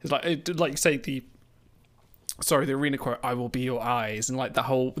together. It's like say the arena quote, "I will be your eyes," and like the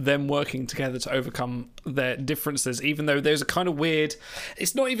whole them working together to overcome their differences, even though there's a kind of weird,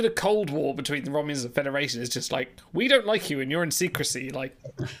 it's not even a cold war between the Romulans and Federation, it's just like, we don't like you and you're in secrecy, like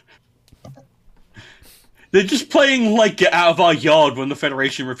they're just playing like get out of our yard when the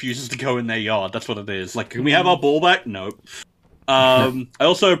Federation refuses to go in their yard. That's what it is. Like, can we have our ball back? Nope. I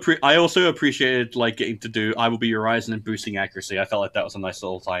also appreciated like getting to do "I will be your eyes" and then boosting accuracy. I felt like that was a nice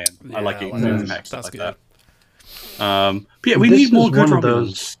little tie-in. I like getting to do max stuff like that. But yeah, we need more good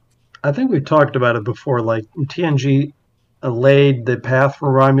Romulans. I think we've talked about it before. Like TNG laid the path for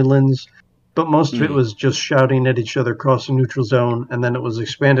Romulans, but most of it was just shouting at each other across the neutral zone, and then it was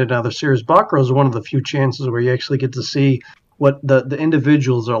expanded in other series. Bakra is one of the few chances where you actually get to see what the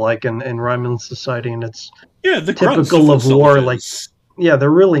individuals are like in Romulan society, and it's the typical of war. Like, they're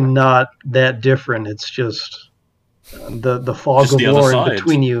really not that different. It's just the fog just of war in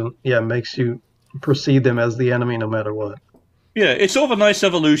between you. Yeah, makes you perceive them as the enemy no matter what. Yeah, it's sort of a nice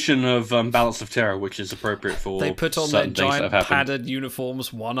evolution of Balance of Terror, which is appropriate for they put on their giant padded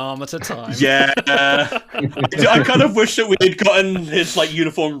uniforms one arm at a time. Yeah. I kind of wish that we had gotten his like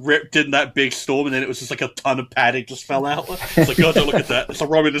uniform ripped in that big storm, and then it was just like a ton of padding just fell out. It's like, God, don't look at that. It's a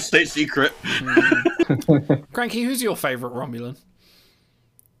Romulan state secret. Cranky, who's your favourite Romulan?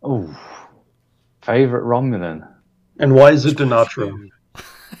 Oh, favourite Romulan? And why is it Denatra?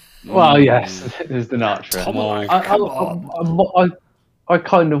 Well, yes, there's the Natra. I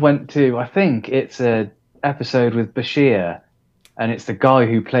kind of went to, I think it's a episode with Bashir, and it's the guy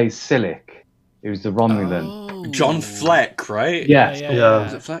who plays Silic, who's the Romulan. Oh. John Fleck, right? Yeah.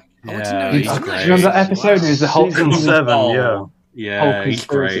 Is it Fleck? Yeah, he's great. Do you remember that episode? It was the whole Season 7, Yeah, he's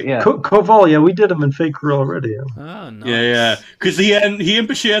great. Yeah. Koval, we did him in Faker already. Oh, nice. Yeah. Because he and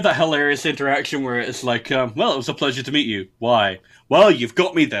Bashir, that hilarious interaction where it's like, well, it was a pleasure to meet you. Why? Well, you've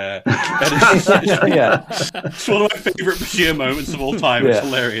got me there. It's one of my favourite Bashir moments of all time. It's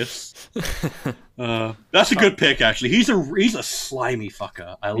hilarious. That's a good pick, actually. He's a slimy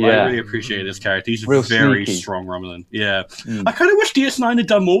fucker. I really appreciate this character. He's a very strong Romulan. Yeah. I kind of wish DS9 had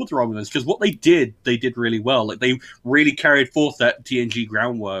done more with the Romulans, because what they did really well. Like, they really carried forth that TNG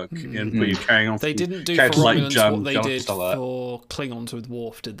groundwork and for you carrying on. They didn't do for Romulans what they did for Klingons with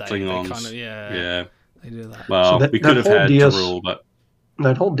Worf, did they? Klingons. They kind of, yeah. They do that. Well, we could have had to rule, but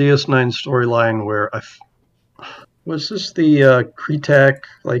that whole DS9 storyline where was this the Kretak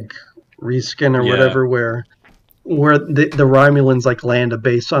like reskin or whatever, where the Romulans like land a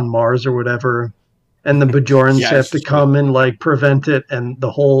base on Mars or whatever, and the Bajorans have to come and like prevent it, and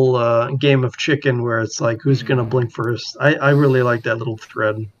the whole game of chicken where it's like who's gonna blink first. I really like that little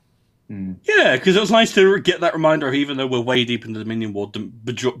thread. Yeah, because it was nice to get that reminder of, even though we're way deep into the Dominion War,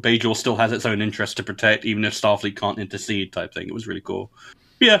 Bajor still has its own interest to protect, even if Starfleet can't intercede type thing. It was really cool.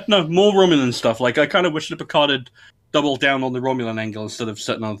 But yeah, no, more Romulan stuff. Like, I kind of wish that Picard had doubled down on the Romulan angle instead of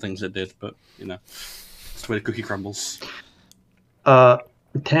certain other things it did, but, it's the way the cookie crumbles.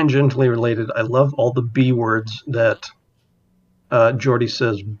 Tangentially related, I love all the B words that Geordie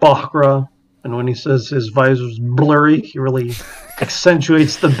says, Bakra, and when he says his visor's blurry, he really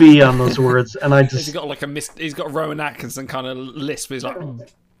accentuates the B on those words, and I just... He's got Rowan Atkinson kind of lisp, he's like...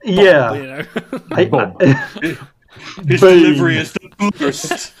 Yeah. You know? His delivery is the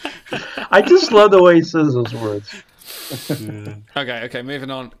boost. I just love the way he says those words. Okay,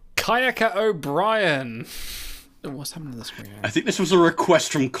 moving on. Kayaker O'Brien. What's happening to the screen? I think this was a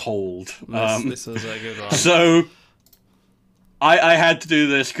request from Cold. This was a good one. So, I had to do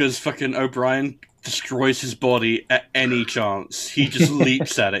this because fucking O'Brien destroys his body at any chance. He just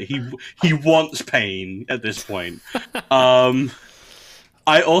leaps at it. He wants pain at this point.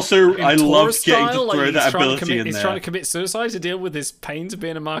 I love getting to throw that ability in there. He's trying to commit suicide to deal with his pain to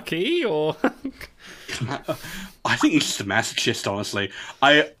being a Marquis, or... I think he's just a masochist, honestly.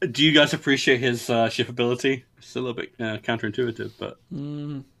 Do you guys appreciate his ship ability? It's a little bit counterintuitive, but...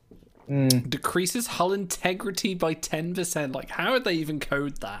 Decreases hull integrity by 10%. Like, how would they even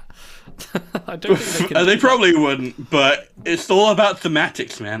code that? I don't think they can. They probably wouldn't, but it's all about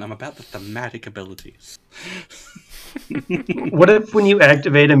thematics, man. I'm about the thematic abilities. What if when you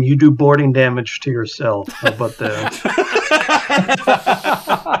activate him, you do boarding damage to yourself? How about that?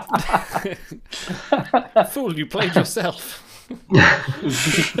 Fool, you played yourself.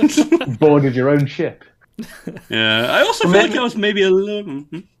 Boarded your own ship. Yeah, I also feel like I was maybe a little...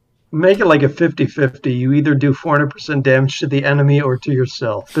 Make it like a 50-50. You either do 400% damage to the enemy or to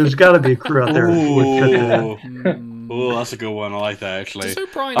yourself. There's got to be a crew out there who would fit that. Oh, that's a good one. I like that, actually. Does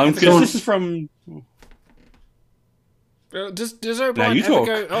O'Brien this is from... Does O'Brien ever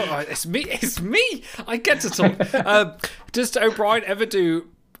go... Oh, it's me! I get to talk. Does O'Brien ever do...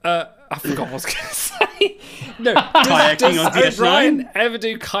 I forgot what I was going to say. No, kayaking on DS9? O'Brien ever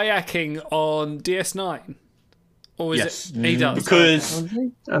do kayaking on DS9? Or is it? He does. Because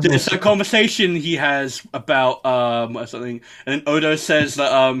there's a conversation he has about something, and then Odo says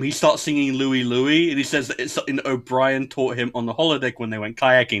that he starts singing Louie Louie, and he says that it's something that O'Brien taught him on the holodeck when they went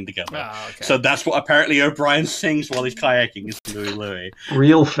kayaking together. Oh, okay. So that's what apparently O'Brien sings while he's kayaking, is Louie Louie.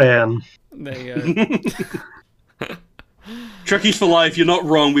 Real fan. There you go. Trekkies for life, you're not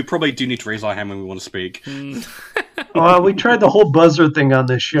wrong. We probably do need to raise our hand when we want to speak. Well, we tried the whole buzzer thing on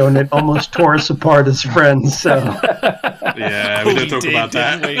this show, and it almost tore us apart as friends. So yeah, we don't talk about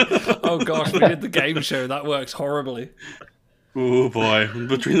that. Oh gosh, we did the game show. That worked horribly. Oh boy,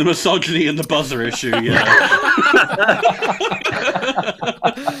 between the misogyny and the buzzer issue, yeah.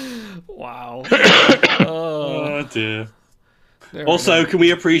 Wow. Oh dear. Also, can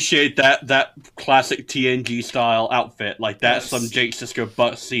we appreciate that classic TNG style outfit? Like that's some Jake Sisko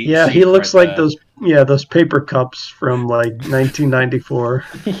butt seat. Yeah, he looks like those paper cups from like 1994.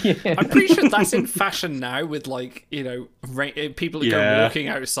 I'm pretty sure that's in fashion now. With like people that go walking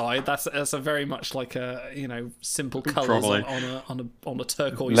outside. That's a very much like a simple colours on a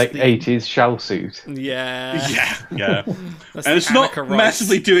turquoise. Like theme. 80s shell suit. Yeah. And it's not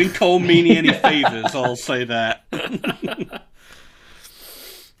massively doing Cole Meany any favors. I'll say that.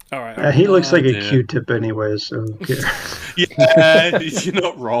 All right. He looks like a Q-tip anyway, so who cares? Yeah, you're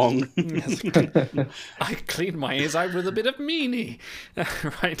not wrong. I cleaned my ears out with a bit of meanie.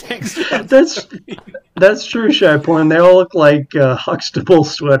 Right next. That's true, Shyporn. They all look like Huxtable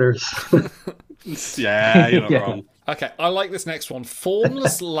sweaters. Yeah, you're not wrong. Okay, I like this next one.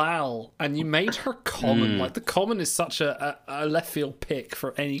 Formless Lal, and you made her common. Like the common is such a left field pick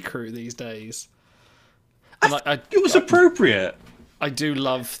for any crew these days. And it was appropriate. I do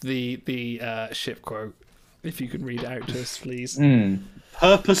love the ship quote. If you can read it out to us, please.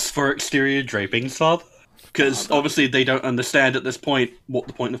 Purpose for exterior drapings, father? Because obviously they don't understand at this point what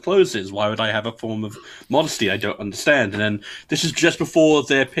the point of clothes is. Why would I have a form of modesty? I don't understand. And then this is just before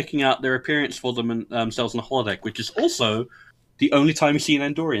they're picking out their appearance for themselves on the holodeck, which is also the only time you see an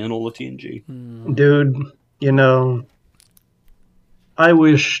Andorian in all of TNG. Dude, I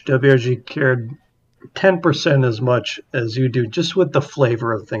wish WRG cared 10% as much as you do, just with the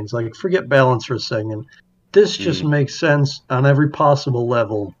flavor of things. Like, forget balance for a second. This just makes sense on every possible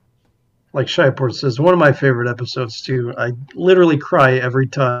level. Like Shyport says, one of my favorite episodes too. I literally cry every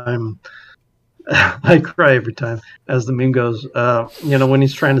time. I cry every time, as the meme goes. When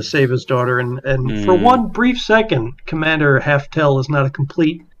he's trying to save his daughter, and for one brief second, Commander Halftel is not a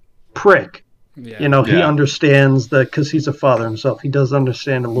complete prick. Yeah. He understands that because he's a father himself. He does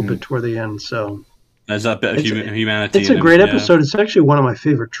understand a little bit toward the end. So. There's that bit of humanity. It's a great episode. It's actually one of my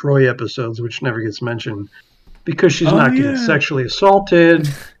favorite Troy episodes, which never gets mentioned because she's not getting sexually assaulted.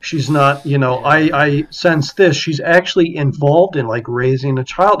 She's not, I sense this. She's actually involved in like raising a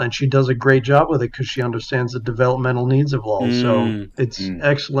child, and she does a great job with it because she understands the developmental needs of all. So it's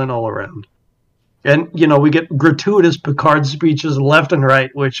excellent all around. And, we get gratuitous Picard speeches left and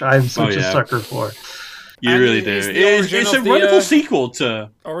right, which I'm such a sucker for. You really do. It's a wonderful sequel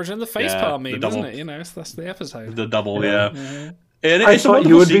to Origin of the Facepalm meme, isn't it? That's the episode. The double, And it's a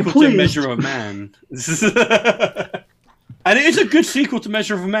wonderful sequel to Measure of a Man. And And it is a good sequel to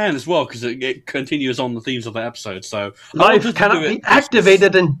Measure of a Man as well, because it continues on the themes of the episode. So life cannot be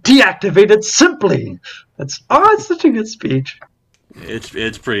activated and deactivated simply. It's such a good speech.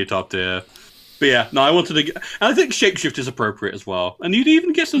 It's pretty top tier. But yeah, no, I wanted to get... And I think Shapeshift is appropriate as well. And you'd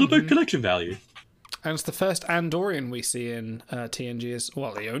even get a little bit of collection value. And it's the first Andorian we see in TNG as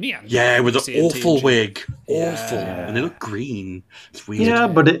well. The only Andorian. Yeah, with the awful wig. Awful. And they look green. It's weird. Yeah,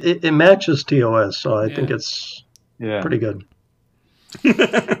 but it matches TOS, so I think it's pretty good. Danny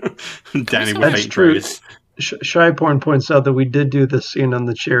with That's fake true. praise. Shyporn points out that we did do this scene on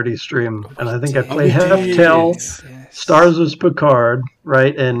the charity stream, and I think I played Halftail, Stars was Picard,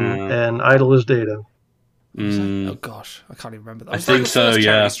 right, and Idol is Data. Oh gosh, I can't even remember that. I think so. First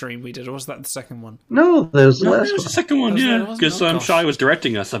yeah. charity stream we did, or was that the second one? No, there's the No, last it was one. the second one, Was there? yeah. Wasn't Because it? Oh, Shy was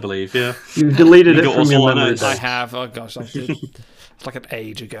directing us, I believe, yeah. You deleted We it got from also your one memory. notes. I have. Oh gosh, I did. It's like an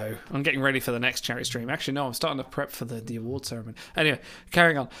age ago. I'm getting ready for the next charity stream. Actually, no, I'm starting to prep for the award ceremony. Anyway,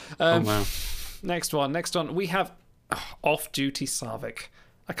 carrying on. Wow. Next one. We have off-duty Sarvik.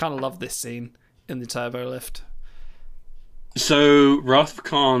 I kind of love this scene in the turbo lift. So, Wrath of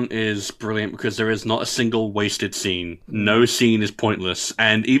Khan is brilliant because there is not a single wasted scene. No scene is pointless.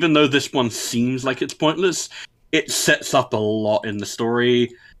 And even though this one seems like it's pointless, it sets up a lot in the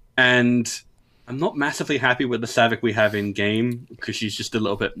story. And I'm not massively happy with the Saavik we have in-game because she's just a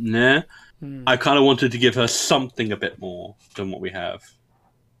little bit meh. I kind of wanted to give her something a bit more than what we have.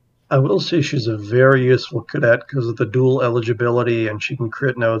 I will say she's a very useful cadet because of the dual eligibility, and she can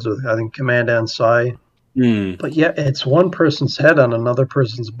crit nodes with, I think, Command and Psi. But yeah, it's one person's head on another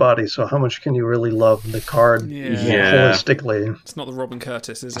person's body, so how much can you really love the card holistically? It's not the Robin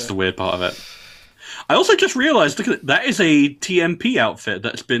Curtis, is That's it? the weird part of it. I also just realized, look at it, that is a TMP outfit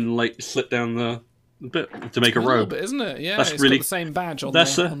that's been like slit down the bit to make a little robe, bit, isn't it? Yeah, that's it's really got the same badge on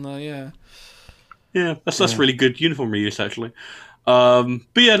that's the yeah. That's really good uniform reuse actually.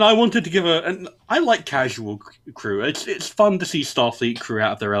 But yeah, and I wanted to give and I like casual crew. It's fun to see Starfleet crew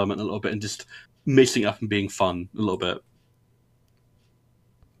out of their element a little bit and just mixing up and being fun a little bit.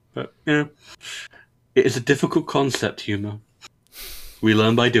 But yeah, it is a difficult concept, humor. We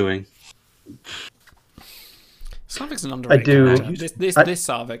learn by doing. Sarvik's an underrated character. This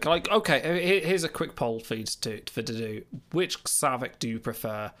Sarvik, like, okay, here's a quick poll for you to do. Which Sarvik do you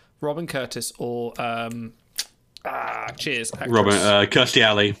prefer, Robin Curtis or cheers, actress. Robin Kirstie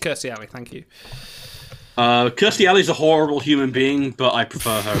Alley. Kirstie Alley, thank you. Kirstie Alley's a horrible human being, but I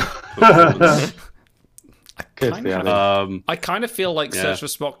prefer her performance. I kind of feel like Search for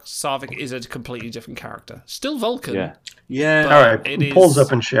Spock Sarvik is a completely different character. Still Vulcan. Yeah. All right, pulls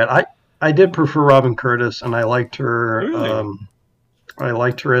up in chat. I did prefer Robin Curtis, and I liked her. Really? I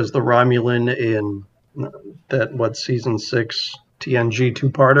liked her as the Romulan in that season 6 TNG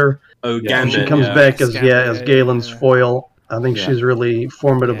two-parter. Oh, Gambit. She comes back as Galen's foil. I think she's really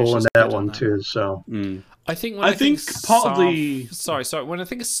formidable in that one too. So. I think when I think part of the when I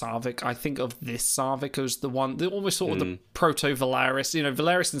think of Sarvik, I think of this Sarvik as the one, almost sort of the proto Valeris. You know,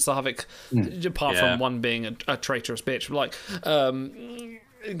 Valeris and Sarvik, apart from one being a traitorous bitch, like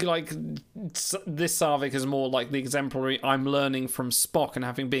this Sarvik is more like the exemplary. I'm learning from Spock, and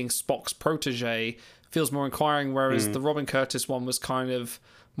having being Spock's protege feels more inquiring. Whereas the Robin Curtis one was kind of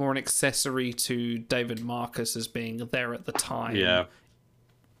more an accessory to David Marcus as being there at the time. Yeah.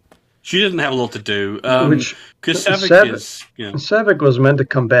 She didn't have a lot to do. Because Saavik was meant to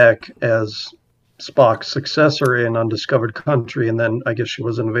come back as Spock's successor in Undiscovered Country, and then I guess she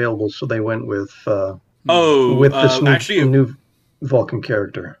wasn't available, so they went with this new Vulcan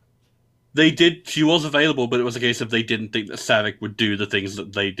character. They did. She was available, but it was a case of they didn't think that Saavik would do the things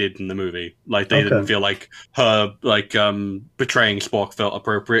that they did in the movie. Like they didn't feel like her betraying Spock felt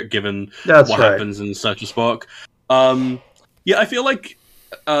appropriate given happens in Search for Spock. I feel like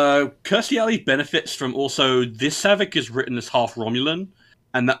Kirstie Alley benefits from also this Saavik is written as half Romulan,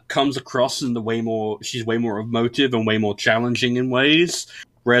 and that comes across in she's way more emotive and way more challenging in ways.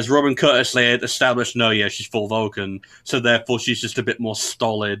 Whereas Robin Curtis, they had established, she's full Vulcan, so therefore she's just a bit more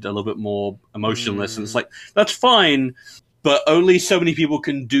stolid, a little bit more emotionless, and it's like, that's fine, but only so many people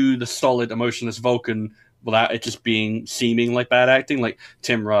can do the stolid, emotionless Vulcan without it just seeming like bad acting, like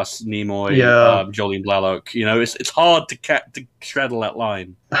Tim Russ, Nimoy, Jolene Blalock. You know, it's hard to straddle that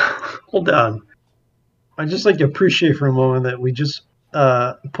line. Hold on. I just like to appreciate for a moment that we just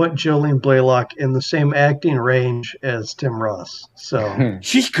put Jolene Blalock in the same acting range as Tim Russ. So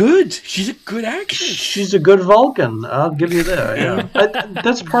she's good. She's a good actress. She's a good Vulcan. I'll give you that. Yeah,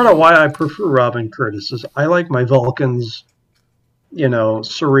 that's part of why I prefer Robin Curtis. Is I like my Vulcans,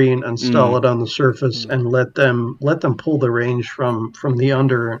 serene and stolid on the surface, and let them pull the range from the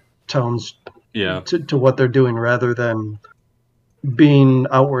undertones to what they're doing, rather than being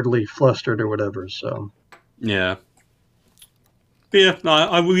outwardly flustered or whatever. So yeah. But yeah,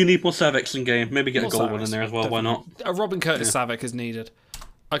 no, we need more Savex in game. Maybe get a gold one in there as well. Definitely. Why not? A Robin Curtis Savick is needed.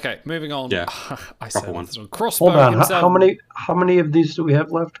 Okay, moving on. Yeah, I said one. this one. Crossbow hold on, himself. how many of these do we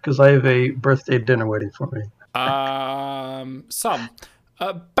have left? Because I have a birthday dinner waiting for me. Some.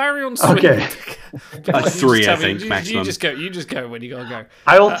 Baryon Sweep. Okay. 3, I think, maximum. You just go when you gotta go.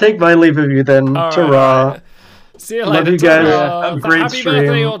 I will take my leave of you then. Ta-ra. Right. See you Love later. you guys. Ta-ra. Have a great Happy stream.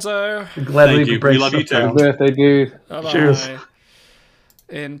 birthday, Otto. Glad Thank we you. break We love you stuff too. down. Birthday, dude. Bye-bye. Cheers.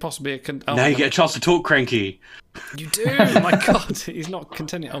 In possibly a... Now you get a chance to talk, Cranky. You do. My God, he's not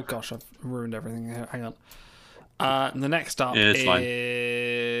continuing. Oh gosh, I've ruined everything. Hang on. And the next up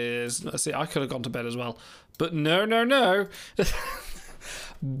is... Let's see, I could have gone to bed as well. But no.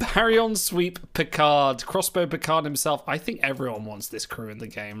 Baryon Sweep Picard. Crossbow Picard himself. I think everyone wants this crew in the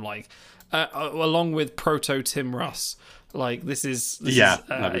game. Like, along with Proto Tim Russ. Like, this is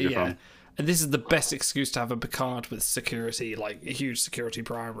that'd be good fun. And this is the best excuse to have a Picard with security, like a huge security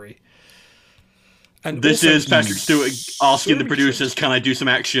primary. And this also, is Patrick Stewart asking the producers, "Can I do some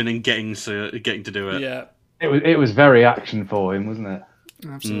action?" and getting to do it. Yeah, it was very action for him, wasn't it?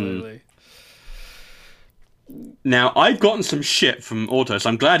 Absolutely. Now I've gotten some shit from Auto, so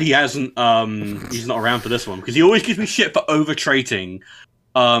I'm glad he hasn't. He's not around for this one because he always gives me shit for over-trading.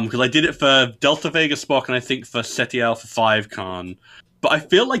 Because I did it for Delta Vega Spock and I think for SETI Alpha 5 Khan. But I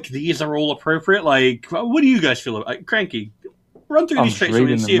feel like these are all appropriate. Like, what do you guys feel about Cranky? Run through these traits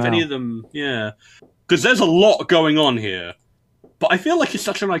and see if any of them, because there's a lot going on here. But I feel like it's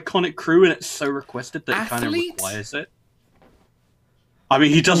such an iconic crew and it's so requested that it kind of requires it. I mean,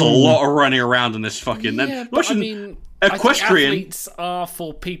 he does a lot of running around in this fucking. Yeah, but I mean, Equestrian. I think athletes are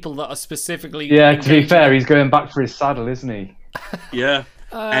for people that are specifically. Yeah, to be fair, he's going back for his saddle, isn't he? Yeah.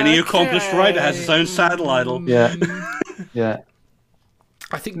 Any accomplished rider has his own saddle idol. Yeah. Yeah.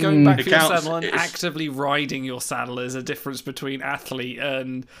 I think going back for your saddle and actively riding your saddle is a difference between athlete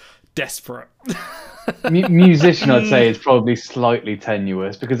and desperate. Musician, I'd say, is probably slightly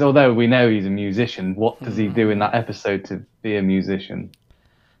tenuous because although we know he's a musician, what does he do in that episode to be a musician?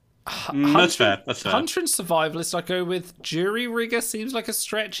 That's fair. That's fair. Hunter and survivalist, I go with. Jury rigger seems like a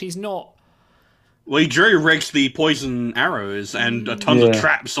stretch. He's not. Well, he jury rigs the poison arrows and tons of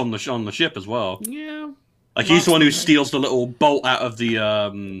traps on the ship as well. Yeah. Like he's the one who steals the little bolt out of the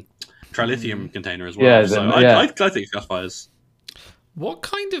trilithium container as well. Yeah, so I think he classifies. What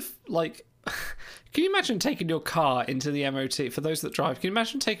kind of like? Can you imagine taking your car into the MOT? For those that drive, can you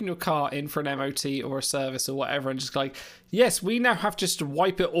imagine taking your car in for an MOT or a service or whatever, and just like, yes, we now have just to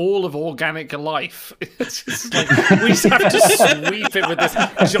wipe it all of organic life. It's just like, we just have to sweep it with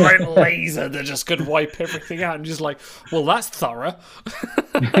this giant laser that just could wipe everything out, and just like, well, that's thorough.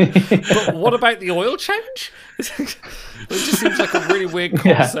 But what about the oil change? It just seems like a really weird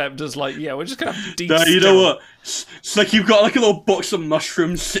concept. As like, we're just gonna have to No, you know what? It's like you've got like a little box of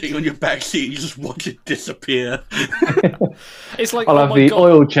mushrooms sitting on your back seat. And you just watch it disappear. It's like, I'll have the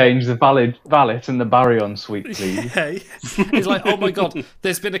oil change, the valet, and the Baryon Sweep, please. Yeah. It's like, oh my God,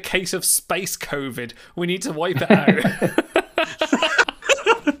 there's been a case of space COVID. We need to wipe it out.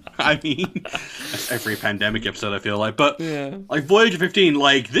 I mean, that's every pandemic episode, I feel like. But like Voyager 15,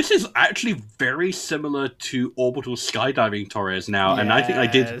 like this is actually very similar to Orbital Skydiving Torres now, and I think I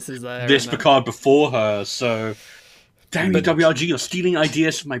did this Picard before her. So, damn you, WRG, you're stealing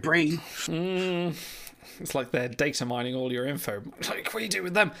ideas from my brain. It's like they're data mining all your info. Like, what do you do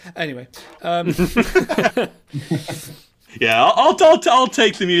with them? Anyway. Yeah, I'll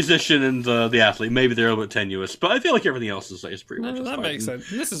take the musician and the athlete. Maybe they're a little bit tenuous, but I feel like everything else is pretty much. That makes sense.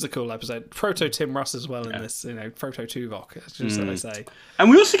 This is a cool episode. Proto Tim Russ as well in this. Proto Tuvok. That's just what I say. And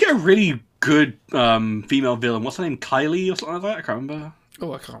we also get a really good female villain. What's her name? Kylie or something like that. I can't remember.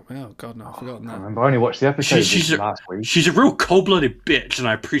 Oh, I can't. Oh God, no, I've forgotten that. I remember. I only watched the episode last week. She's a real cold-blooded bitch, and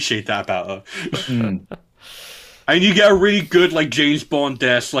I appreciate that about her. And you get a really good, like, James Bond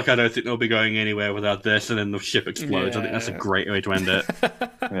death. Like, I don't think they'll be going anywhere without this, and then the ship explodes. I think that's a great way to end it.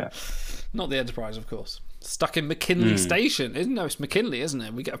 Not the Enterprise, of course. Stuck in McKinley Station. It's McKinley, isn't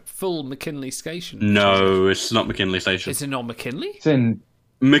it? We get a full McKinley Station. No, it's not McKinley Station. Is it not McKinley? It's in...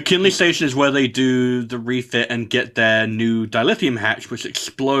 McKinley Station is where they do the refit and get their new dilithium hatch, which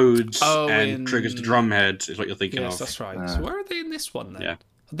explodes and triggers the drumhead, is what you're thinking of. Yes, that's right. So where are they in this one, then? Yeah.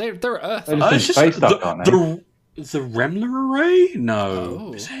 They're at Earth. It's just space stuff, aren't they? The Remler array?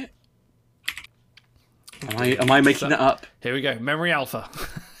 No. Is it? Am I making it up? Here we go. Memory Alpha.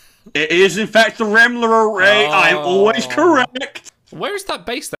 It is, in fact, the Remler array. I'm always correct. Where is that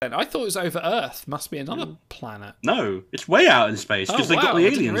base then? I thought it was over Earth. Must be another planet. No, it's way out in space because they got the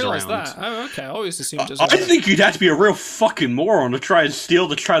aliens around. That. Oh, okay. I always assumed it was. I think you'd have to be a real fucking moron to try and steal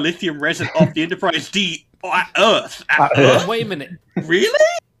the trilithium resin off the Enterprise D at Earth. Wait a minute. Really?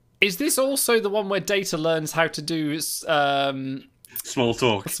 Is this also the one where Data learns how to do small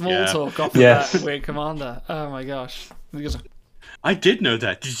talk? Small talk off of that weird commander. Oh my gosh. I did know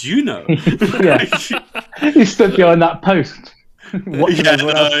that. Did you know? Yeah. He stood behind that post.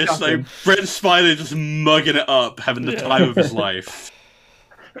 It's like Brent Spiner just mugging it up, having the time of his life.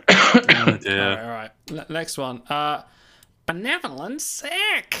 Oh dear. All right. Next one. Benevolent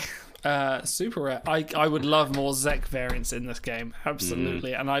Zek. Super rare. I would love more Zek variants in this game.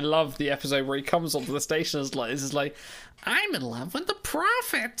 Absolutely. And I love the episode where he comes onto the station as like, this is like, I'm in love with the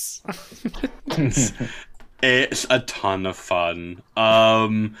prophets. It's a ton of fun.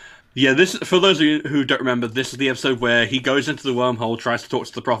 This, for those of you who don't remember, this is the episode where he goes into the wormhole, tries to talk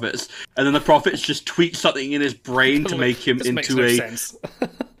to the prophets, and then the prophets just tweak something in his brain to make him into sense.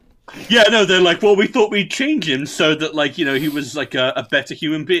 Yeah, no, they're like, well, we thought we'd change him so that, like, you know, he was like a better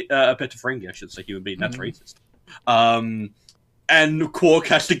human being, a better Ferengi, I should say, human being. That's racist. And Quark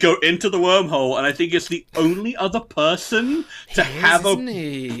has to go into the wormhole, and I think it's the only other person to have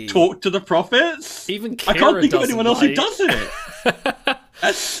talk to the prophets. Even Kira I can't think of anyone else who does it.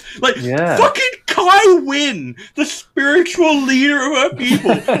 That's like fucking Kai Wynn, the spiritual leader of our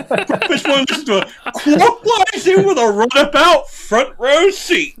people. Prophets won't listen to her. Quark lies in with a runabout front row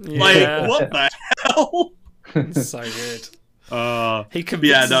seat. Like, what the hell? It's so good. I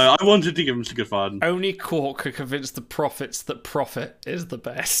wanted to give him some good fun. Only Quark could convince the prophets that Prophet is the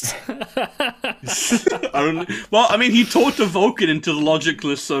best. Well, I mean, he talked a Vulcan into the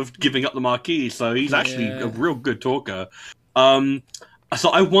logicalness of giving up the Marquis, so he's actually a real good talker. So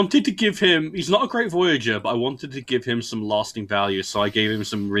I wanted to give him... He's not a great Voyager, but I wanted to give him some lasting value, so I gave him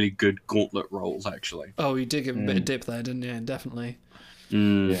some really good gauntlet rolls, actually. Oh, you did give him a bit of dip there, didn't you? Definitely. I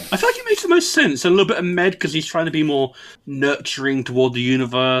feel like it makes the most sense. And a little bit of med, because he's trying to be more nurturing toward the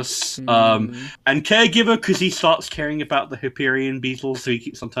universe. And caregiver, because he starts caring about the Hyperion beetles, so he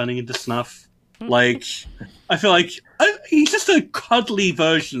keeps on turning into Snuff. Like, I feel like he's just a cuddly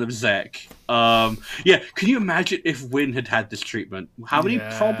version of Zek. Can you imagine if Wynn had had this treatment? How many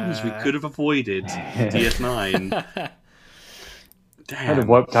problems we could have avoided DS9? Damn. I'd have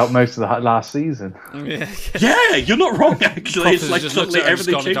wiped out most of the last season. Yeah, you're not wrong, actually. It's like suddenly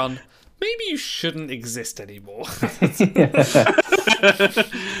everything changed. Maybe you shouldn't exist anymore.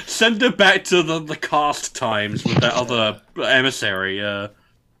 Send her back to the cast times with that other emissary.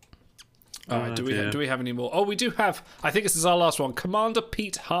 Alright, do we have any more? Oh, we do have, I think this is our last one, Commander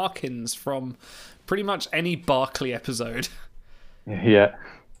Pete Harkins from pretty much any Barclay episode. Yeah,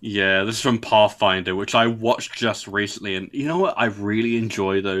 this is from Pathfinder, which I watched just recently, and you know what? I really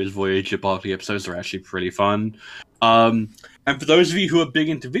enjoy those Voyager Barclay episodes. They're actually pretty fun. And for those of you who are big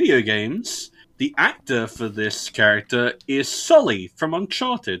into video games, the actor for this character is Sully from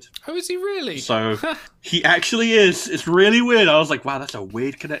Uncharted. Oh, is he really? So he actually is. It's really weird. I was like, wow, that's a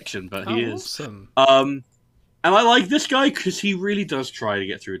weird connection, but he is. Awesome. And I like this guy because he really does try to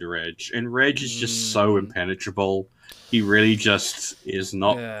get through to Reg, and Reg is just so impenetrable. He really just is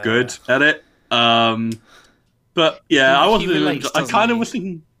not good at it. But yeah, I kind of was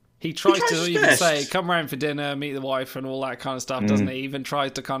thinking. He tries to even say, come round for dinner, meet the wife, and all that kind of stuff, doesn't he? He even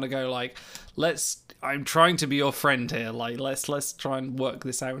tries to kind of go like, I'm trying to be your friend here. Like, let's try and work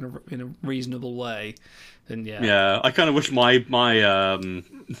this out in a reasonable way. And yeah, I kind of wish my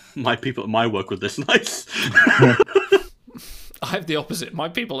people at my work were this nice. I have the opposite. My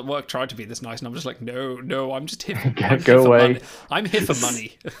people at work try to be this nice, and I'm just like, no, I'm just here. Go away. I'm here for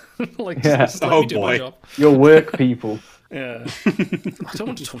money. Just let me do my job. Your work people. Yeah. I don't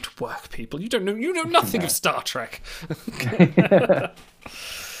want to talk to work people. You know nothing of Star Trek.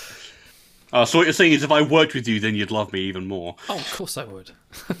 So what you're saying is if I worked with you, then you'd love me even more. Oh, of course I would.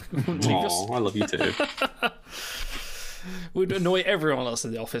 I love you too. We'd annoy everyone else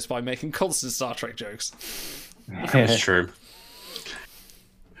in the office by making constant Star Trek jokes. That's true.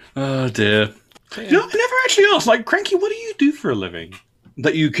 Oh dear. Yeah. You know, I never actually asked, like, Cranky, what do you do for a living?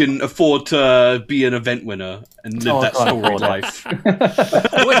 That you can afford to be an event winner and live that story life.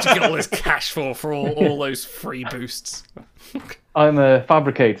 Where'd you get all this cash for all those free boosts? I'm a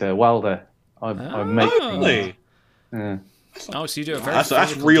fabricator, welder. I make things. Yeah. Oh, so you do a very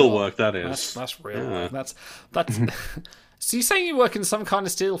that's real work, that is. That's real work. That's So you're saying you work in some kind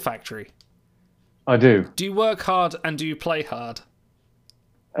of steel factory? I do. Do you work hard and do you play hard?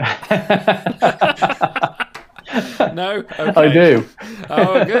 No? Okay. I do.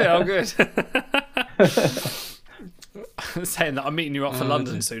 Oh, good. saying that I'm meeting you up for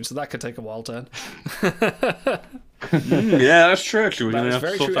London soon, so that could take a wild turn. Yeah, that's true. Actually, That is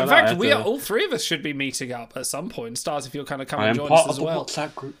very true. In fact, all three of us should be meeting up at some point. Stars, if you'll kind of come and join us as well.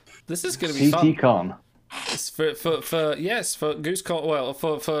 Group. This is going to be fun. CTCon. It's for GooseCon. Well,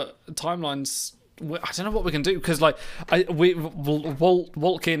 for timelines. I don't know what we can do because Walt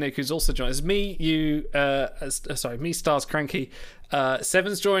Kiernick, who's also joining us, me, you, me, Stars, Cranky,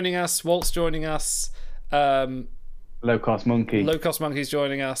 Seven's joining us, Walt's joining us, Low Cost Monkey's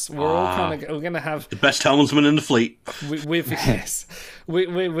joining us. We're all we're going to have the best helmsman in the fleet. We've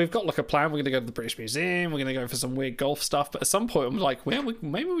got like a plan. We're going to go to the British Museum. We're going to go for some weird golf stuff. But at some point, I'm like, well,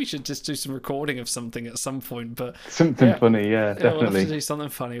 maybe we should just do some recording of something at some point. But something funny, definitely. We'll have to do something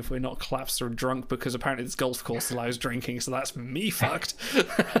funny if we're not collapsed or drunk because apparently this golf course allows drinking. So that's me fucked.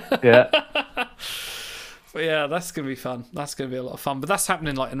 Yeah. But yeah, that's going to be fun. That's going to be a lot of fun. But that's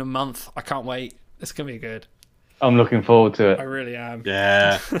happening like in a month. I can't wait. It's going to be good. I'm looking forward to it. I really am.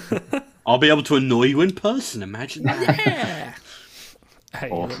 Yeah. I'll be able to annoy you in person. Imagine that. Yeah.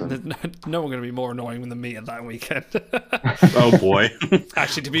 Hey, awesome. there's no one going to be more annoying than me at that weekend. Oh boy.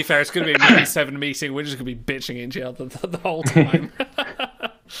 Actually, to be fair, it's going to be a 9-7 meeting. We're just going to be bitching at each other the whole time.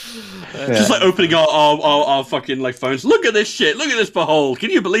 Just like opening our fucking like phones. Look at this shit. Look at this behold. Can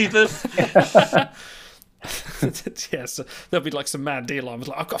you believe this? Yes, there'll be like some mad deal. I was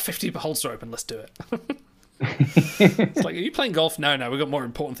like, I've got 50 beholds to open. Let's do it. It's like, are you playing golf? No, we've got more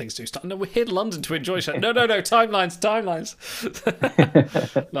important things to do. No, we're here in London to enjoy shit. No, timelines.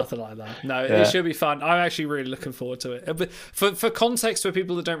 Nothing like that. No, It should be fun. I'm actually really looking forward to it. But for context, for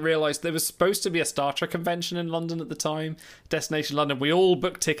people that don't realise, there was supposed to be a Star Trek convention in London at the time, Destination London. We all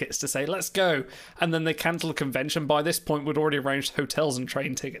booked tickets to say, let's go. And then they cancelled the convention. By this point, we'd already arranged hotels and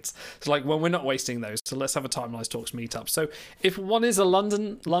train tickets. It's like, well, we're not wasting those, so let's have a Timelines Talks meetup. So if one is a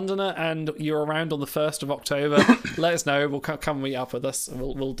Londoner and you're around on the 1st of October, let us know. We'll come meet up with us.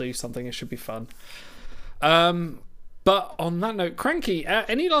 We'll do something. It should be fun. But on that note, Cranky,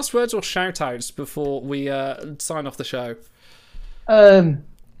 any last words or shout outs before we sign off the show?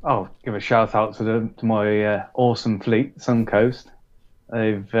 I'll give a shout out to my awesome fleet, Suncoast.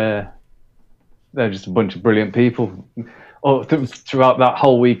 They're just a bunch of brilliant people. Throughout that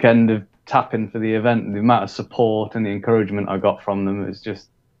whole weekend of tapping for the event, the amount of support and the encouragement I got from them it's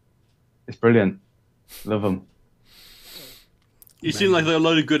brilliant. Love them. You seem like they're a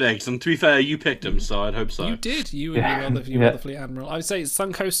load of good eggs, and to be fair, you picked them, so I'd hope so. You did. You and the Fleet Admiral. I would say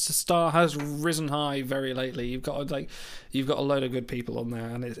Suncoast Star has risen high very lately. You've got a load of good people on there,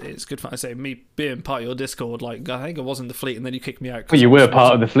 and it's good fun. I say me being part of your Discord. Like I think I was in the fleet, and then you kicked me out. Well, you were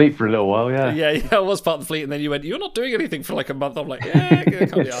part of the fleet for a little while, yeah. Yeah, I was part of the fleet, and then you went, "You're not doing anything for like a month." I'm like, "Yeah,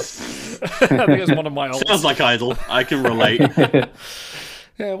 can't be asked." I think it's one of my old. Sounds like idle. I can relate.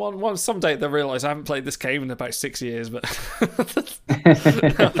 Yeah, someday they'll realise I haven't played this game in about 6 years, but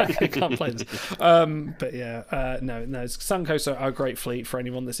I can't play this. But yeah, no, Suncoast are a great fleet for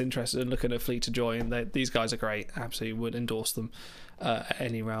anyone that's interested in looking at a fleet to join. These guys are great. Absolutely would endorse them at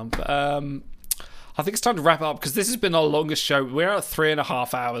any round. But I think it's time to wrap up because this has been our longest show. We're at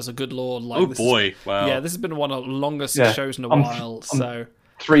 3.5 hours. A good lord! Wow! Yeah, this has been one of the longest shows in a while. So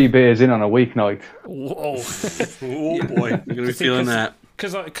 3 beers in on a weeknight. Whoa! Oh boy, you're gonna be feeling that.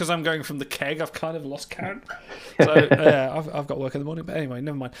 Because I'm going from the keg, I've kind of lost count. So yeah, I've got work in the morning. But anyway,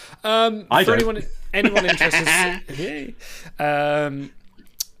 never mind. For anyone interested,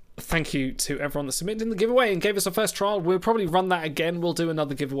 thank you to everyone that submitted in the giveaway and gave us a first trial. We'll probably run that again. We'll do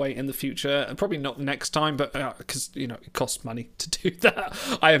another giveaway in the future, and probably not next time, but because it costs money to do that.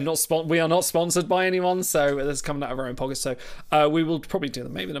 We are not sponsored by anyone, so this is coming out of our own pockets. So we will probably do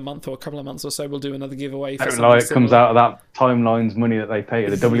that maybe in a month or a couple of months or so. We'll do another giveaway. It comes out of that Timeline's money that they pay,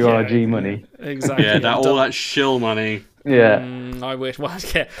 the WRG money. Exactly. Yeah, all that shill money. Yeah. I wish. Well,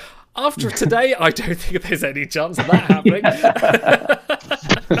 yeah. After today, I don't think there's any chance of that happening.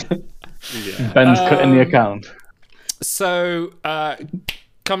 Ben's cutting the account. So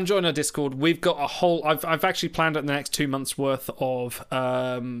come join our Discord. We've got a whole... I've actually planned out the next 2 months worth of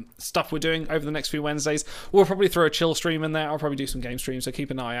stuff we're doing over the next few Wednesdays. We'll probably throw a chill stream in there. I'll probably do some game streams, so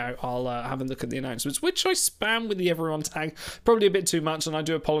keep an eye out. I'll have a look at the announcements, which I spam with the everyone tag. Probably a bit too much, and I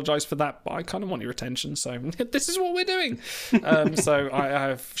do apologise for that, but I kind of want your attention, so this is what we're doing. So I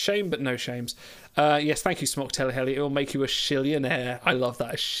have shame, but no shames. Yes, thank you, Smock Teleheli. It will make you a shillionaire. I love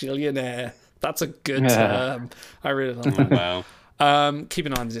that, a shillionaire. That's a good term. I really love that. Wow. Keep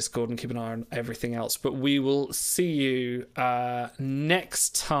an eye on the Discord and keep an eye on everything else. But we will see you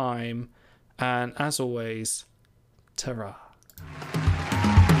next time. And as always, ta-ra.